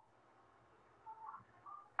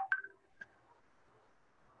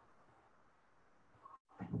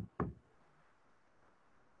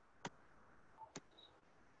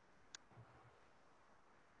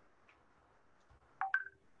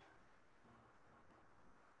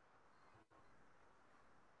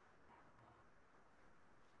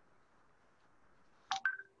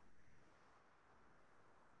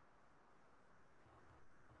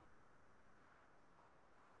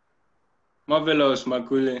Marvelous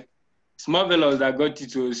Makule. It's Marvelous that got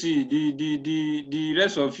it. So see, the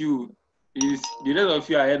rest of you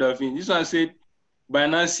ahead of him. This one said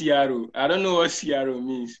Binance CRO. I don't know what CRO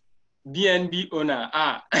means. BNB owner.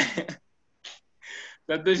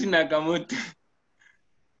 Satoshi Nakamoto.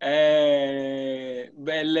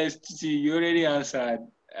 But let's see, you already answered.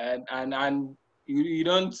 And you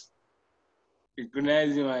don't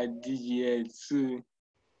recognize him at DGH. So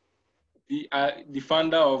the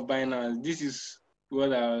founder of Binance. This is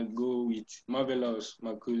what I'll go with. Marvelous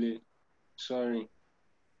Makule. Sorry.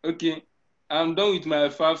 Okay, I'm done with my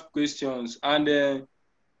 5 questions. And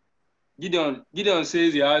Gideon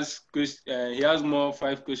says he has more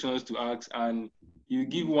 5 questions to ask, and you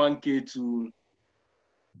give 1K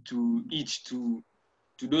to each to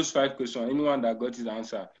those 5 questions. Anyone that got his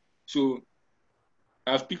answer. So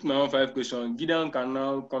I've picked my own 5 questions. Gideon can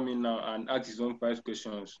now come in now and ask his own 5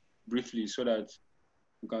 questions briefly so that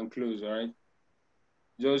we can close. All right.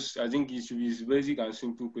 I think it should be basic and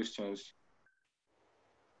simple questions.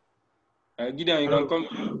 Gideon, you can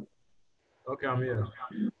come. Okay, I'm here.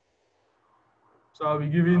 So I'll be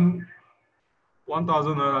giving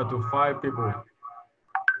 1,000 naira to 5 people.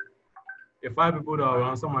 The 5 people that will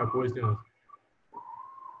answer my questions.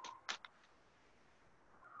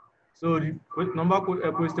 So the question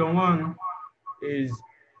 1 is,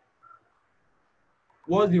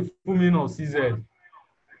 what's the full meaning of CZ?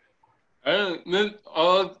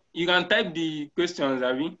 Or you can type the questions,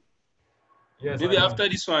 Abby. Yes. Maybe after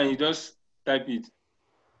this one, you just type it.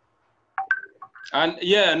 And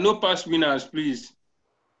yeah, no past winners, please.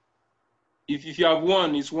 If you have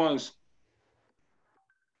won, it's once.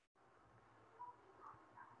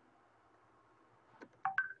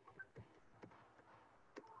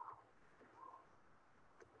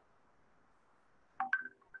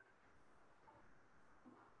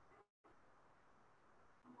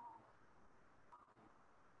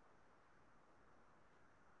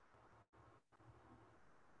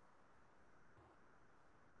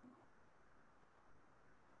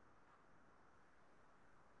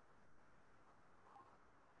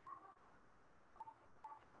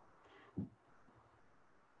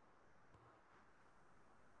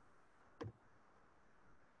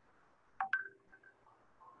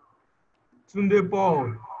 Tunde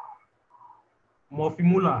Paul,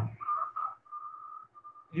 Mofimula.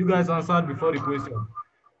 You guys answered before the question.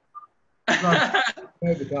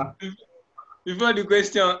 Before the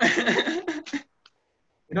question.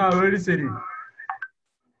 I already said it.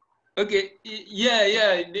 Okay, yeah,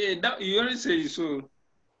 you already said it, so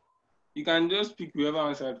you can just pick whoever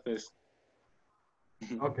answered first.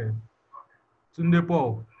 Okay. Sunday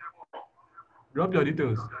Paul. Drop your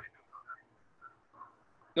details.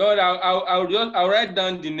 No, I'll write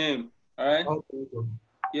down the name. All right. Okay.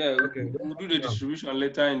 Yeah, Okay. we'll do the distribution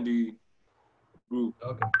later in the group.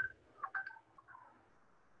 Okay.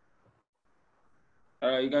 All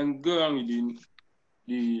right, you can go on with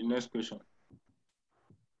the next question.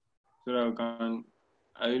 So that I can,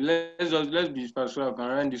 let's be fast so I can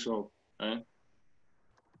run this up. Right?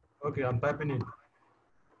 Okay, I'm typing it.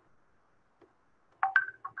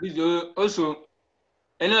 Please, also,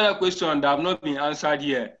 any other question that have not been answered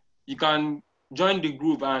here, you can join the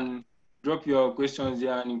group and drop your questions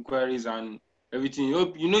there and inquiries and everything.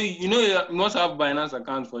 You must have Binance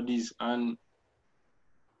account for this, and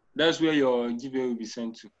that's where your giveaway will be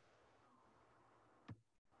sent to.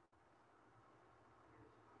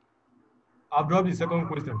 I've dropped the second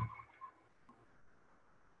question.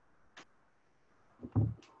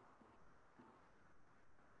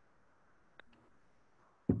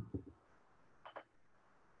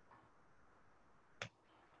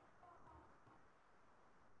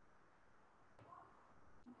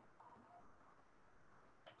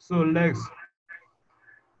 So Lex,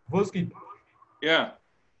 Voski, Yeah.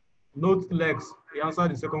 note Lex. He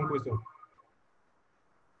answered the second question.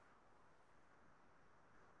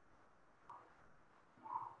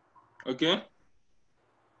 Okay.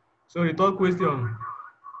 So the third question.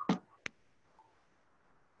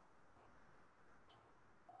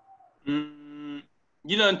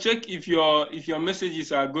 You don't check if your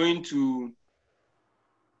messages are going to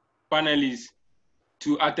panelists,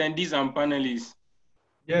 to attendees and panelists,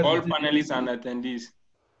 Yes, all it is. panelists and attendees.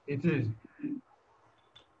 It is.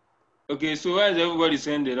 Okay, so why is everybody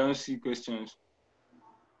saying they don't see questions?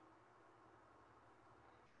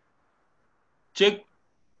 Check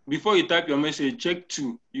before you type your message. Check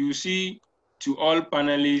two. You see to all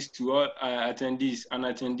panelists, to all attendees and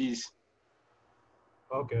attendees.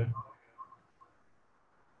 Okay.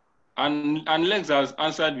 And Lex has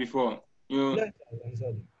answered before. Lex has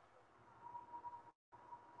answered.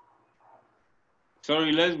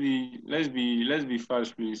 Sorry, let's be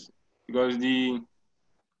fast, please, because the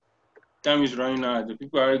time is running out. The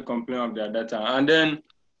people are already complaining of their data, and then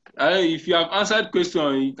if you have answered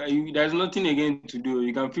question, there's nothing again to do.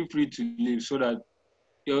 You can feel free to leave so that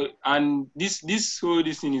and this whole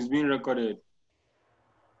this thing is being recorded.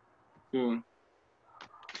 So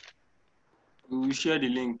we will share the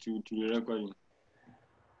link to the recording.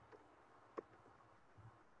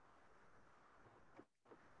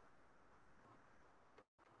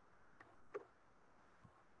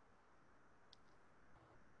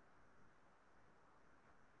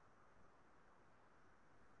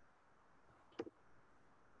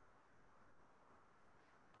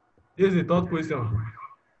 Here's the third question.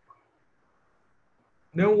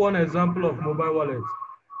 Name one example of mobile wallet.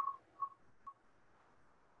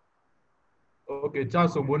 Okay,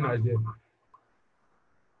 Charles Obona is there.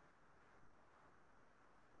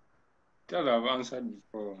 That I've answered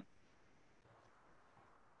before.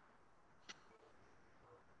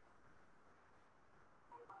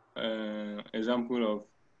 Example of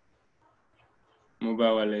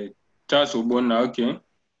mobile wallet. Charles Obona, okay.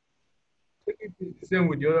 It's the same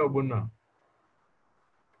with the other Obona.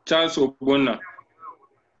 Charles Obona.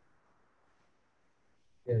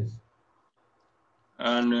 Yes.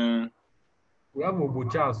 And we have Obo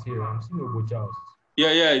Charles here. I'm seeing Obo Charles.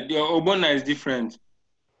 Yeah, the Obona is different.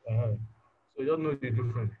 So you don't know the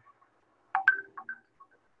difference.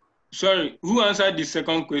 Sorry, who answered the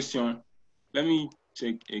second question? Let me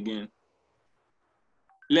check again.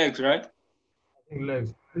 Lex, right? I think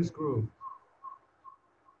Lex. Please scroll.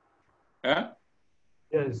 Yeah?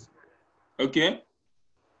 Yes. Okay.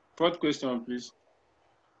 Fourth question, please.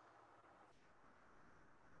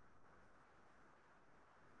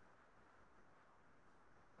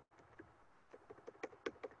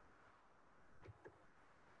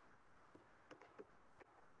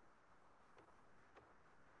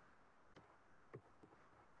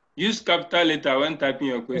 Use capital letter when typing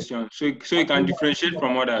your question, so you can differentiate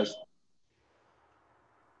from others.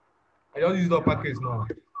 I just use uppercase now.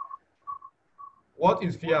 What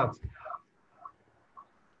is fiat?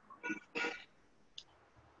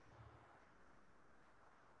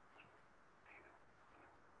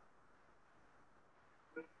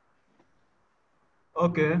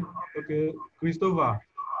 Okay. Christopher.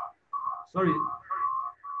 Sorry.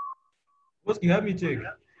 Boski, help me check.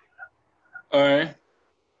 All right.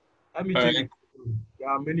 Let me check. There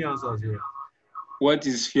are many answers here. What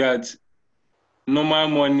is fiat? normal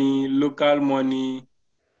money, local money,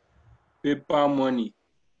 paper money.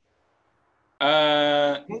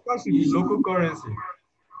 That should be local currency.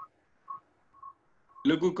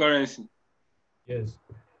 Local currency. Yes.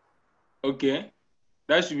 Okay.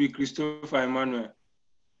 That should be Christopher Emmanuel.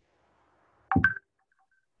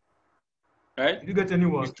 Right? Did you get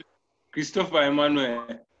anyone? Christopher Emmanuel.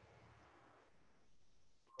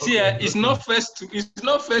 See, Okay, it's okay.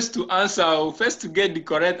 not first to answer, or first to get the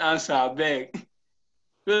correct answer, I beg.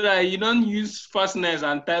 So that you don't use fastness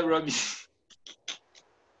and type rubbish.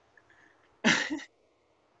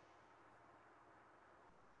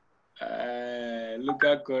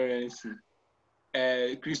 Local currency.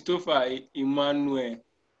 Christopher Emmanuel.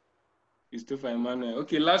 Christopher Emmanuel.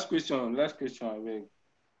 Okay, last question, I beg.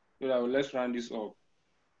 So that let's round this up.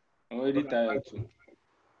 I'm already tired too.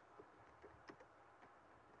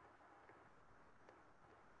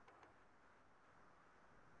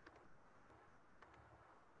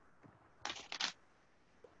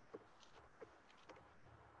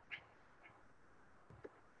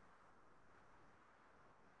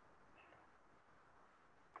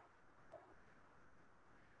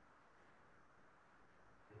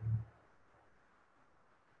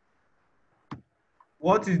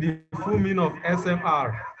 What is the full meaning of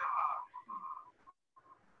SMR?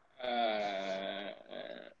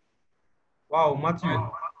 Wow, Matthew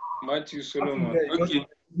Matthew, Solomon. yeah, Okay.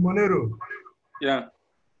 Monero. Yeah.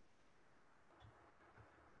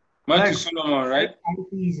 Matthew Next, Solomon, right? SIP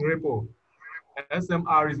is repo.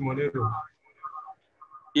 SMR is Monero.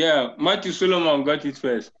 Yeah, Matthew Solomon got it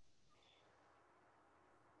first.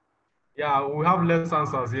 Yeah, we have less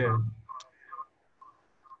answers here.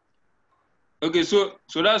 Okay, so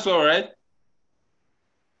that's all right.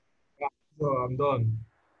 So I'm done.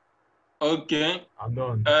 Okay. I'm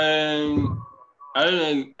done. I don't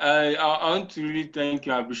know. I want to really thank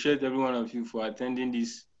you. I appreciate every one of you for attending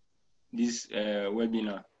this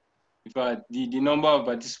webinar. In fact, the number of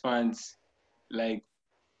participants, like,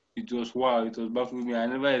 it was wow. It was baffling me. I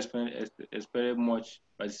never expected much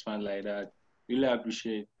participants like that. Really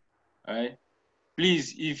appreciate. All right.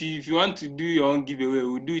 Please, if you want to do your own giveaway,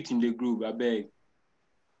 we'll do it in the group. I beg.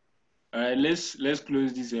 All right. Let's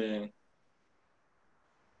close this.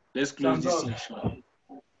 Let's close this section.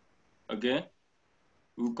 Okay.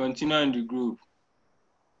 We'll continue in the group.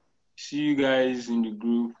 See you guys in the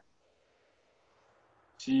group.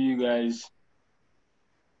 See you guys.